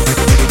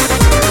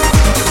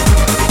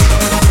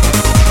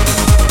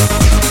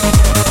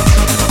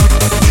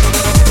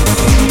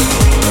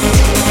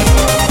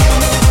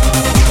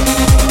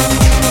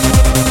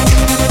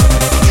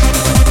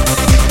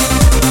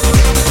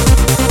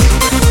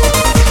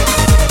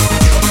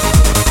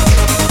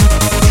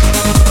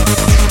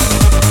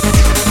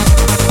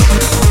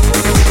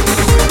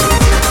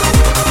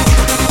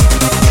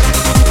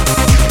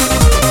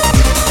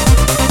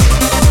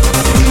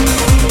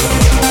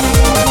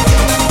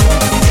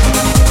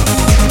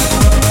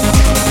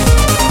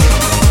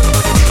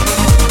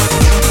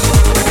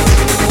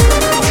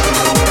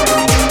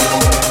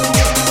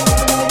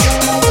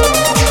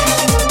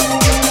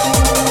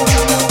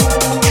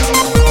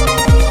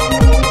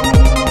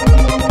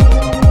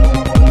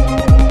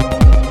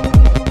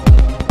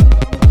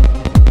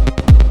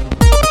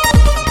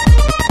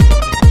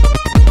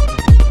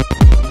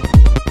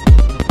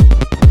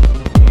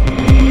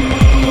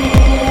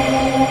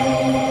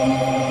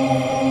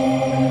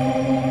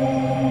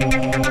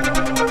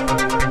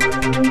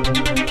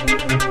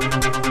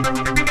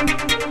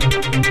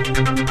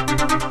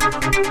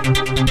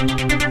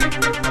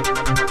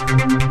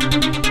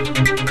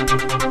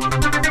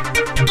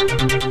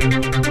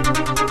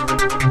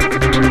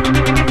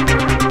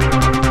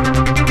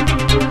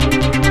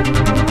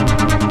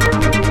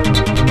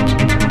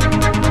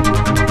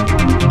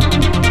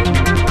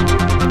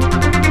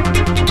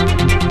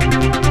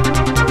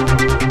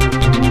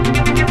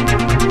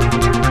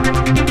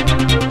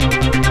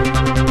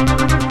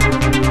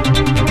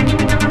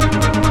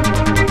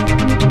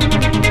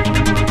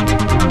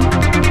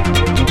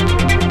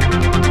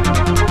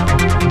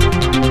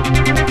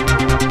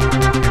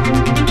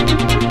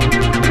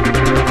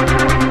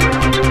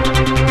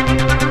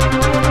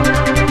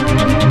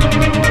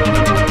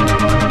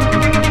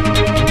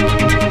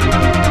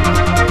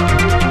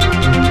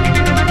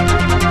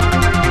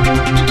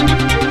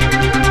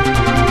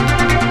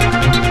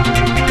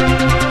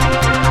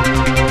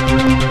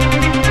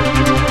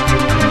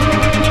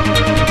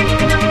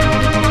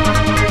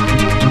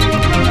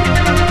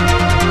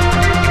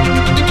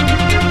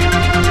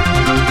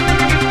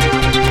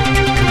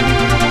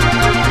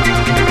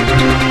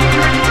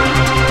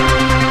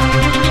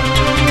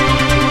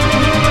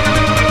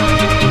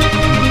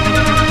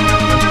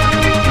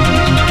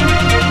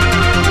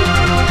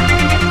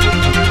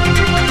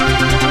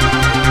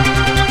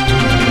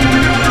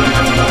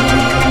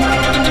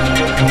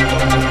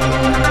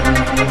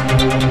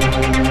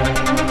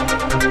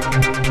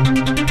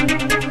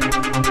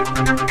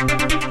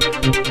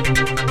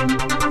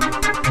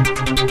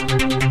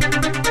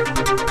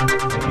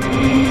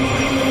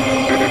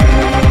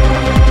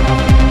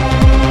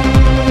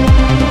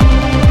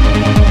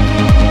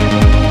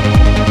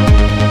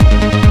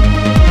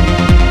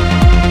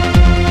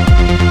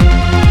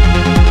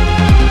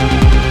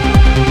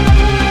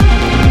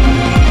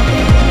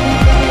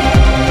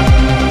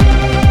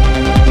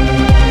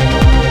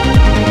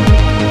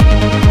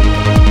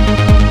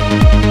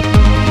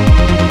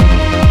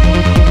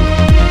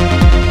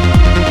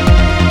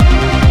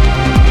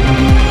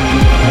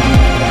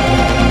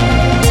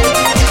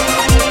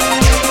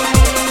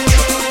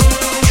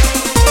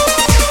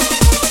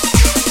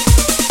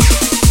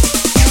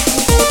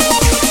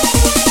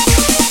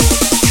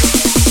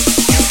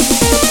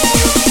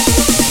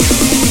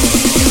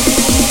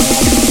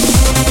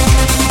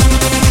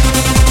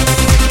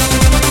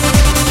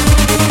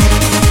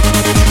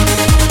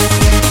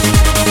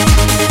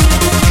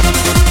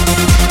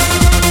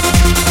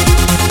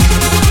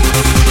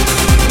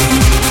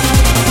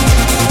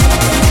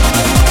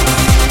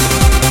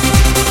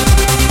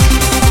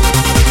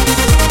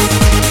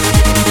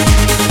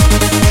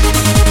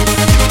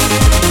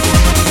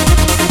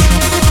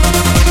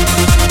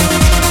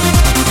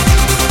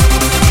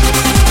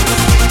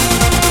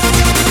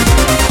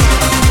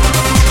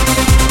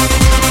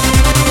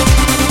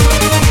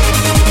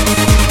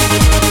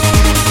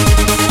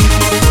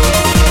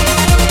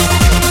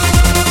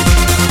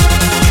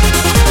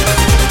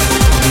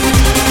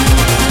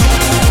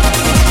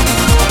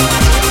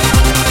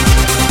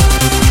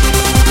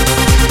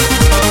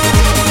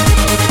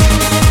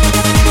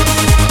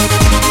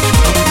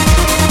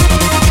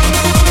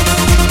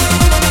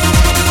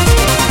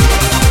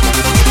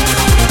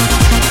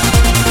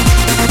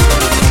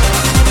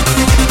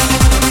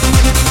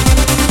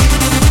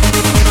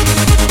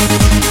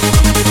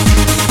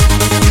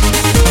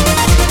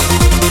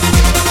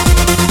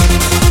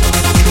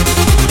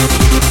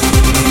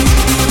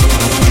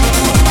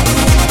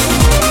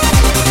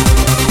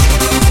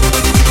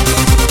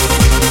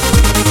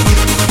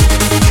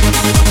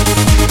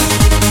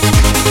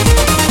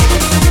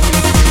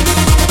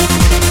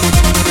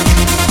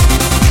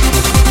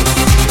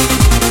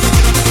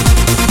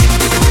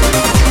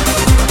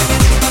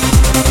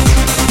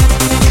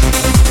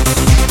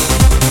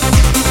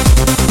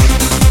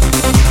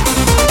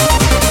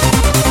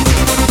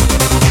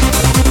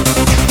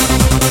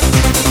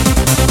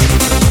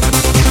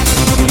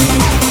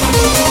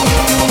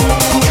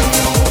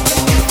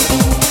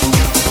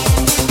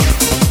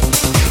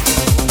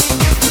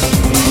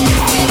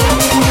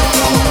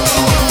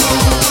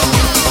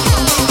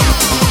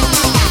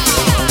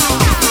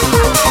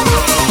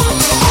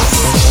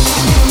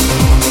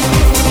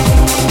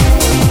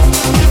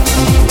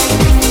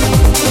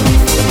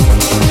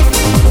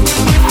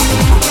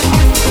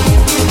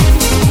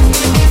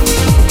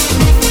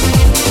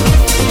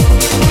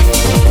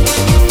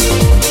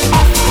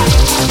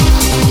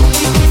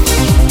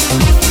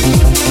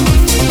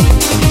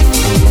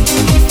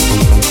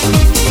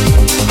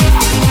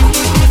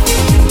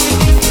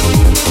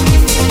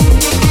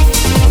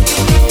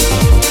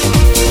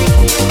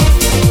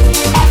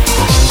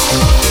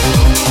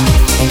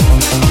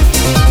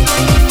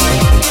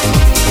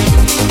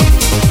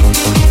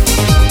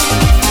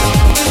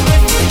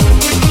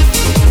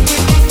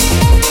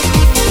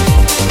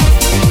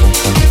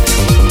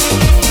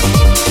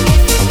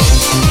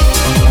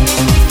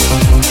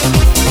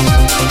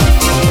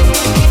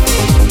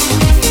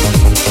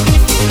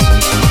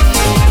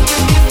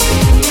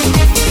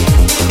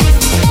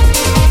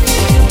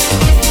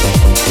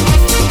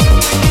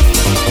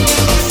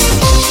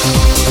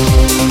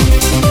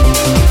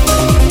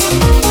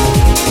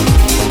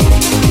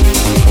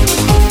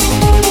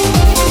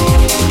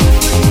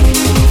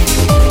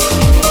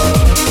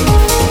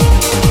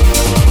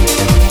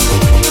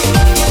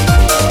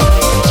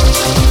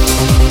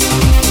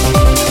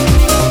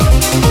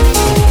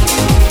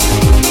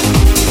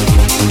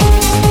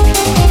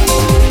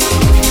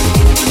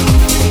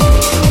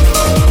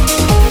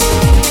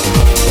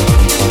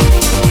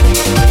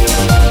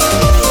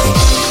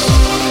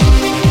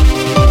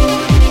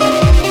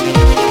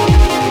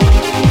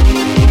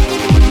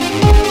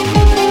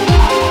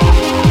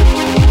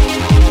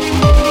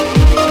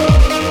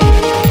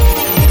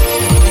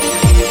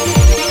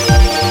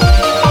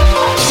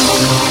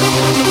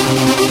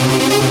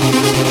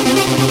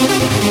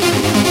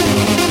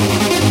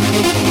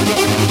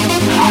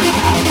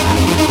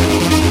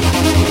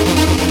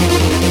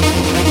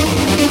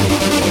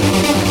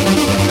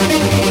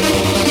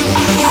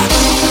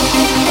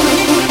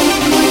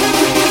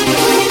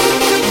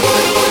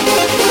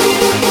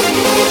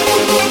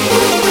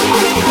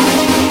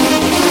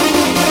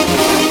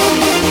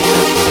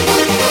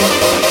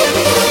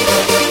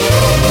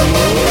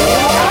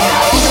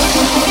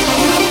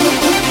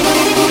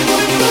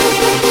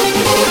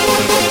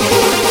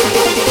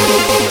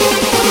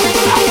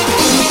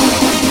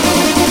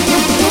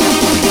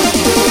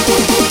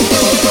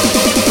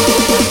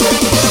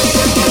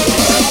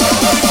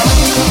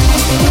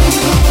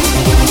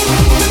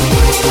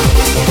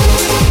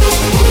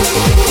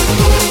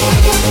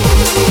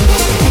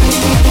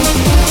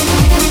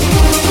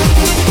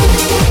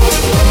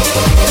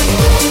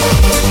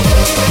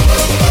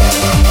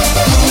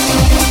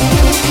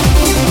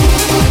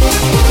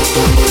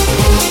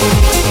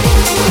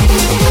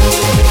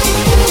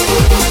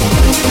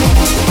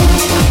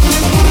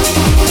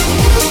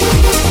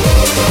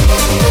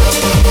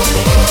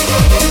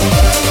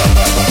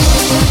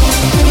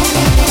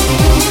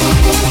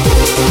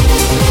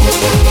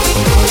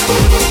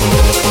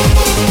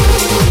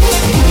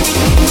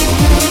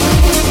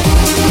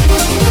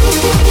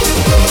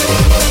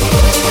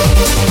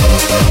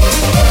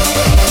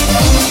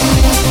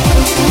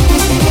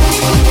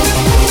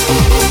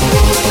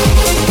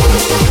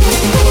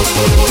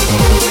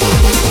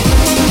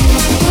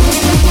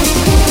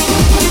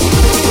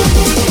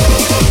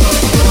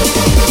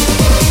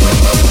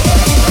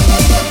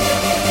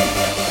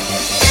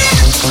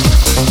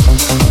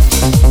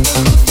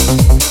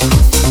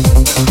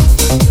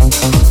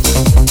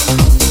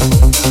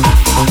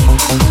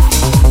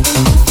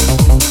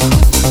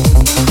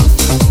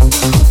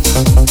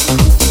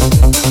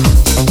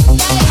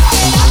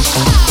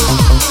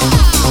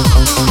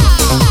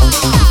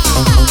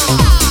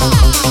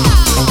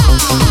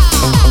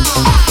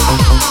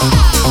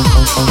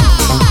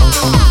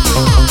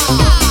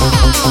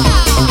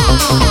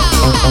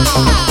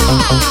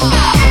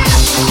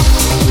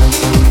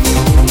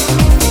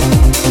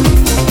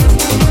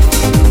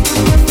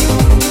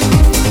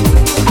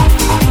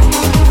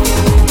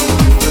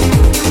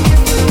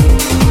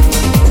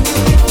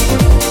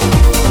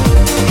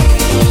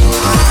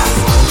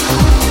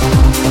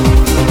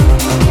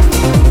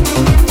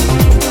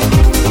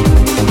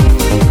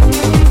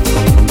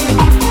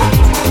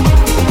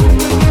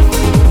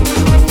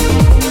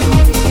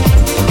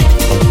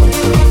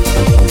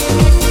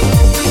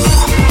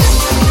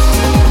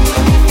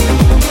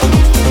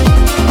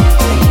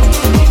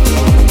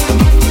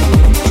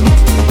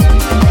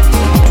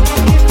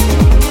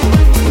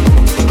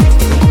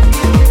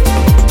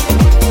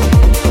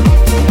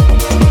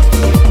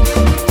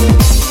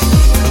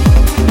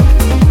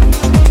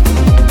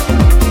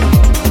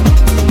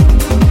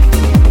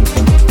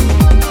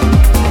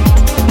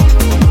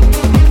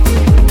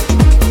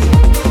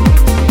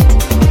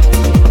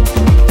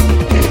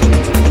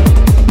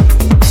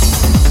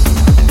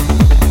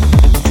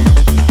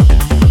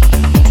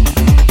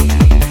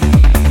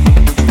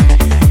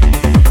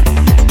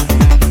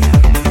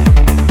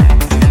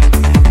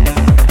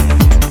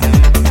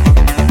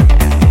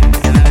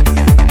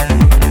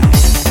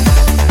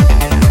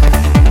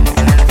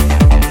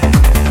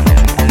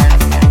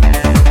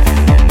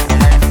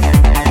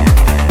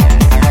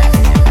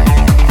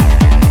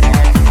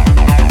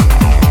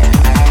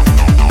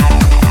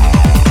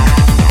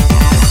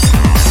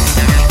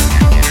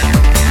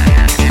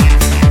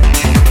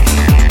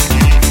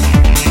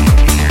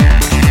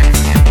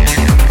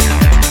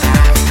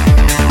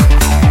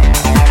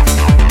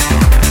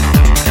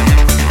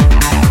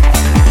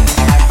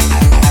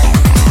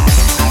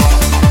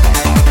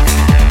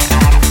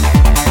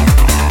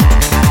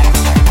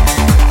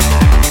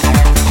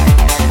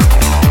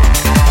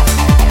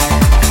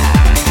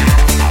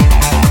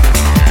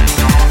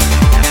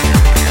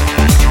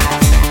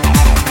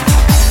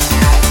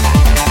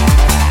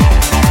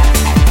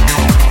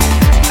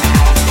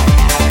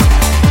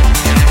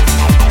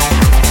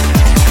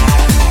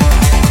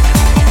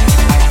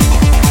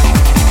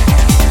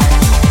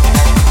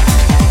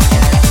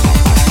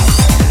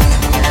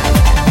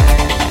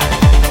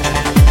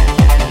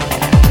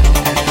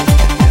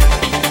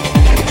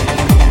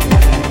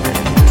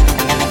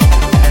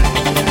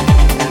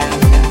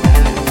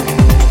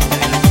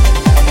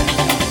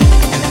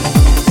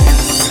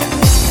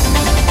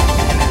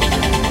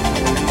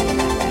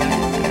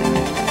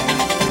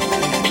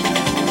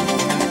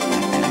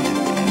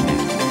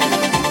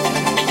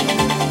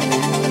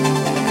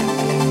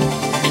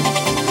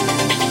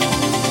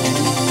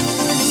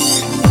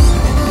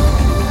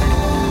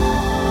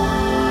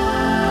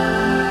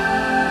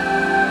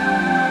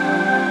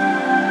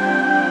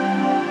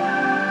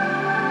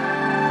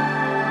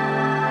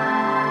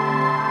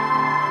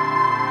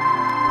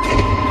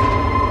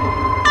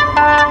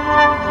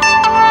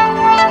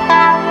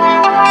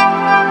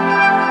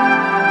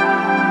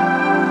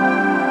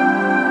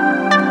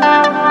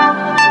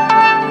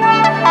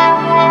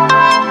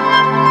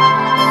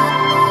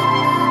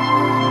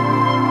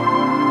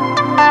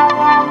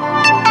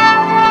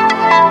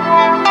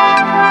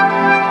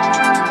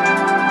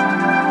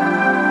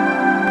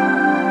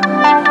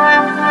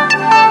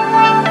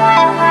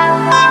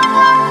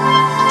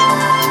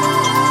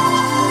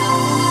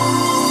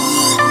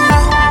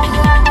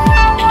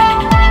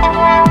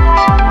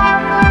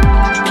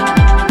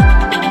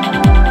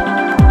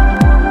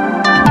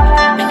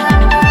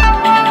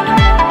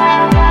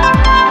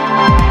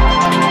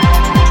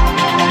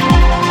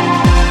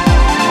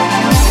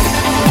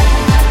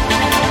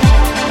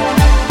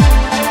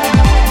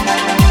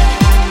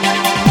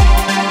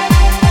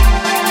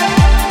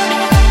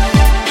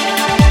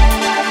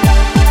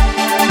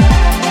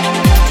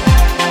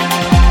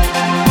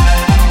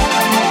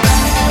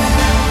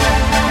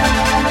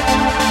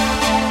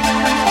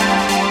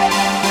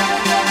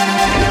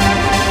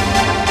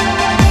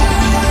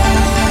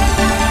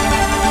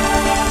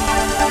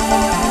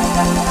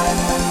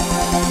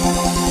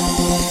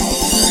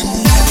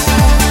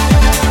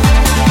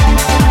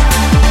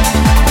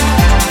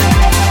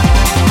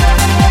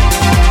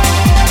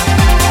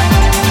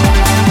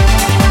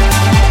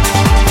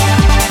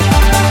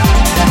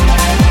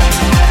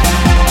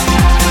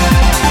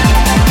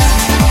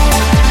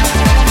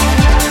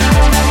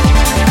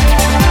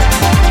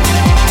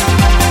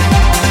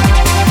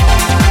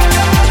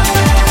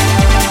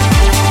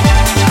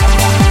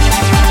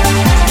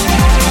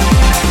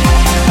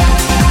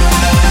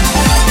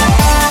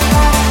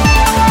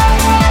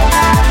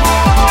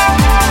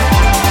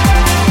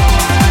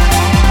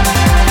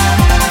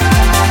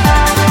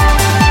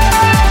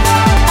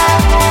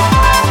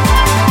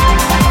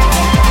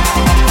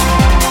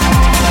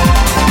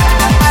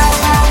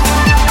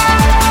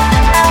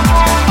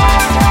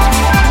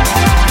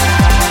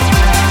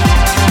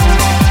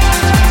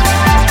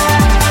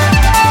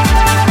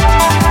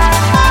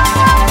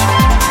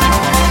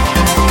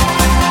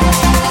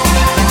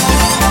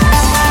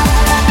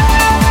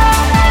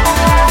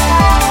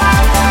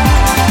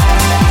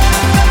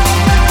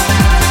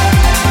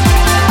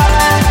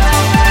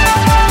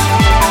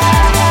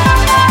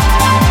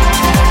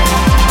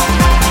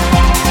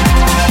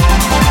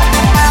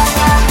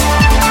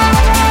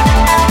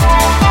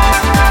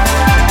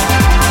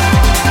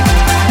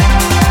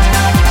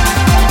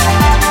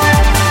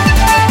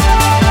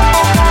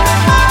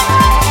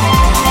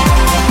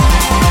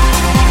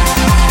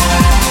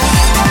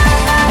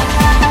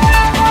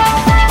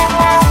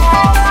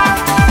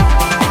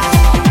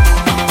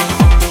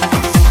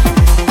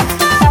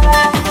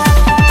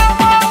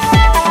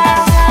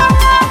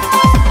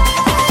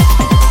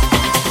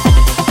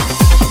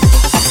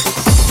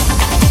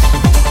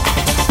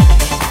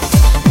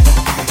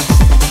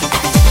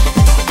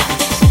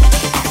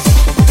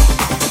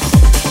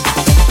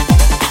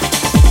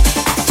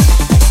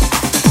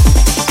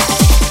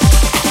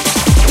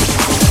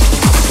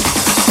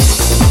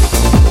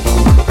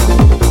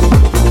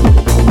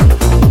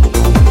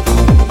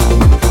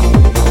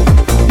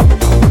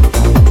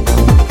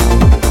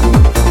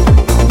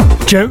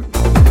 German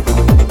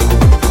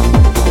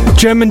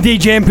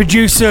DJ and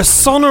producer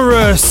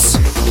Sonorous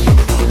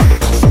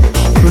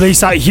released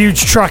that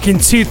huge track in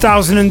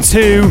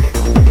 2002,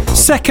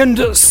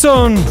 Second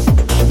Son.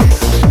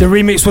 The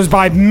remix was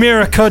by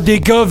Miracle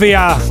de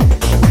Govia.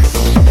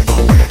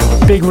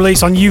 Big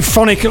release on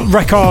Euphonic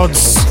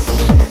Records.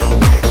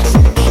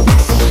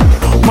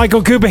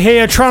 Michael Cooper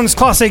here. Trance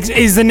Classics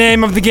is the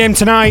name of the game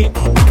tonight.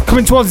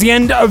 Coming towards the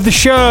end of the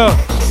show.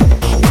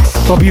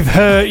 Hope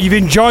you've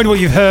enjoyed what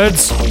you've heard.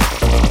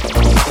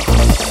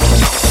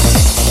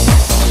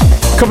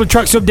 Couple of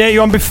tracks to update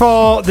you on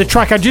before the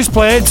track I just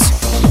played.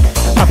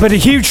 I played a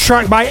huge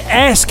track by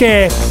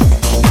Airscape.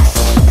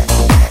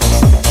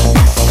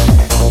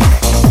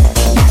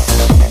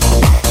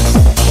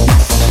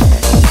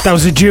 That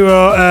was a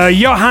duo,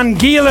 Johan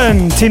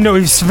Gielan teamed up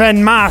with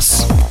Sven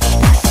Maas.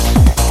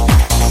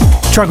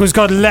 The track was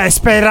called La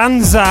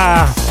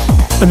Esperanza,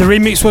 and the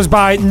remix was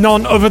by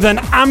none other than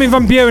Armin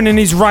van Buuren in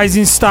his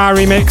Rising Star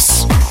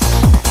remix.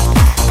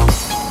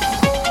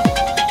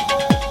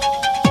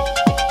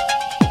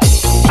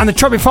 And the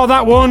track before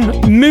that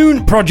one,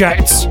 Moon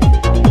Project.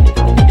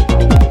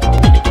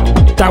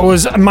 That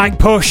was Mike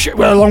Push,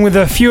 along with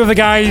a few other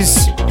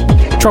guys.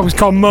 The track was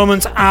called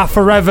Moments Are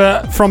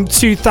Forever from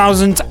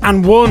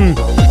 2001.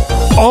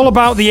 All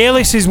about the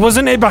aliases,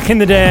 wasn't it, back in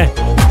the day?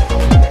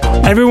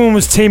 Everyone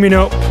was teaming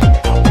up.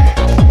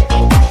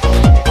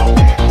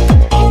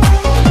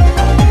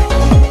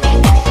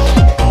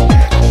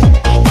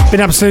 Been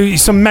absolutely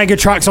some mega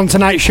tracks on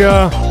tonight's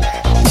show.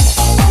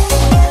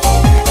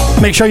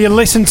 Make sure you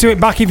listen to it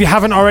back if you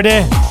haven't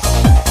already.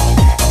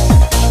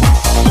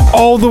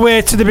 All the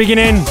way to the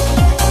beginning.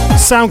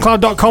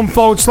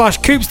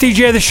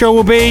 soundcloud.com/CoopsDJ the show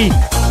will be.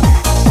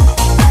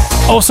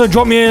 Also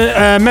drop me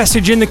a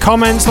message in the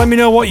comments. Let me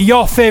know what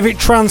your favourite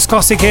trance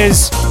classic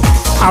is.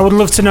 I would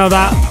love to know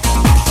that.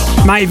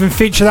 Might even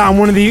feature that on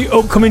one of the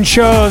upcoming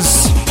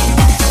shows.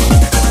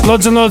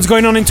 Loads and loads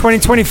going on in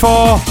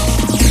 2024.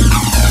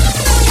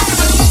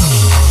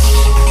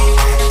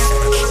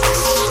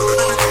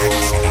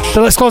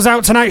 So let's close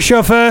out tonight's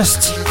show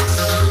first.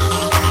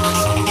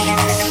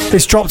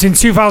 This dropped in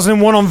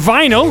 2001 on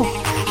vinyl.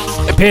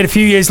 Appeared a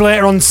few years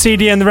later on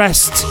CD and the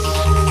rest.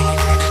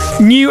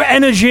 New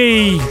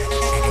Energy,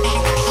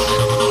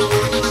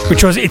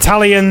 which was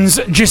Italians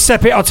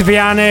Giuseppe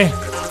Ottaviani,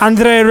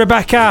 Andrea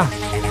Rebecca.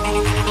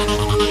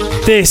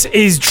 This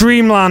is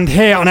Dreamland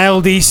here on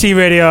LDC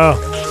Radio.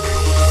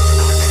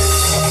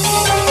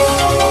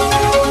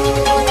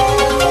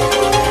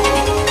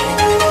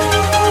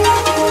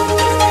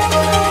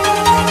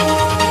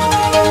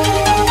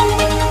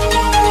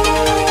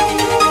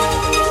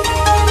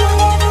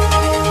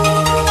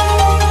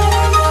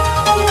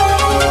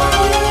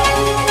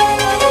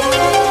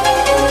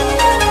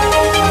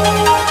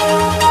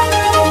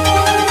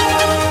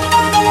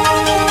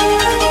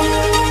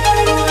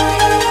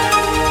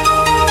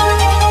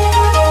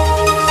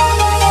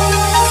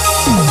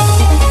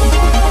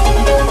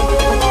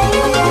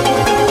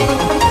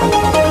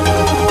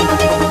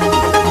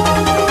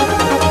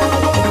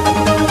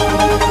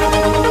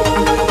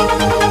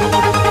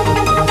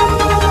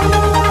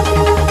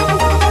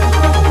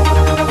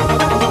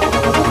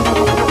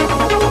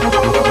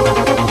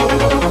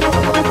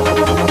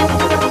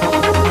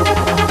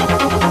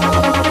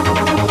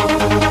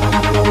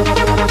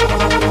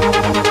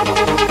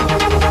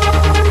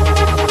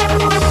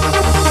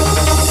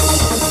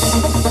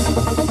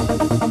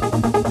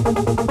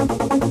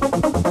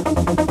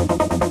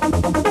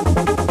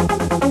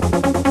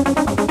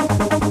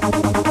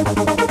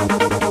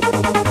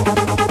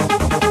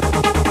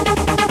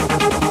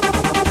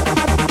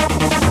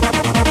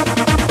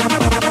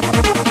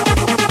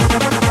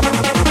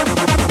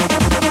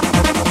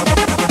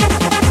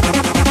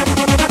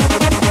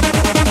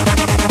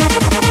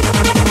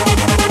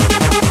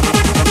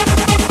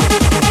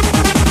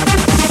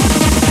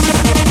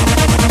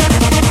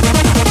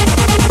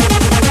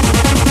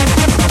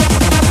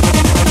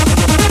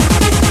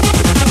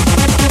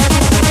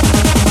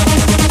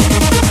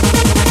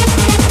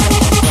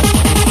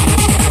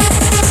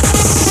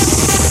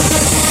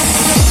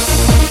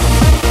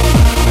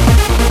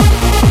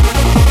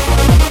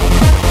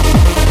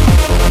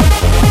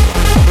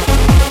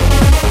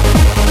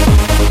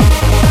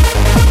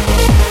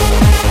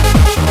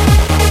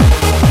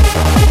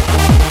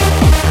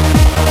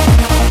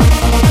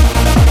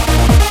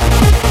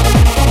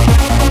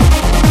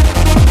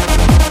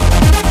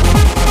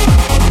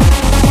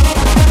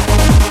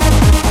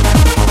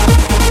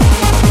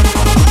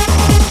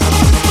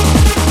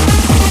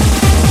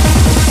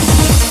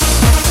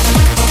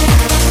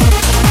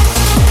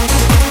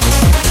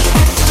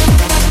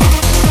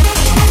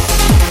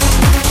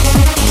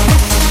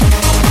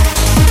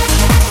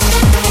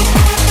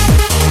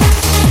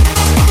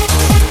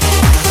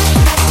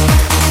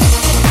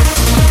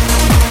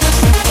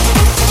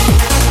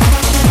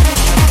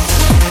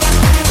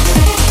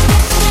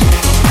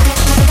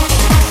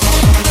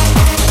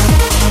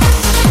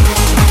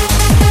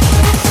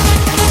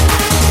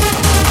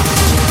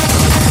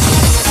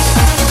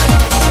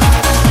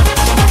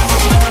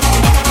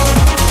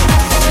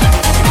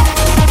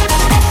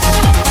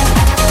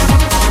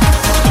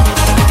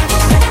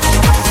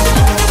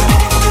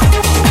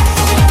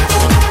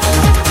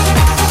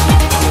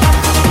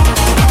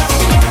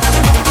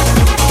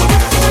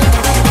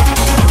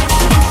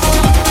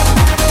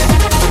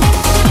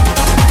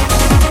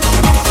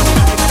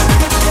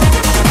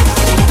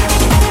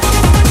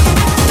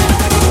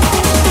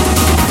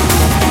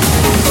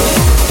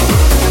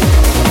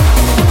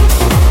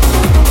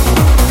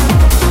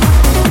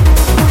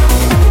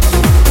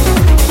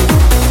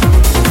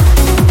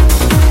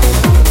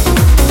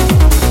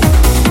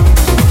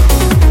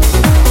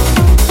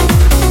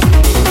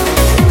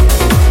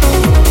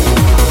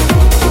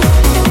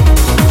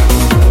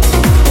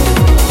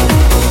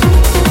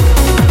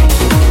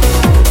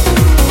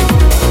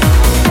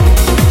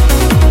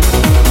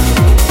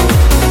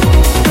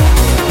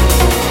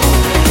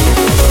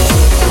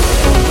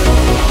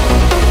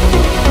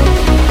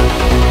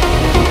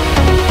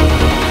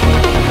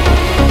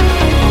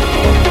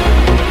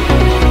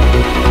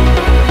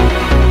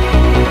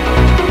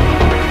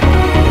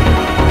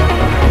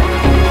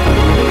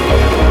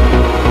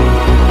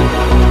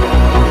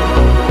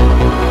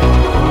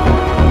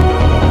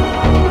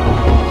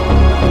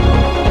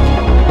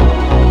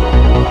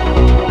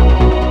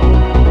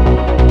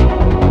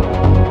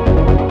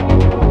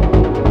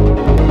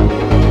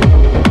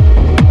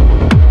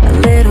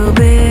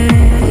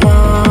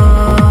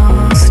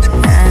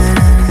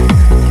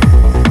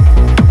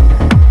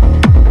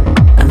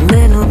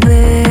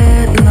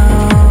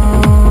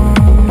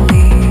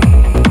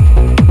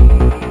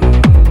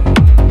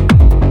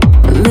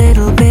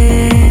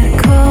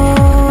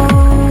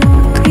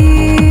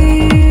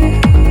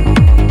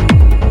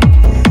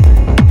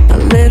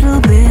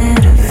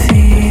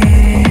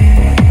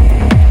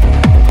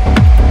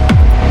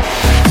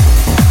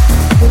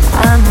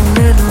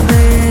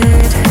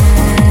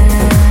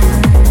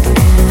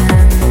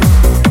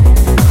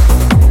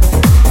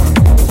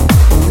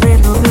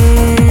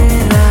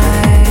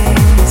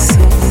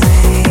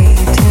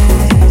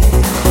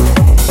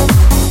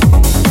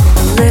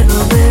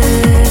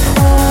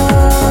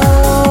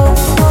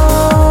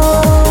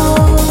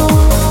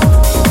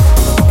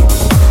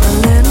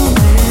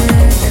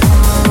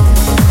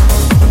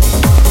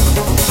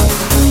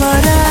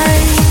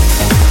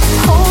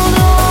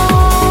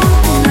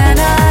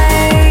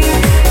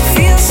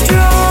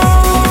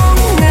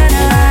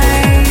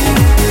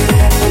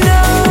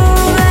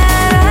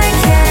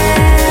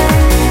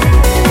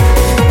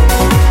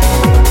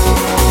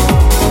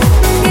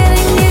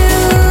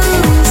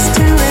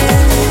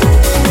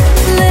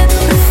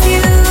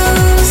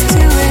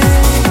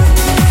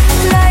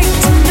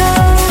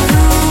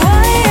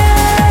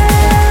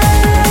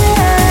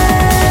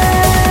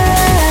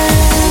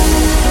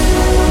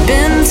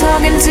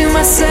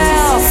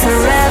 myself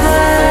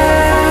forever.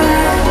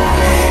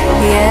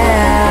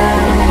 Yeah.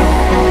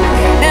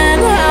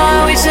 And how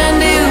I wish I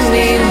knew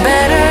me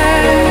better.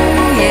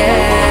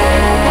 Yeah.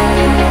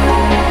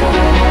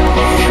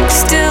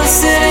 Still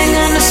sitting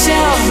on the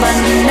shelf, but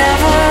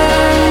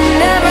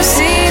never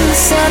seen the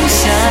sun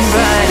shine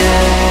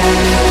brighter.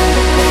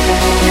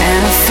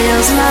 And it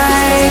feels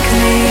like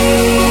me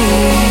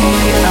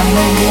on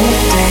a good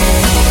day.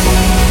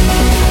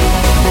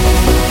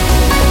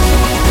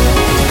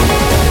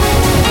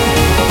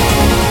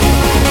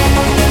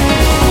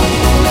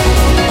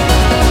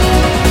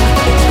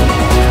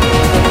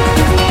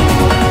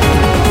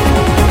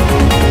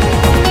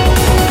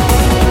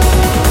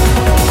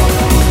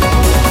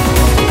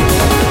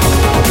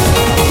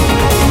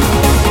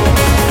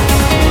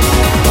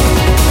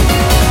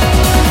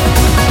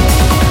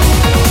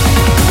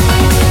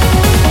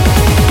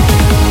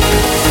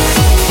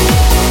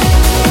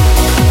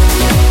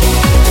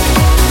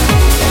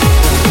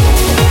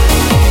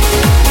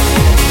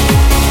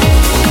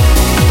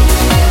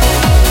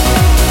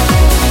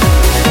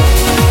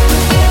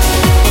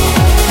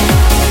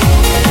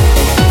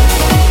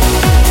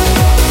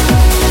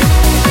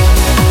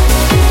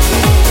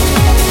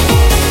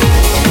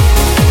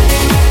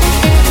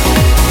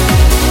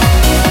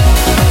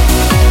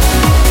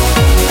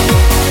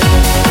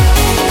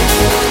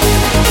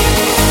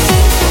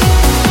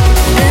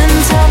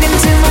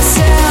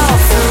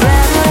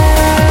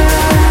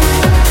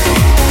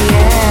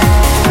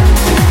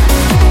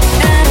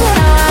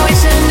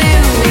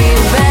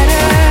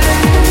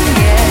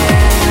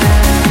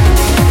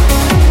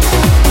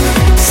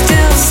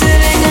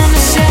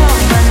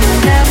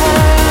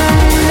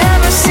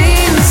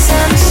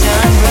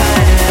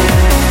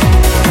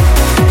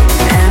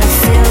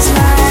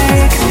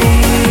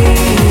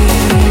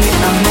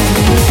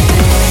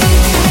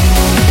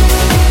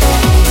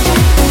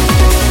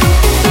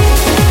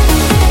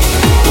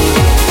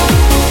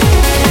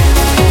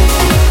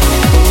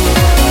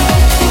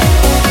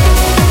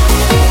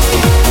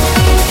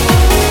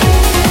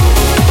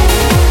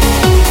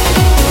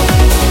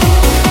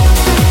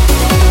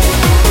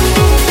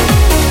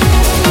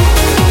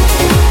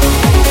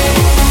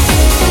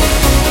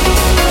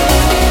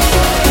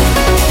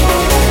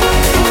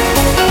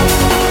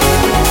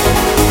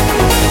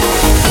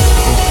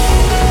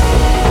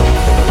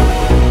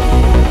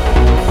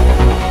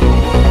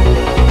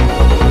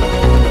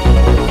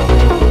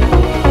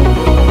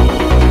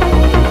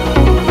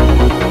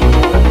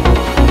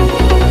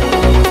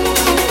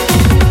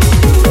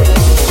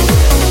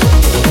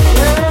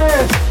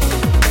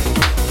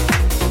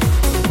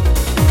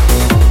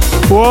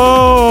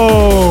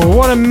 Whoa,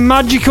 what a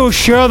magical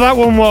show that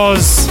one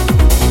was.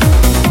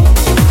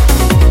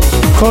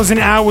 Closing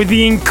it out with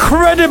the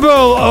incredible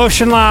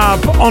Ocean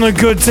Lab on a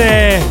Good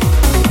Day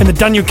in the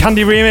Daniel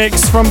Candy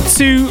remix from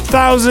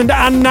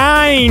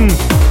 2009.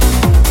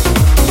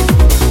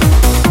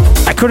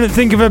 I couldn't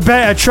think of a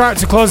better track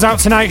to close out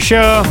tonight's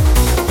show.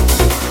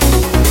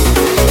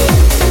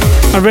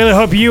 I really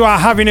hope you are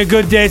having a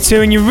good day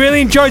too and you really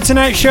enjoyed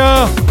tonight's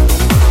show.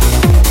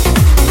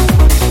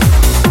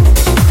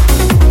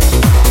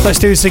 Let's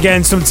do this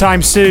again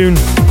sometime soon.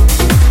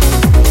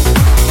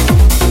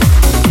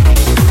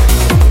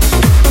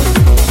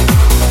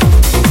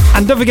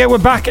 And don't forget, we're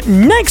back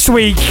next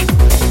week,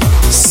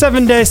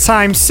 7 days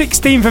time,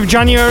 16th of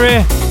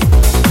January.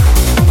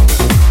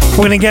 We're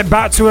going to get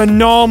back to a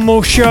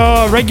normal show,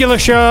 a regular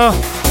show.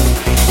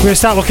 We're going to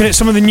start looking at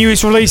some of the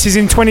newest releases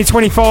in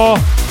 2024.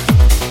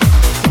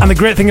 And the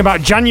great thing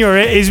about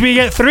January is we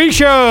get 3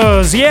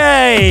 shows.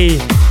 Yay!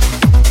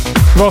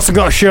 We've also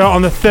got a show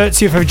on the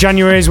 30th of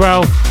January as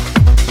well.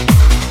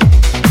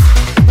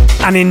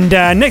 And in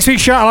next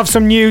week's show, I'll have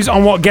some news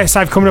on what guests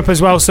I've coming up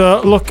as well.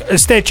 So look,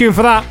 stay tuned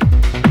for that.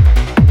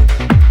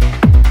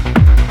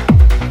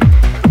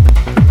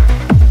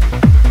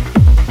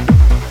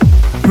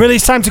 Really,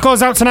 it's time to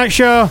close out tonight's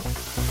show.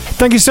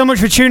 Thank you so much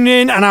for tuning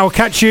in, and I will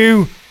catch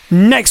you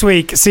next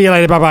week. See you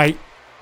later. Bye-bye.